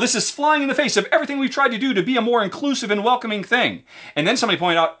 This is flying in the face of everything we've tried to do to be a more inclusive and welcoming thing." And then somebody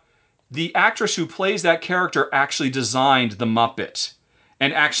pointed out, the actress who plays that character actually designed the Muppet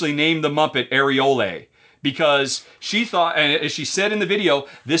and actually named the Muppet Areole. Because she thought, and as she said in the video,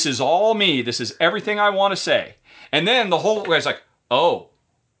 this is all me. This is everything I want to say. And then the whole guy's like, oh,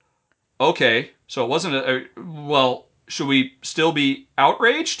 okay. So it wasn't well, should we still be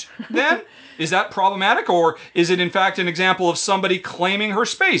outraged then? Is that problematic? Or is it in fact an example of somebody claiming her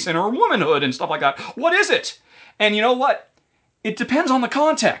space and her womanhood and stuff like that? What is it? And you know what? It depends on the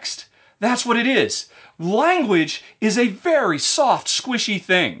context. That's what it is. Language is a very soft, squishy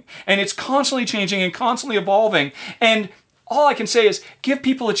thing. And it's constantly changing and constantly evolving. And all I can say is give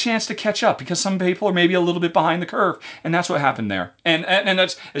people a chance to catch up because some people are maybe a little bit behind the curve. And that's what happened there. And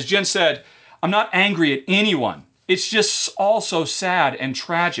that's, as Jen said, I'm not angry at anyone. It's just all so sad and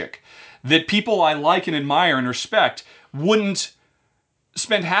tragic that people I like and admire and respect wouldn't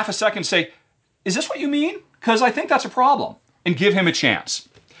spend half a second and say, is this what you mean? Because I think that's a problem. And give him a chance.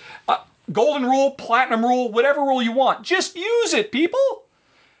 Golden rule, platinum rule, whatever rule you want. Just use it, people.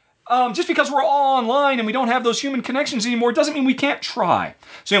 Just because we're all online and we don't have those human connections anymore doesn't mean we can't try.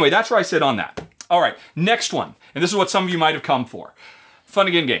 So anyway, that's where I sit on that. All right, next one. And this is what some of you might have come for. Fun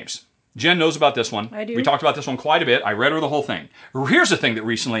Again Games. Jen knows about this one. I do. We talked about this one quite a bit. I read her the whole thing. Here's the thing that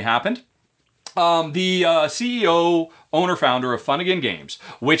recently happened. The CEO, owner, founder of Fun Again Games,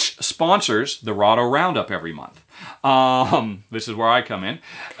 which sponsors the Rahdo Roundup every month. This is where I come in.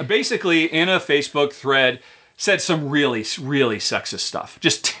 Basically, in a Facebook thread, said some really, really sexist stuff.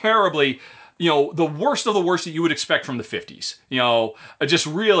 Just terribly, the worst of the worst that you would expect from the 50s. Just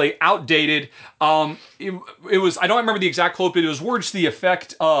really outdated. It was, I don't remember the exact quote, but it was words to the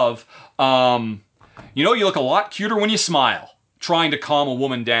effect of, you look a lot cuter when you smile. trying to calm a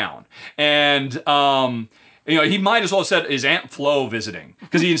woman down. And, he might as well have said his Aunt Flo visiting,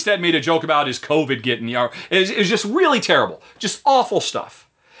 because he instead made a joke about his COVID getting, it was just really terrible. Just awful stuff.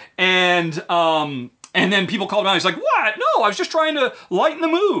 And then people called him out. He's like, what? No, I was just trying to lighten the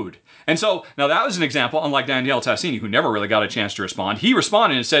mood. And so, now that was an example, unlike Danielle Tassini, who never really got a chance to respond. He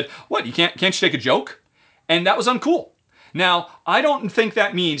responded and said, what, can't you take a joke? And that was uncool. Now, I don't think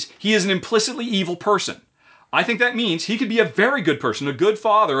that means he is an implicitly evil person. I think that means he could be a very good person, a good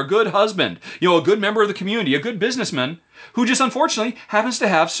father, a good husband, a good member of the community, a good businessman, who just unfortunately happens to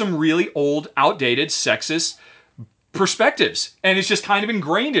have some really old, outdated, sexist perspectives. And it's just kind of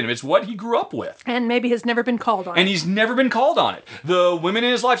ingrained in him. It's what he grew up with. And maybe has never been called on it. And he's never been called on it. The women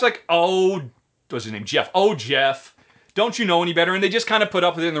in his life's like, oh, what's his name? Jeff. Oh, Jeff. Don't you know any better? And they just kind of put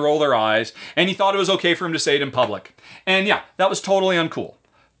up with it and they roll their eyes. And he thought it was okay for him to say it in public. And yeah, that was totally uncool.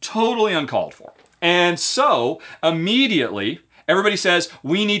 Totally uncalled for. And so, immediately, everybody says,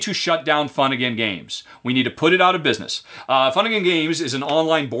 we need to shut down Fun Again Games. We need to put it out of business. Fun Again Games is an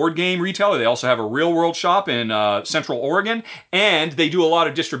online board game retailer. They also have a real world shop in Central Oregon. And they do a lot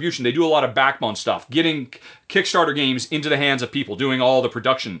of distribution. They do a lot of backbone stuff, getting Kickstarter games into the hands of people, doing all the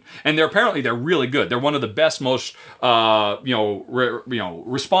production. And they're really good. They're one of the best, most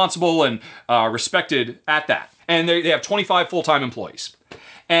responsible and respected at that. And they have 25 full-time employees.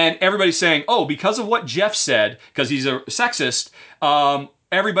 And everybody's saying, oh, because of what Jeff said, because he's a sexist,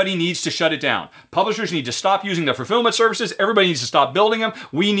 everybody needs to shut it down. Publishers need to stop using their fulfillment services. Everybody needs to stop building them.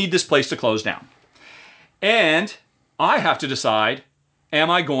 We need this place to close down. And I have to decide, am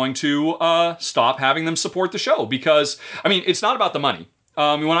I going to stop having them support the show? Because, it's not about the money.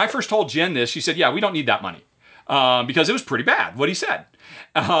 When I first told Jen this, she said, yeah, we don't need that money. Because it was pretty bad, what he said.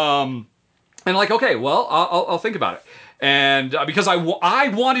 And like, okay, well, I'll think about it. And because I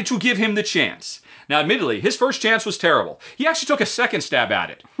wanted to give him the chance. Now, admittedly, his first chance was terrible. He actually took a second stab at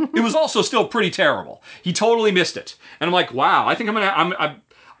it. It was also still pretty terrible. He totally missed it. And I'm like, wow, I think I'm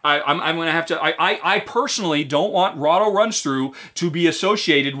gonna have to. I personally don't want Rahdo Runs Through to be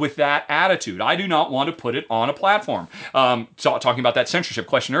associated with that attitude. I do not want to put it on a platform. So talking about that censorship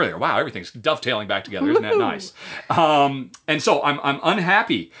question earlier. Wow, everything's dovetailing back together. Isn't that nice? And so I'm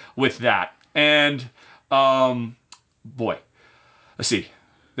unhappy with that. And boy, let's see.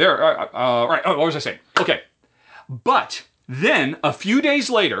 There, right. Oh, what was I saying? Okay. But then a few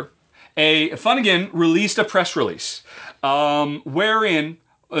days later, Fun Again released a press release wherein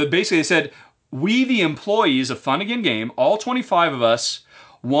basically they said, we, the employees of Fun Again Game, all 25 of us,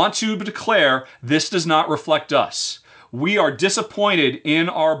 want to declare this does not reflect us. We are disappointed in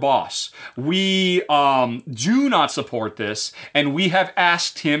our boss. We do not support this, and we have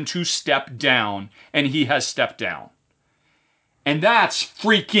asked him to step down, and he has stepped down. And that's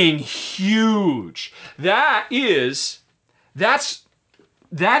freaking huge. That is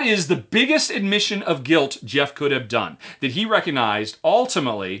the biggest admission of guilt Jeff could have done. That he recognized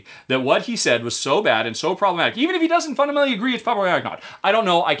ultimately that what he said was so bad and so problematic. Even if he doesn't fundamentally agree it's problematic or not. I don't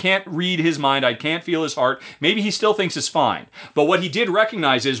know. I can't read his mind. I can't feel his heart. Maybe he still thinks it's fine. But what he did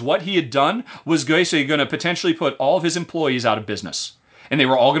recognize is what he had done was basically going to potentially put all of his employees out of business. And they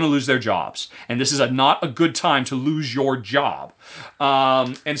were all going to lose their jobs. And this is not a good time to lose your job.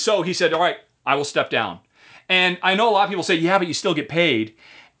 And so he said, all right, I will step down. And I know a lot of people say, yeah, but you still get paid.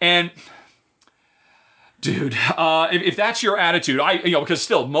 And dude, if that's your attitude, because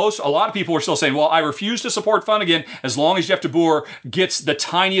still a lot of people are still saying, well, I refuse to support Fun Again as long as Jeff DeBoer gets the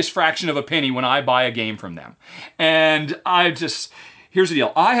tiniest fraction of a penny when I buy a game from them. And here's the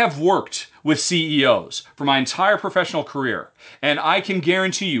deal. I have worked with CEOs for my entire professional career, and I can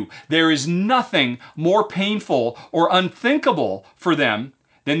guarantee you there is nothing more painful or unthinkable for them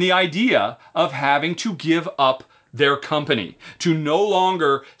than the idea of having to give up their company, to no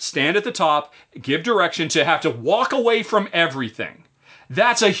longer stand at the top, give direction, to have to walk away from everything.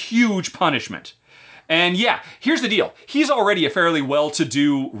 That's a huge punishment. And yeah, here's the deal. He's already a fairly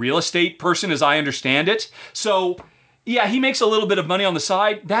well-to-do real estate person, as I understand it. So yeah, he makes a little bit of money on the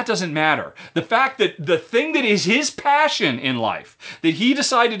side. That doesn't matter. The fact that the thing that is his passion in life, that he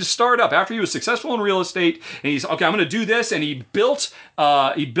decided to start up after he was successful in real estate, and he's, okay, I'm going to do this, and he built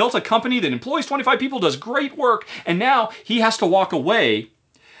a company that employs 25 people, does great work, and now he has to walk away,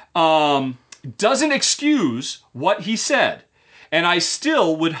 doesn't excuse what he said. And I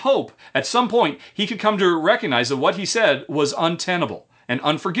still would hope at some point he could come to recognize that what he said was untenable and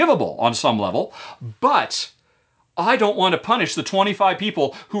unforgivable on some level, but I don't want to punish the 25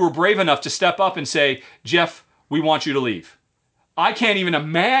 people who were brave enough to step up and say, Jeff, we want you to leave. I can't even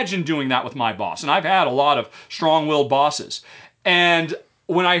imagine doing that with my boss. And I've had a lot of strong-willed bosses. And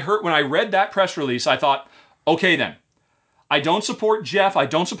when I read that press release, I thought, okay then, I don't support Jeff. I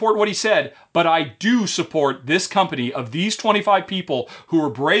don't support what he said, but I do support this company of these 25 people who were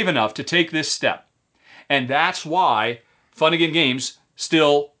brave enough to take this step. And that's why Funnigan Games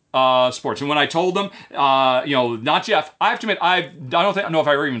still supports. And when I told them, not Jeff, I have to admit, I don't know if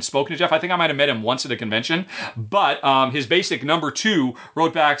I ever even spoken to Jeff. I think I might have met him once at a convention. But his basic number 2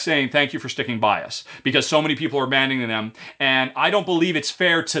 wrote back saying, thank you for sticking by us, because so many people are abandoning them. And I don't believe it's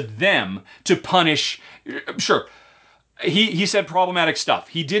fair to them to punish. Sure. He said problematic stuff.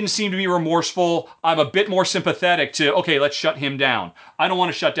 He didn't seem to be remorseful. I'm a bit more sympathetic to, okay, let's shut him down. I don't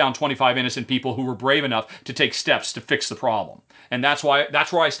want to shut down 25 innocent people who were brave enough to take steps to fix the problem. And that's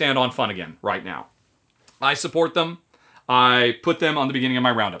where I stand on Funnigan right now. I support them. I put them on the beginning of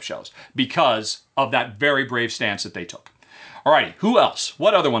my roundup shows because of that very brave stance that they took. Alrighty, who else?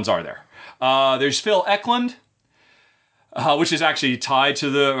 What other ones are there? There's Phil Eklund. Which is actually tied to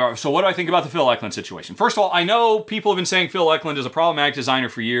the... So what do I think about the Phil Eklund situation? First of all, I know people have been saying Phil Eklund is a problematic designer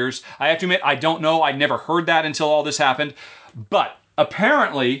for years. I have to admit, I don't know. I'd never heard that until all this happened. But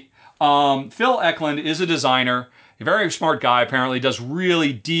apparently, Phil Eklund is a designer, a very smart guy, apparently, does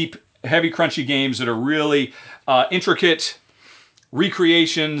really deep, heavy, crunchy games that are really intricate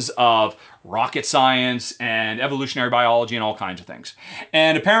recreations of rocket science and evolutionary biology and all kinds of things.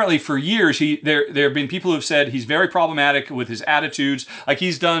 And apparently for years, there have been people who've said he's very problematic with his attitudes. Like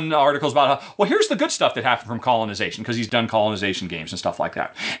he's done articles about how, well, here's the good stuff that happened from colonization, because he's done colonization games and stuff like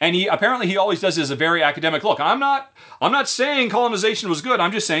that. And he always does this as a very academic look. I'm not saying colonization was good.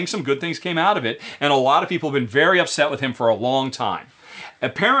 I'm just saying some good things came out of it. And a lot of people have been very upset with him for a long time.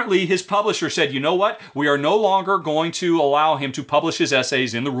 Apparently, his publisher said, you know what? We are no longer going to allow him to publish his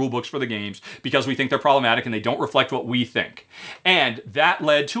essays in the rule books for the games because we think they're problematic and they don't reflect what we think. And that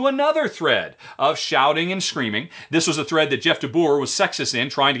led to another thread of shouting and screaming. This was a thread that Jeff DeBoer was sexist in,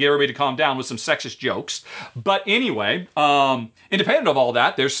 trying to get everybody to calm down with some sexist jokes. But anyway, independent of all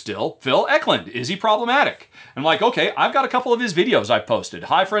that, there's still Phil Eklund. Is he problematic? I'm like, okay, I've got a couple of his videos I've posted.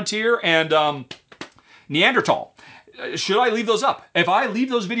 High Frontier and Neanderthal. Should I leave those up? If I leave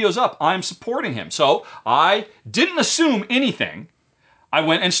those videos up, I'm supporting him. So I didn't assume anything. I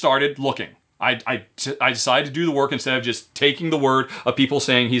went and started looking. I decided to do the work instead of just taking the word of people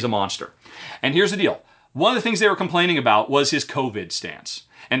saying he's a monster. And here's the deal. One of the things they were complaining about was his COVID stance.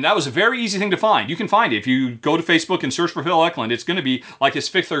 And that was a very easy thing to find. You can find it. If you go to Facebook and search for Phil Eklund, it's going to be like his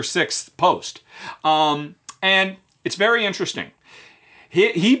 5th or 6th post. And it's very interesting.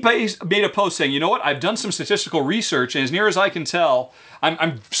 He made a post saying, you know what, I've done some statistical research, and as near as I can tell,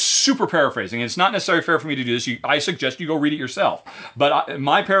 I'm super paraphrasing, and it's not necessarily fair for me to do this. I suggest you go read it yourself. But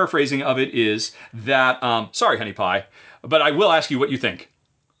my paraphrasing of it is that, sorry, honey pie, but I will ask you what you think.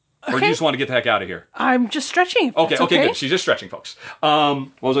 Okay. Or do you just want to get the heck out of here? I'm just stretching. Okay, good. She's just stretching, folks.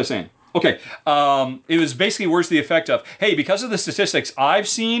 What was I saying? Okay, it was basically words to the effect of, hey, because of the statistics I've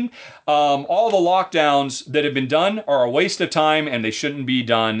seen, all the lockdowns that have been done are a waste of time and they shouldn't be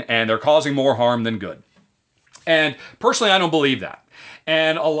done, and they're causing more harm than good. And personally, I don't believe that.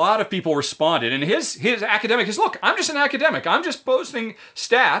 And a lot of people responded, and his academic is, look, I'm just an academic. I'm just posting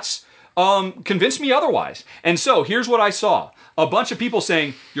stats. Convince me otherwise. And so here's what I saw. A bunch of people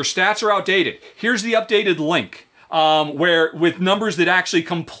saying, your stats are outdated. Here's the updated link. Where with numbers that actually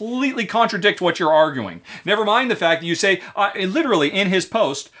completely contradict what you're arguing. Never mind the fact that you say, literally in his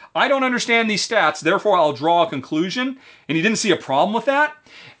post, I don't understand these stats, therefore I'll draw a conclusion. And he didn't see a problem with that.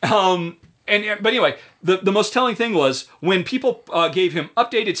 But anyway, the most telling thing was when people gave him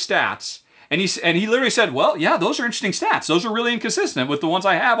updated stats, and he literally said, well, yeah, those are interesting stats. Those are really inconsistent with the ones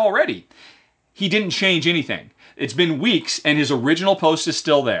I have already. He didn't change anything. It's been weeks, and his original post is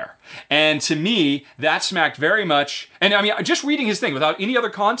still there. And to me, that smacked very much. And I mean, just reading his thing without any other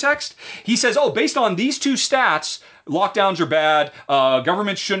context, he says, oh, based on these 2 stats, lockdowns are bad,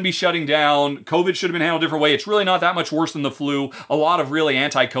 governments shouldn't be shutting down, COVID should have been handled a different way. It's really not that much worse than the flu. A lot of really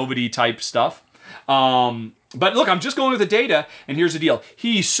anti-COVID-y type stuff. But look, I'm just going with the data, and here's the deal.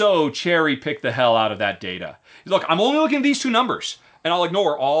 He so cherry-picked the hell out of that data. Look, I'm only looking at these 2 numbers. And I'll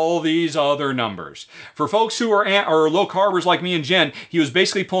ignore all these other numbers. For folks who are low carbers like me and Jen, he was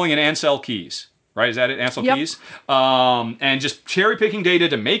basically pulling an Ansel Keys. Right? Is that it? Ansel Keys? And just cherry picking data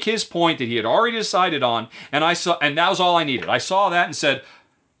to make his point that he had already decided on. And that was all I needed. I saw that and said,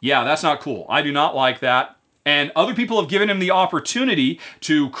 yeah, that's not cool. I do not like that. And other people have given him the opportunity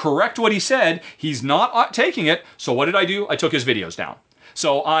to correct what he said. He's not taking it. So what did I do? I took his videos down.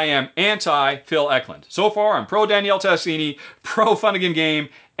 So I am anti-Phil Eklund. So far, I'm pro-Danielle Tassini, pro-Funnigan Game,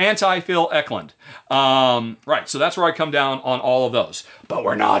 anti-Phil Eklund. Right, so that's where I come down on all of those. But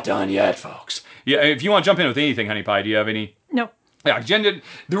we're not done yet, folks. Yeah, if you want to jump in with anything, Honey Pie, do you have any? No. Yeah, Jen did.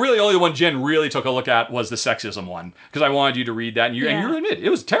 The really only one Jen really took a look at was the sexism one because I wanted you to read that, and you admit it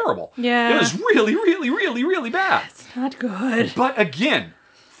was terrible. Yeah. It was really, really, really, really bad. It's not good. But again,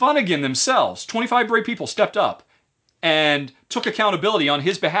 Funnigan themselves, 25 brave people stepped up and took accountability on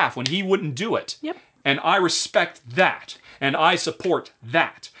his behalf when he wouldn't do it. Yep. And I respect that, and I support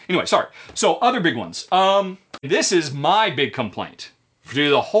that. Anyway, sorry. So other big ones. This is my big complaint to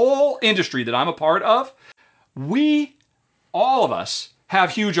the whole industry that I'm a part of. All of us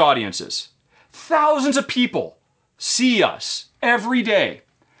have huge audiences. Thousands of people see us every day.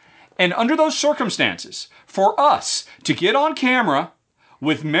 And under those circumstances, for us to get on camera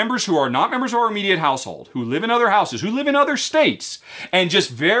with members who are not members of our immediate household, who live in other houses, who live in other states, and just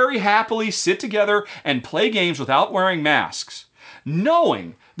very happily sit together and play games without wearing masks,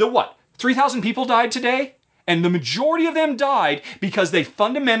 knowing that 3,000 people died today? And the majority of them died because they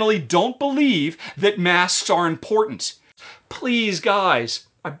fundamentally don't believe that masks are important. Please, guys,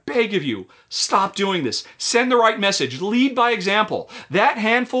 I beg of you, stop doing this. Send the right message. Lead by example. That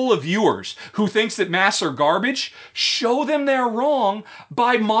handful of viewers who thinks that masks are garbage, show them they're wrong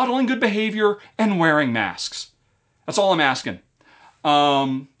by modeling good behavior and wearing masks. That's all I'm asking.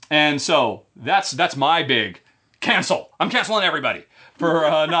 And so that's my big cancel. I'm canceling everybody for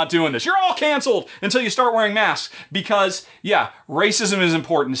not doing this. You're all canceled until you start wearing masks because, racism is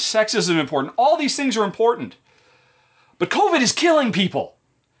important, sexism is important, all these things are important. But COVID is killing people.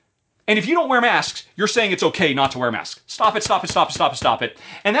 And if you don't wear masks, you're saying it's okay not to wear masks. Stop it, stop it, stop it, stop it, stop it.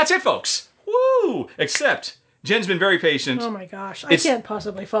 And that's it, folks. Woo! Except Jen's been very patient. Oh my gosh. I can't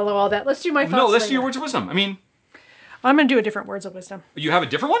possibly follow all that. Let's do my thoughts No, let's later. do your words of wisdom. I mean, I'm going to do a different words of wisdom. You have a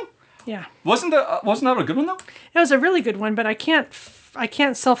different one? Yeah. Wasn't that a good one, though? It was a really good one, but I can't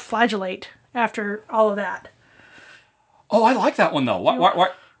self-flagellate after all of that. Oh, I like that one, though.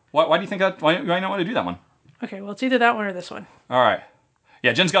 Why do you think that? Why do I not want to do that one? Okay, well, it's either that one or this one. All right.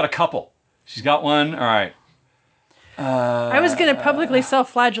 Yeah, Jen's got a couple. She's got one. All right. I was going to publicly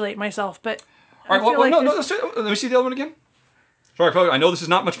self-flagellate myself, but all right. Let me see the other one again. Sorry, folks. I know this is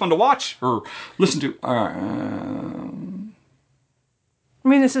not much fun to watch or listen to. All right. I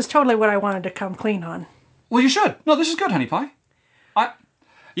mean, this is totally what I wanted to come clean on. Well, you should. No, this is good, honey pie.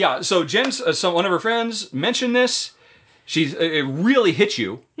 So Jen's, one of her friends mentioned this. It really hit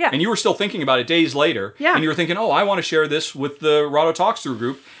you. Yeah. And you were still thinking about it days later. Yeah. And you were thinking, I want to share this with the Rahdo Talks Through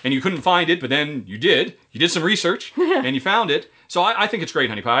group. And you couldn't find it, but then you did. You did some research and you found it. So I think it's great,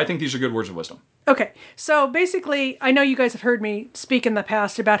 honey pie. I think these are good words of wisdom. Okay, so basically, I know you guys have heard me speak in the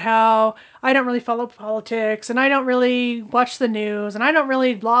past about how I don't really follow politics and I don't really watch the news and I don't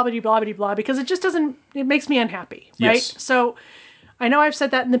really blah, blah, blah, blah, blah, because it makes me unhappy, right? Yes. So I know I've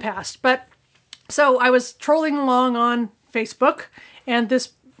said that in the past, but so I was trolling along on Facebook and this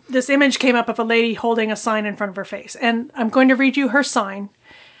image came up of a lady holding a sign in front of her face. And I'm going to read you her sign.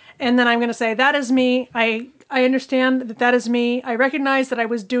 And then I'm going to say, that is me. I understand that is me. I recognize that I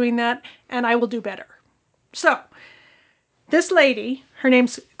was doing that, and I will do better. So, this lady, her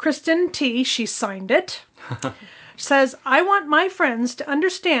name's Kristen T. She signed it. Says, I want my friends to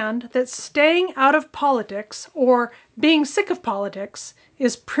understand that staying out of politics or being sick of politics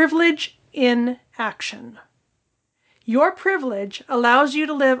is privilege in action. Your privilege allows you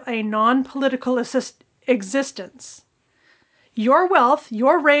to live a non-political existence. Your wealth,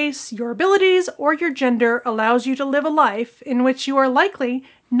 your race, your abilities, or your gender allows you to live a life in which you are likely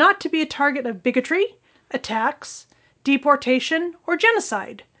not to be a target of bigotry, attacks, deportation, or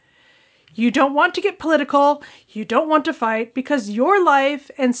genocide. You don't want to get political, you don't want to fight because your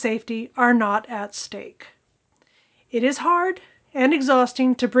life and safety are not at stake. It is hard and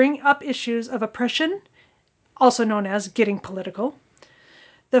exhausting to bring up issues of oppression, also known as getting political.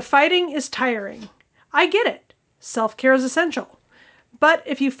 The fighting is tiring. I get it. Self-care is essential. But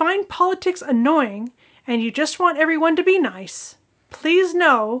if you find politics annoying and you just want everyone to be nice, please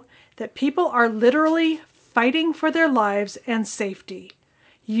know that people are literally fighting for their lives and safety.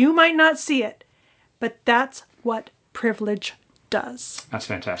 You might not see it, but that's what privilege does. That's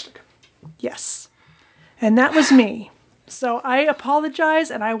fantastic. Yes. And that was me. So I apologize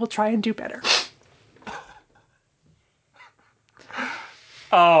and I will try and do better.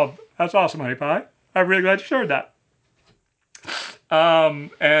 That's awesome, honey pie. I'm really glad you shared that.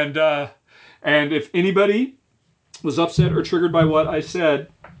 And if anybody was upset or triggered by what I said,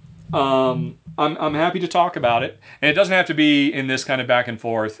 I'm happy to talk about it. And it doesn't have to be in this kind of back and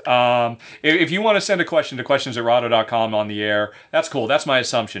forth. If you want to send a question to questions@rahdo.com on the air, that's cool. That's my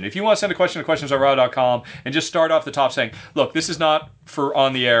assumption. If you want to send a question to questions@rahdo.com and just start off the top saying, look, this is not for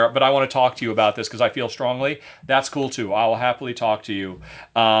on the air, but I want to talk to you about this because I feel strongly, that's cool too. I will happily talk to you.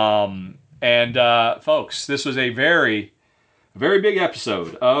 Folks, this was a very, a very big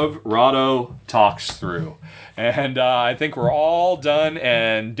episode of Rahdo Talks Through. And I think we're all done,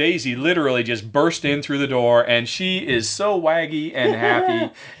 and Daisy literally just burst in through the door, and she is so waggy and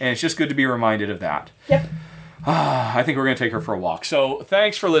happy, and it's just good to be reminded of that. Yep. I think we're going to take her for a walk. So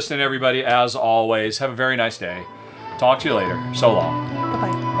thanks for listening, everybody, as always. Have a very nice day. Talk to you later. So long.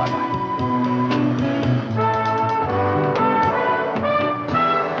 Bye-bye. Bye-bye.